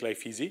 GPU make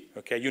life easy.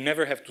 Okay, you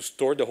never have to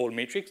store the whole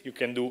matrix. You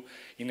can do,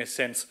 in a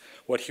sense,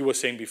 what he was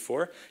saying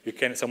before. You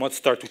can somewhat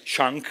start to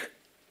chunk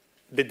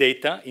the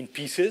data in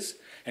pieces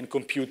and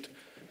compute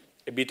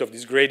a bit of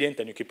this gradient,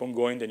 and you keep on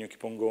going, then you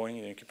keep on going,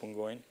 and you keep on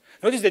going.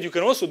 Notice that you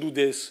can also do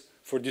this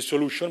for this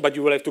solution, but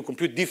you will have to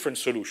compute different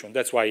solutions.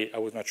 That's why I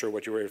was not sure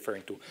what you were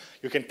referring to.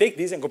 You can take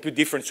these and compute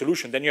different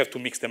solutions, then you have to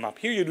mix them up.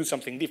 Here you do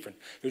something different.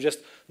 You just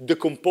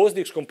decompose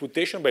this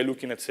computation by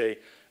looking at, say,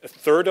 a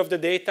third of the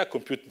data,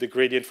 compute the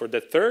gradient for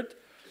that third,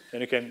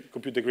 then you can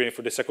compute the gradient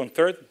for the second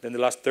third, then the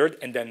last third,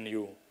 and then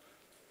you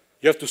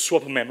have to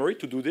swap memory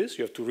to do this.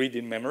 You have to read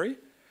in memory,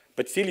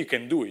 but still you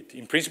can do it.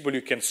 In principle,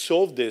 you can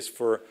solve this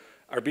for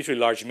arbitrarily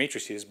large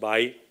matrices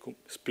by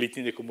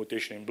splitting the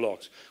computation in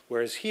blocks.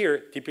 Whereas here,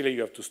 typically you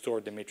have to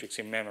store the matrix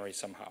in memory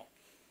somehow.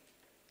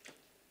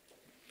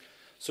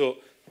 So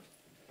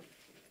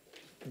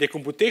the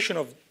computation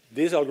of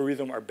this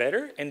algorithm are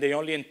better, and they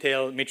only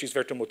entail matrix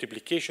vector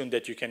multiplication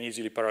that you can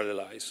easily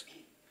parallelize.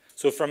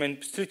 So from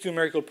a strict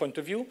numerical point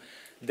of view,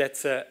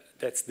 that's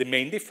the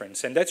main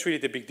difference, and that's really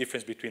the big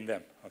difference between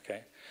them.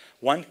 Okay,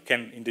 one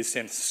can, in this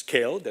sense,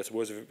 scale. That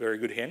was a very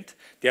good hint.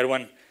 The other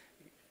one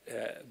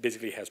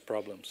basically has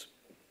problems.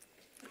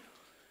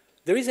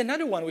 There is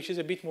another one which is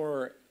a bit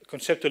more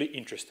conceptually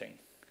interesting.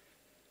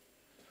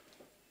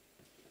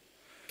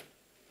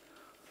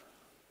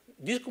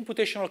 This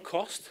computational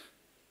cost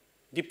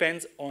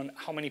depends on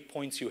how many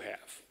points you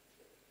have.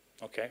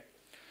 Okay?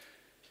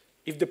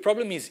 If the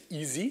problem is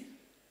easy,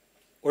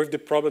 or if the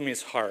problem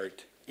is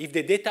hard, if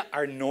the data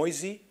are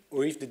noisy,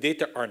 or if the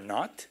data are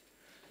not,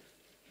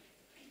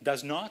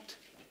 does not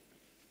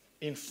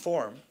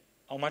inform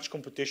how much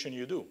computation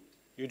you do.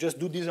 You just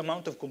do this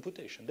amount of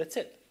computation. That's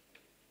it.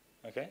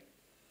 Okay?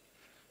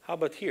 How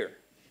about here?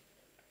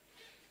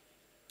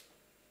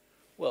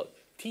 Well,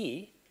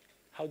 T,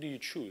 how do you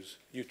choose?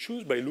 You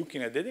choose by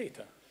looking at the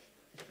data.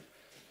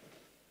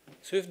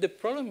 So if the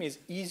problem is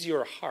easy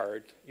or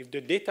hard, if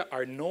the data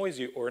are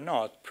noisy or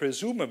not,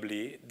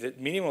 presumably the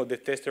minimum of the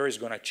test error is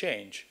going to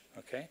change.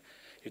 Okay?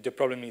 If the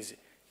problem is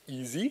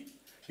easy,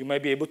 you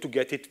might be able to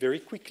get it very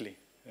quickly.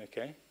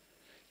 Okay?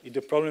 If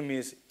the problem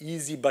is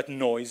easy but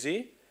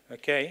noisy,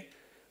 okay?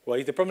 Well,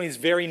 if the problem is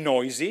very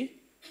noisy,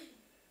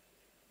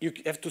 you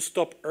have to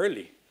stop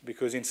early,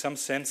 because in some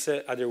sense,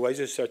 otherwise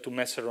you start to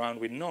mess around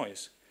with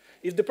noise.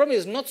 If the problem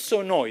is not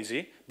so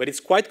noisy, but it's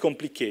quite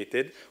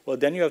complicated, well,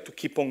 then you have to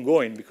keep on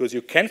going, because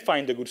you can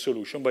find a good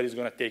solution, but it's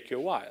going to take you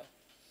a while.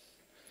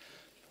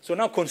 So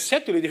now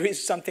conceptually, there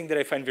is something that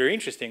I find very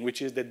interesting,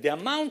 which is that the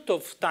amount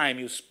of time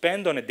you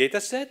spend on a data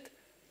set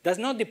does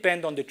not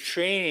depend on the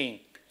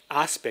training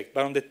aspect,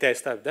 but on the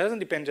test type. It doesn't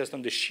depend just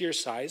on the sheer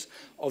size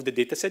of the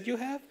data set you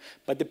have,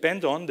 but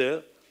depend on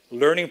the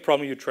learning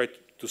problem you try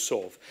to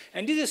solve.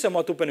 And this is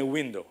somewhat open a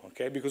window,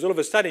 okay? Because all of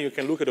a sudden you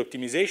can look at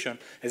optimization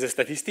as a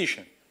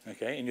statistician,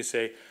 okay? And you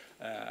say,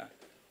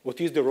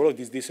 what is the role of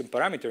this decent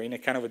parameter in a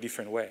kind of a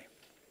different way?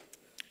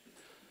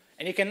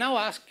 And you can now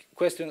ask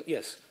questions,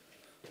 yes?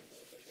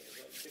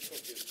 So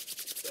I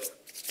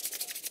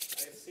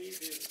see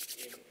this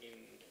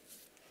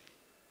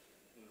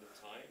in the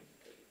time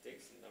that it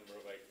takes, the number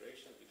of iterations.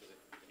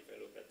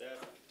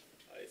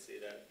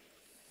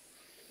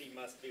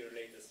 must be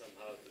related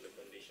somehow to the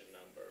condition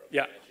number of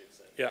Yeah. the matrix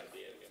and Yeah.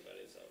 the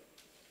eigenvalues are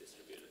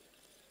distributed.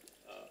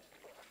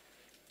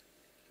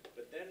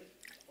 But then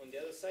on the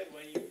other side,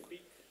 when you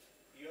pick,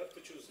 you have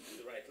to choose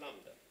the right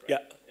lambda, right?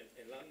 Yeah.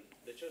 And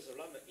the choice of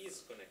lambda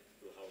is connected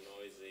to how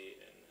noisy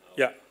and how.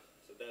 Yeah.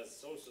 So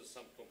there's also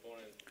some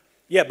component.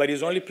 Yeah, but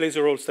it only plays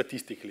a role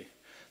statistically.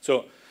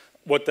 So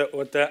what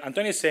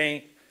Antonio is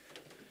saying,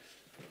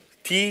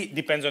 T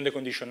depends on the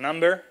condition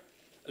number,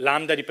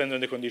 lambda depends on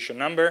the condition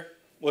number.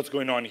 What's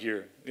going on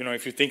here? You know,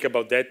 if you think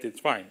about that, it's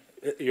fine.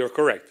 You're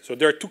correct. So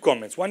there are two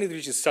comments. One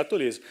which is subtle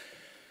is,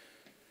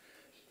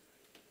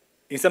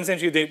 in some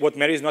sense, what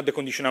matters is not the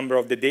condition number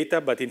of the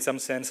data, but in some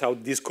sense how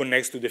this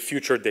connects to the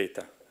future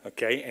data.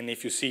 Okay, and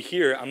if you see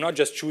here, I'm not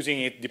just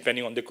choosing it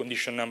depending on the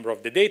condition number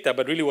of the data,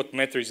 but really what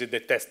matters is the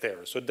test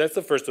error. So that's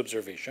the first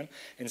observation,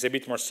 and it's a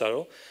bit more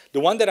subtle.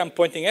 The one that I'm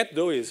pointing at,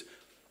 though, is,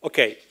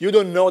 okay, you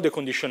don't know the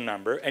condition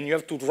number, and you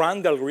have to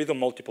run the algorithm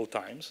multiple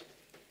times.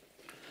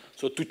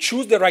 So to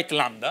choose the right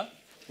lambda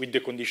with the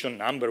condition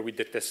number, with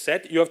the test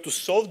set, you have to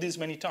solve this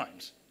many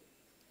times.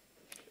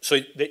 So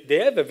they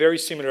have a very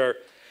similar,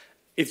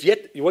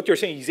 what you're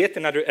saying is yet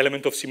another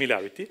element of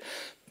similarity.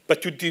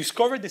 But to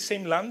discover the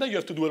same lambda, you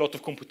have to do a lot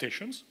of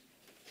computations.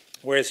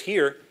 Whereas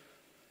here,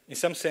 in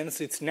some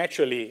sense, it's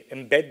naturally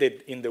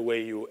embedded in the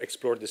way you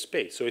explore the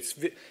space. So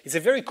it's a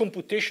very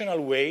computational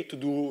way to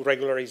do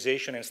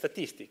regularization and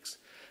statistics.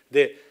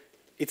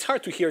 It's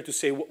hard to hear to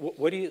say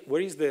what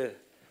is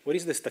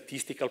the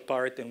statistical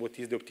part and what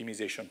is the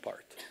optimization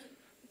part.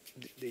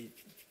 The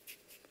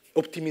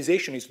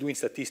optimization is doing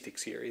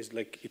statistics here. It's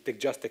like it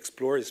just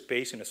explores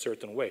space in a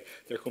certain way.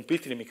 They're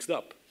completely mixed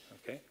up.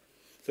 Okay.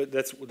 So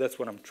that's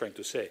what I'm trying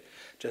to say.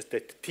 Just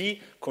that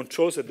T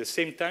controls at the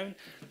same time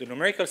the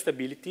numerical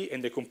stability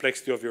and the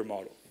complexity of your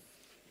model.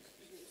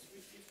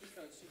 If we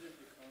consider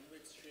the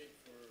convex shape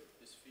for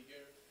this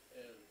figure,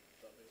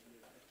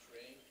 W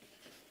train,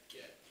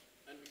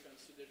 yeah, and we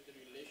consider the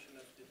relation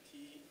of the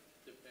T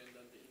depend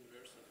on the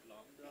inverse of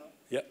lambda,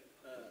 Yeah.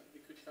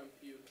 We could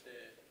compute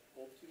the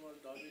optimal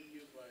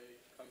W by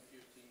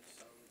computing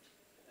some,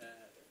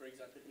 for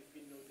example, if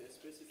we know the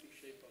specific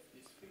shape of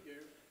this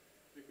figure,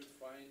 we could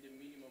find the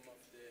minimum of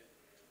the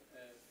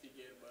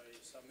figure by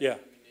some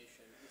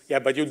elimination. Yeah,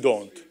 but you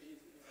don't.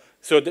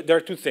 So there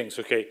are two things,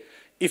 okay?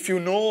 If you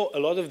know a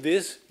lot of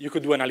this, you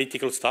could do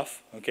analytical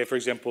stuff, okay? For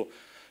example,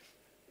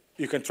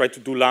 you can try to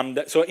do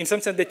lambda. So in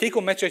some sense, the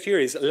take-home message here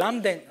is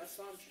lambda.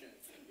 Assumption,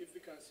 if we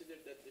consider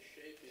that the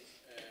shape is,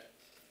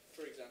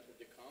 for example,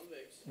 the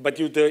convex. But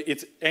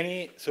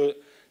so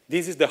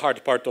this is the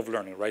hard part of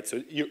learning, right?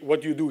 So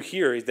what you do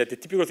here is that the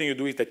typical thing you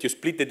do is that you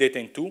split the data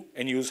in two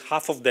and use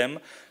half of them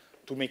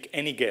to make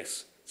any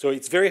guess. So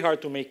it's very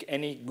hard to make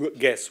any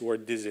guess where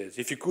this is.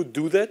 If you could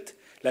do that,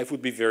 life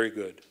would be very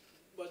good.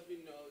 But we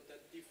know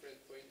that different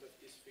point of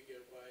this figure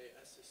by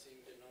assessing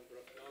the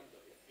number of lambda.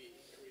 If we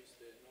increase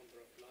the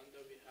number of lambda,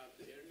 we have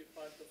the early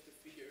part of the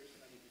figure,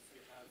 and if we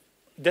have...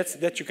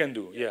 That you can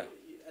do, yeah.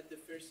 At the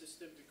first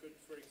step, we could,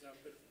 for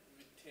example,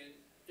 with 10,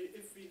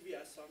 if we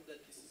assume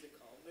that this is a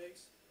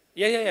convex...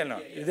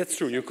 No, that's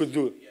true, you could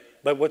do.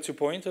 But what's your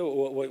point?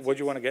 What do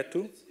you want to get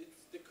to? It's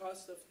the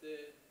cost of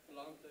the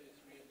lambda is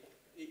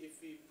really,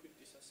 if we put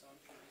this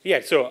assumption...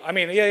 Yeah, so, I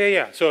mean,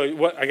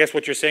 So I guess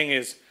what you're saying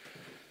is,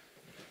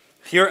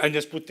 here I'm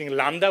just putting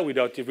lambda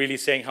without really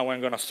saying how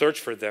I'm going to search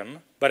for them,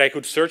 but I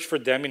could search for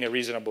them in a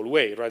reasonable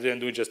way. Rather than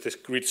doing just a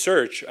grid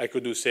search, I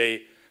could do,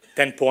 say,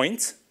 10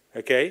 points,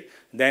 okay?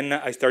 Then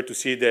I start to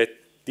see that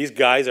these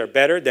guys are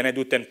better, then I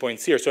do 10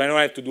 points here. So I don't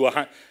have to do,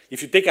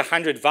 if you take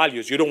 100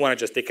 values, you don't want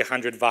to just take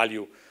 100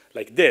 value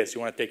like this.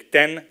 You want to take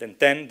 10, then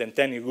 10, then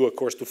 10, you go a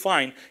course to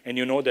find, and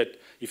you know that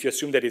if you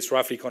assume that it's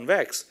roughly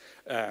convex,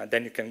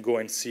 then you can go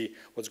and see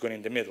what's going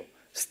in the middle.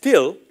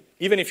 Still,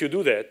 even if you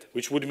do that,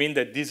 which would mean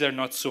that these are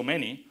not so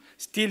many,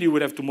 still you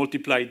would have to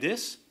multiply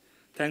this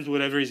times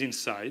whatever is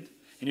inside,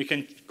 and you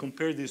can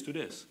compare this to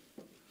this.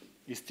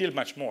 It's still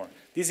much more.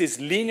 This is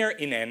linear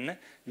in N,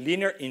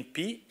 linear in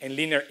P, and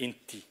linear in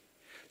T.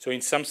 So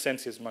in some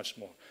sense, it's much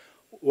more.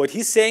 What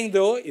he's saying,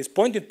 though, is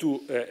pointing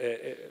to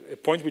a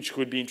point which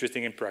could be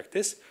interesting in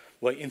practice,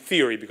 well, in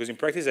theory, because in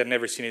practice I've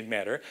never seen it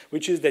matter,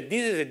 which is that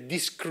this is a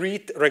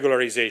discrete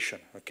regularization,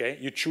 okay?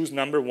 You choose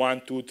number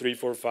 1, 2, 3,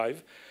 4,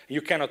 5.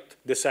 You cannot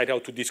decide how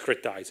to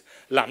discretize.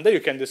 Lambda, you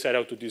can decide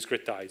how to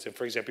discretize. And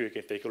for example, you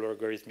can take a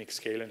logarithmic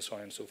scale and so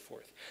on and so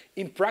forth.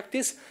 In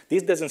practice,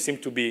 this doesn't seem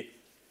to be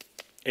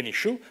an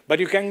issue, but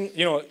you can,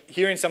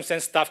 here in some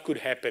sense, stuff could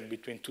happen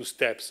between two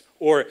steps,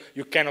 or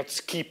you cannot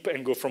skip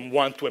and go from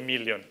 1 to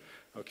 1,000,000,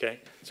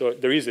 okay? So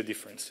there is a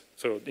difference.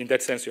 So in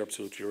that sense, you're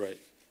absolutely right.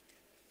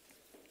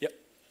 Yep.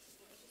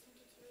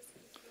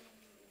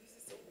 This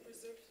is all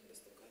preserved in the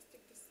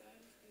stochastic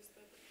design, these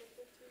type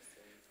of properties?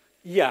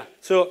 Yeah,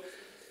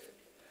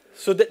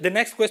 so the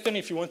next question,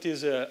 if you want,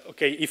 is,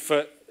 okay, if,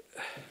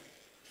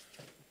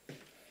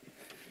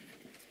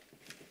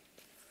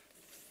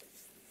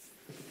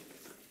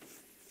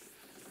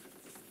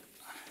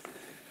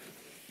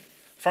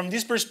 from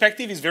this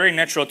perspective, it's very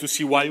natural to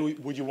see why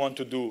would you want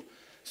to do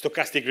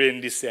stochastic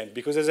gradient descent.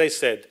 Because as I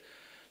said,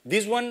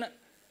 This one,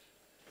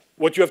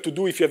 what you have to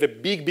do if you have a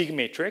big, big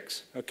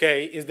matrix,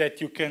 okay, is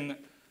that you can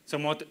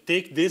somewhat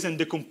take this and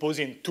decompose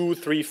in 2,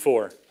 3,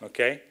 4,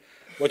 okay?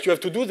 What you have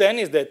to do then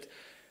is that,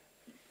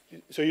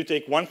 so you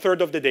take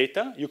 1/3 of the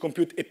data, you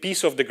compute a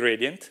piece of the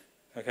gradient,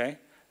 okay?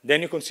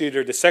 Then you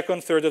consider the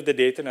second third of the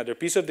data, another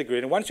piece of the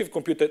gradient. Once you've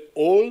computed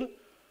all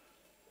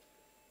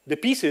the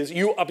pieces,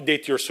 you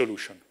update your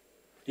solution.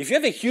 If you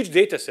have a huge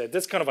data set,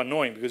 that's kind of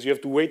annoying because you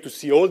have to wait to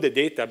see all the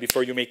data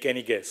before you make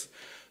any guess.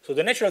 So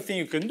the natural thing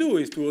you can do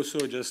is to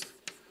also just,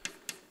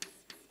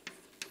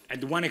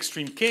 at one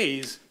extreme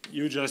case,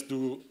 you just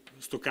do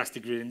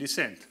stochastic gradient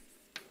descent.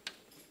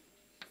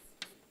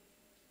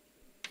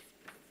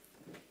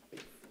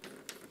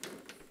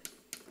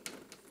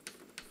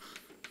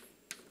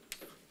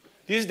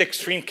 This is the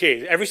extreme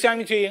case. Every time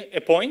you take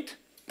a point,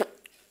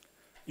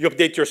 you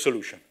update your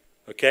solution,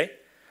 okay?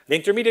 The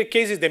intermediate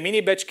case is the mini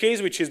batch case,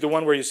 which is the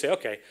one where you say,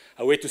 okay,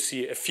 I wait to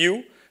see a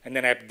few, and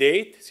then I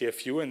update, see a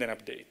few, and then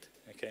update,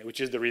 okay? Which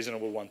is the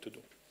reasonable one to do.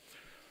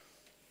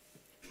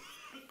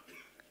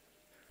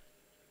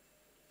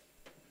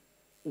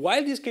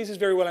 While this case is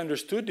very well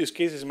understood, this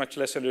case is much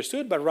less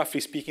understood, but roughly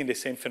speaking, the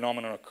same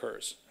phenomenon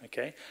occurs,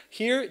 okay?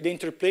 Here, the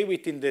interplay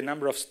within the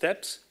number of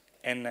steps,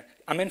 and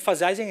I'm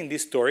emphasizing in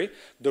this story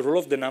the role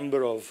of the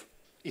number of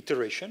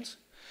iterations,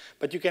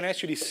 but you can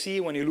actually see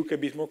when you look a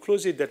bit more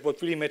closely that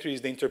what really matters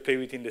is the interplay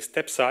between the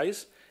step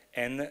size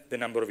and the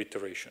number of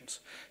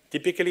iterations.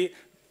 Typically,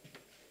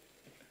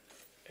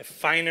 a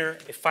finer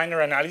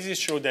analysis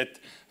shows that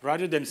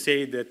rather than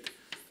say that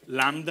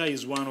lambda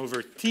is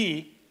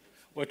 1/t,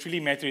 what really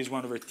matters is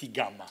 1/t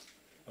gamma,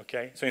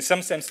 okay? So in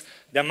some sense,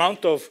 the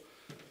amount of,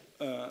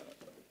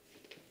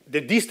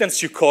 the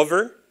distance you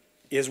cover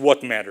is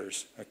what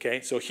matters,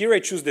 okay? So here I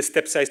choose the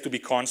step size to be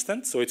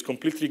constant, so it's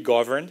completely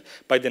governed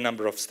by the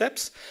number of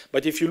steps.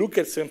 But if you look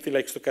at something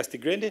like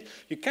stochastic gradient,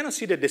 you cannot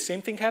see that the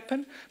same thing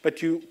happened,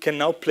 but you can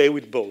now play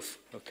with both,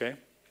 okay?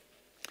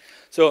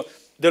 So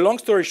the long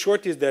story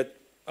short is that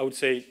I would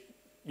say,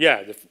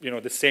 yeah,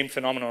 the same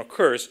phenomenon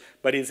occurs,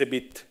 but it's a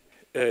bit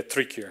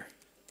trickier.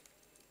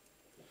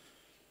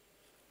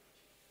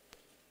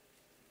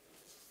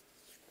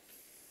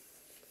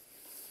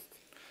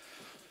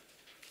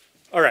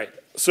 All right.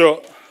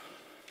 So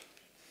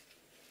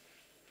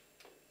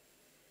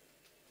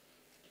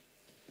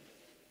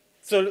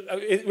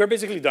we're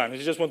basically done. I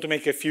just want to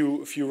make a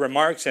few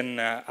remarks and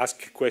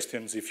ask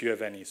questions if you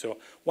have any. So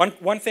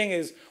one thing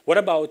is, what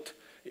about,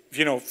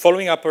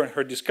 following up on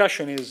her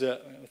discussion is, I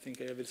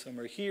think I have it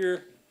somewhere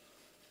here.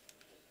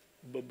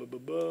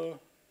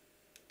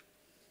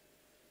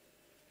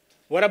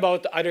 What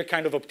about other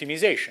kind of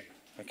optimization?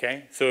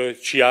 Okay, so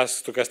she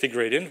asked stochastic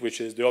gradient,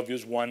 which is the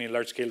obvious one in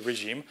large-scale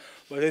regime.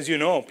 But as you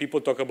know, people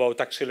talk about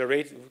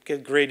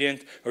accelerated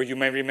gradient, or you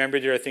may remember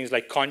there are things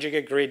like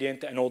conjugate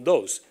gradient and all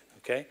those.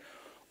 Okay,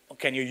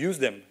 can you use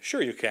them?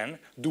 Sure, you can.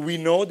 Do we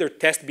know their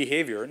test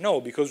behavior? No,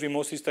 because we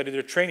mostly study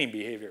their training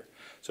behavior.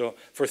 So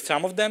for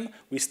some of them,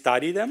 we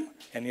study them,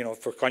 and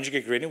for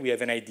conjugate gradient, we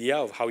have an idea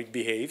of how it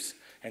behaves.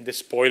 And the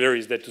spoiler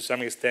is that to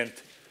some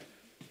extent,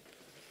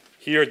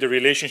 here the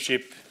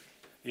relationship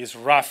is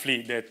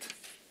roughly that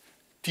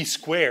t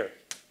square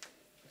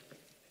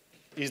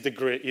is the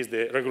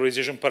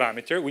regularization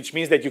parameter, which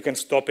means that you can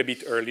stop a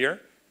bit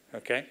earlier,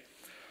 okay?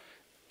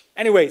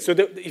 Anyway, so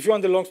if you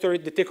want the long story,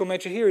 the take-home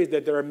message here is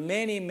that there are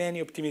many,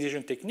 many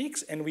optimization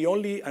techniques, and we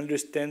only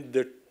understand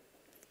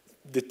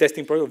the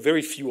testing part of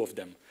very few of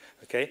them,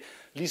 okay?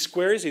 Least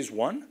squares is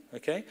one,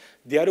 okay?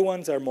 The other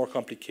ones are more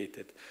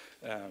complicated.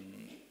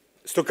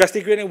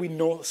 Stochastic gradient, we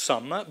know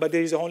some, but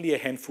there is only a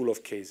handful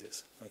of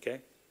cases,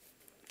 okay?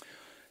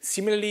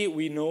 Similarly,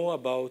 we know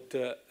about,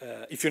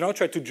 if you now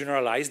try to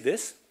generalize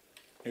this,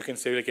 you can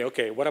say,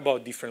 okay, what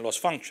about different loss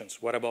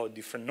functions? What about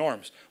different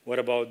norms? What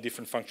about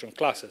different function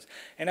classes?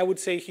 And I would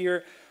say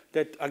here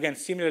that, again,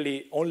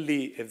 similarly,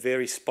 only a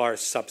very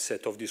sparse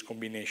subset of this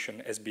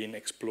combination has been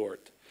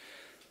explored.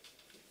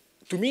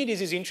 To me,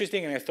 this is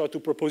interesting, and I thought to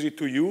propose it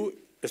to you,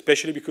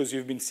 especially because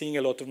you've been seeing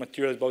a lot of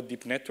material about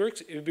deep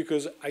networks, is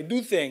because I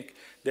do think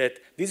that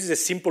this is a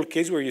simple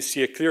case where you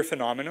see a clear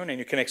phenomenon and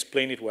you can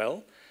explain it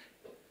well.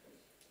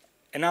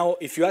 And now,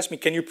 if you ask me,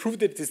 can you prove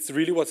that it's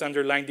really what's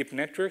underlying deep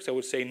networks? I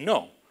would say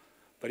no.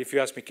 But if you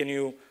ask me, can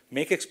you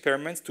make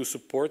experiments to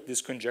support this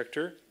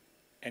conjecture?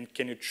 And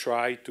can you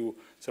try to,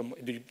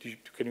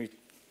 can you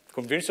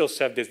convince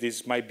yourself that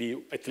this might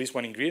be at least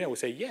one ingredient? I would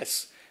say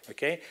yes,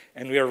 okay?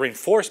 And we are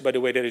reinforced by the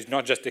way that it's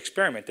not just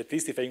experiment. At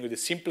least if I go the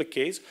simple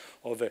case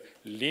of a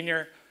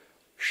linear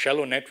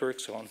shallow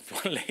networks on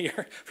one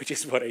layer, which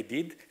is what I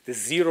did, the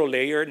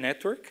 0-layer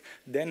network,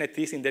 then at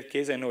least in that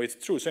case I know it's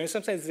true. So in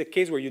some sense it's a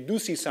case where you do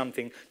see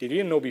something that you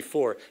didn't know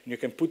before, and you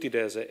can put it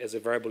as a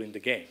variable in the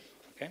game,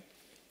 okay?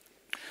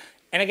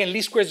 And again,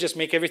 least squares just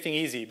make everything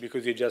easy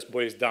because it just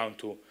boils down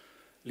to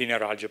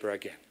linear algebra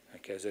again.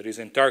 Okay, so there is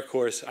an entire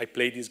course, I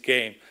play this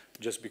game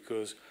just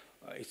because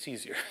it's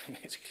easier,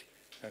 basically,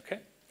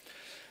 okay?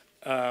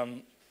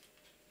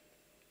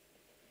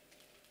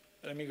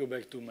 Let me go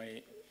back to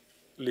my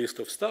list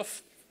of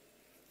stuff.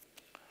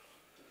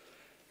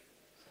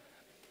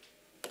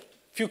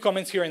 few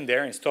comments here and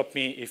there, and stop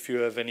me if you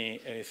have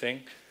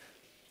anything.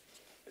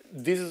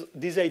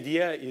 This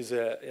idea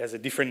has a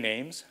different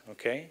names,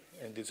 okay?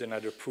 And it's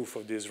another proof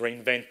of this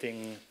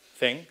reinventing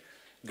thing.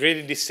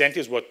 Gradient descent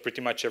is what pretty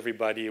much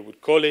everybody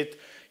would call it.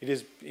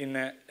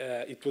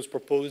 It was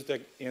proposed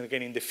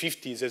again in the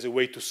 50s as a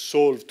way to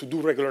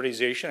do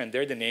regularization, and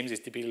there the names is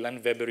typically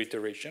Land-Weber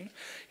iteration.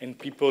 And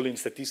people in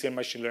statistics and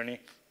machine learning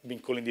have been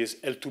calling this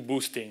L2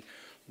 boosting,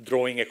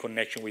 drawing a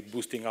connection with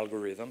boosting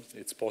algorithms.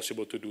 It's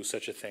possible to do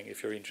such a thing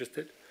if you're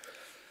interested.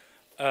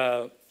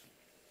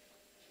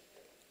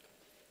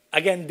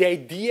 Again, the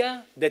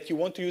idea that you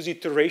want to use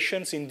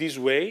iterations in this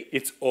way,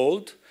 it's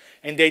old.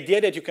 And the idea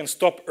that you can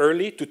stop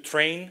early to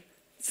train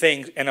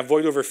things and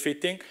avoid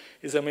overfitting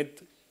is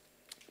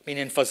been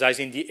emphasized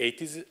in the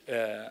 80s,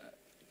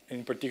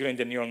 in particular in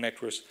the neural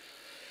networks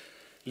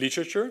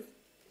literature.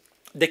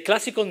 The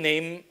classical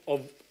name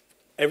of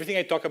everything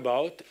I talk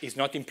about is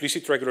not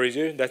implicit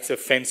regularization. That's a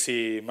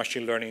fancy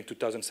machine learning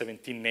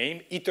 2017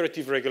 name.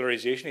 Iterative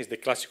regularization is the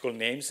classical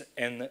names.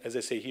 And as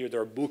I say here,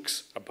 there are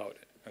books about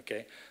it,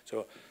 okay?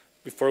 So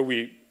before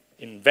we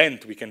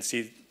invent, we can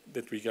see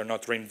that we are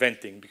not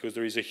reinventing because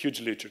there is a huge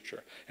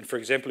literature. And for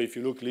example, if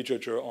you look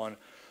literature on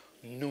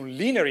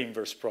nonlinear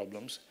inverse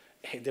problems,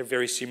 they're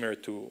very similar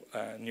to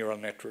neural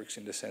networks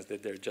in the sense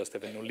that they just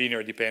have a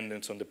nonlinear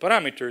dependence on the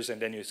parameters, and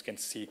then you can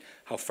see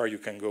how far you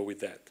can go with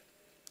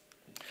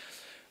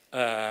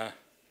that.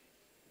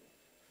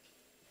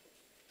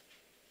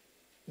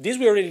 This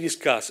we already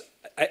discussed.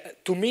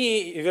 To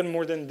me, even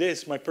more than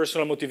this, my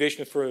personal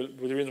motivation for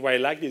the reason why I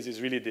like this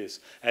is really this.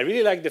 I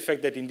really like the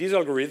fact that in this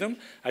algorithm,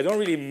 I don't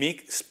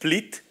really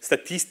split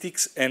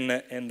statistics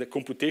and the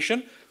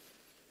computation,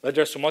 but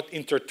they're somewhat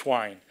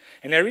intertwined.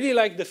 And I really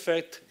like the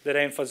fact that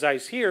I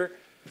emphasize here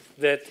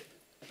that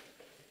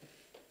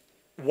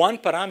one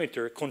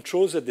parameter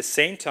controls at the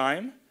same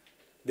time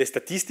the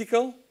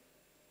statistical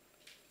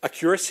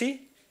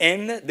accuracy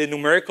and the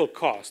numerical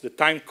cost, the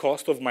time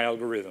cost of my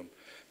algorithm.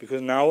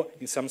 Because now,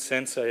 in some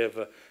sense, I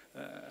have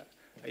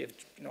I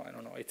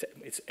don't know,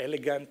 it's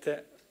elegant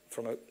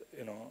from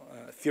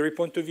a theory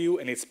point of view,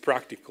 and it's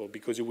practical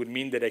because it would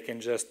mean that I can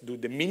just do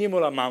the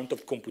minimal amount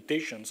of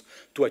computations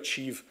to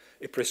achieve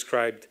a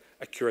prescribed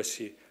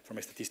accuracy from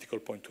a statistical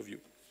point of view.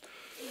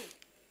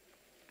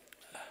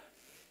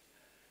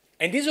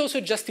 And this also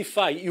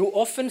justifies, you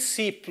often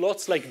see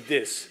plots like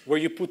this, where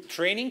you put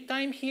training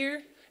time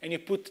here, and you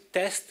put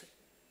test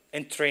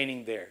and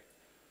training there.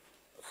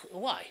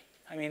 Why?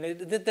 I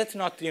mean, that's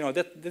not,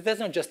 that's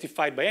not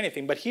justified by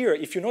anything. But here,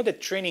 if you know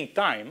that training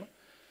time,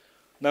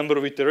 number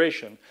of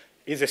iteration,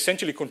 is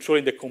essentially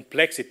controlling the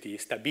complexity,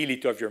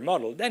 stability of your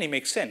model, then it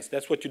makes sense.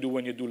 That's what you do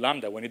when you do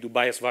lambda, when you do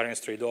bias variance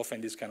trade-off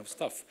and this kind of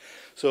stuff.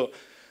 So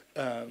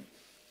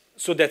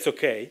that's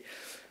okay.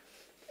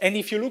 And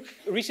if you look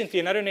recently,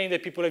 another name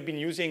that people have been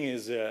using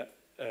is,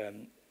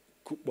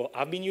 well,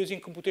 I've been using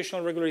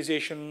computational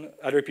regularization.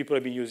 Other people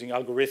have been using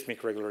algorithmic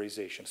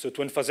regularization. So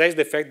to emphasize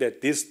the fact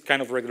that this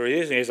kind of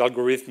regularization is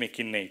algorithmic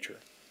in nature.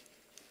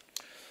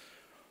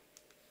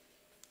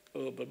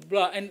 Blah, blah,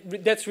 blah. And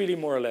that's really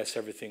more or less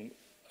everything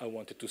I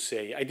wanted to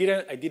say. I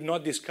did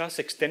not discuss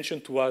extension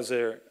to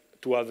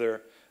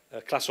other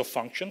class of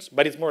functions,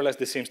 but it's more or less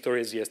the same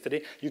story as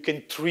yesterday. You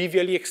can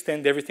trivially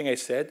extend everything I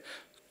said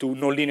to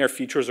nonlinear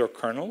features or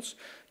kernels.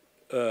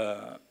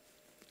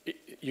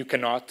 You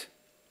cannot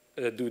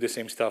do the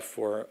same stuff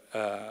for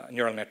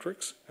neural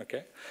networks,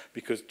 okay?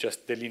 Because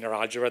just the linear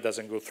algebra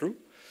doesn't go through.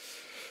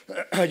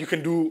 You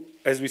can do,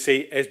 as we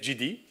say,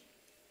 SGD.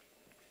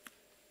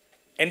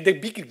 And the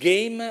big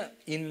game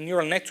in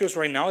neural networks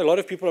right now, a lot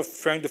of people are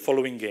trying the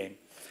following game.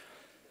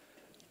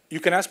 You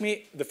can ask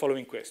me the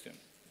following question.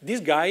 This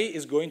guy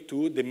is going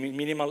to the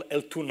minimal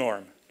L2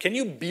 norm. Can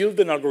you build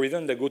an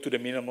algorithm that go to the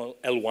minimal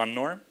L1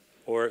 norm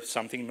or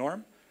something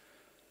norm?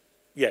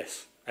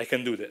 Yes, I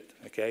can do that,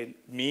 okay?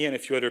 Me and a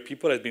few other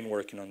people have been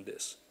working on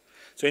this.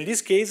 So in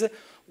this case,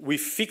 we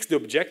fix the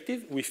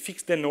objective, we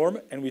fix the norm,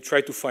 and we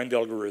try to find the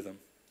algorithm,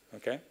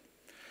 okay?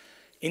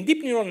 In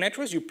deep neural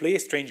networks, you play a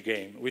strange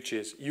game, which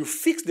is you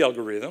fix the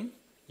algorithm,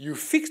 you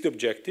fix the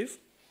objective,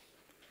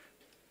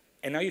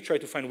 and now you try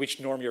to find which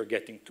norm you're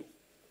getting to.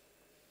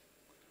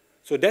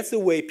 So that's the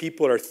way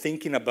people are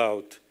thinking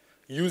about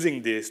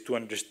using this to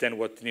understand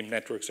what deep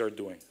networks are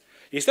doing.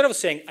 Instead of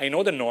saying, I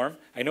know the norm,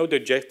 I know the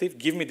objective,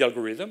 give me the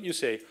algorithm, you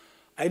say,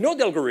 I know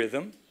the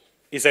algorithm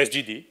is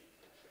SGD,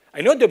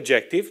 I know the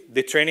objective,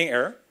 the training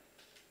error,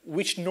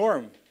 which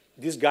norm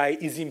this guy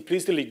is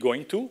implicitly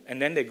going to,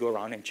 and then they go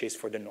around and chase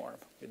for the norm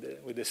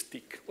with the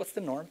stick. What's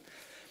the norm?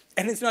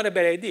 And it's not a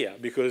bad idea,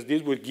 because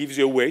this gives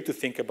you a way to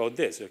think about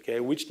this, okay?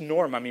 Which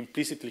norm I'm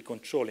implicitly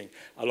controlling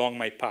along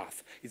my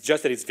path. It's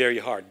just that it's very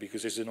hard,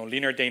 because it's a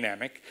nonlinear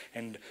dynamic,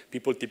 and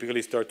people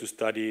typically start to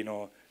study,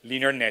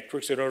 linear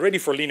networks. And already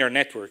for linear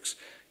networks,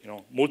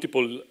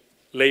 multiple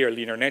layer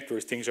linear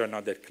networks, things are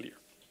not that clear.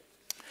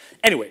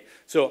 Anyway,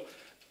 so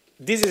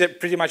this is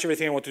pretty much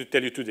everything I wanted to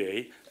tell you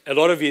today. A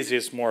lot of this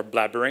is more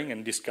blabbering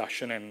and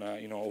discussion,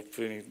 and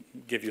hopefully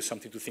give you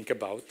something to think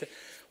about.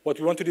 What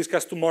we want to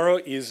discuss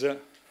tomorrow is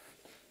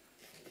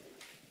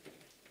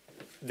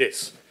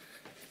this.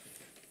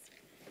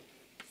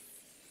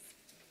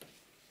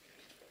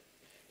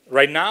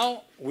 Right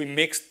now, we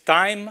mix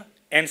time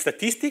and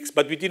statistics,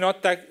 but we do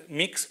not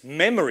mix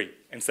memory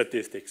and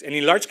statistics. And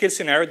in large-scale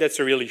scenario, that's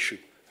a real issue.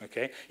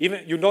 Okay?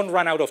 Even you don't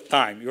run out of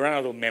time, you run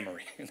out of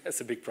memory.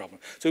 That's a big problem.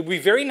 So it would be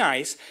very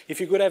nice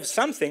if you could have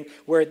something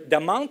where the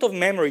amount of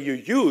memory you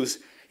use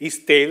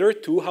is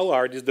tailored to how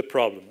hard is the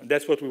problem. And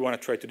that's what we want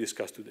to try to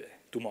discuss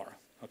tomorrow.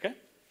 Okay?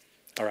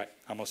 All right,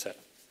 I'm all set.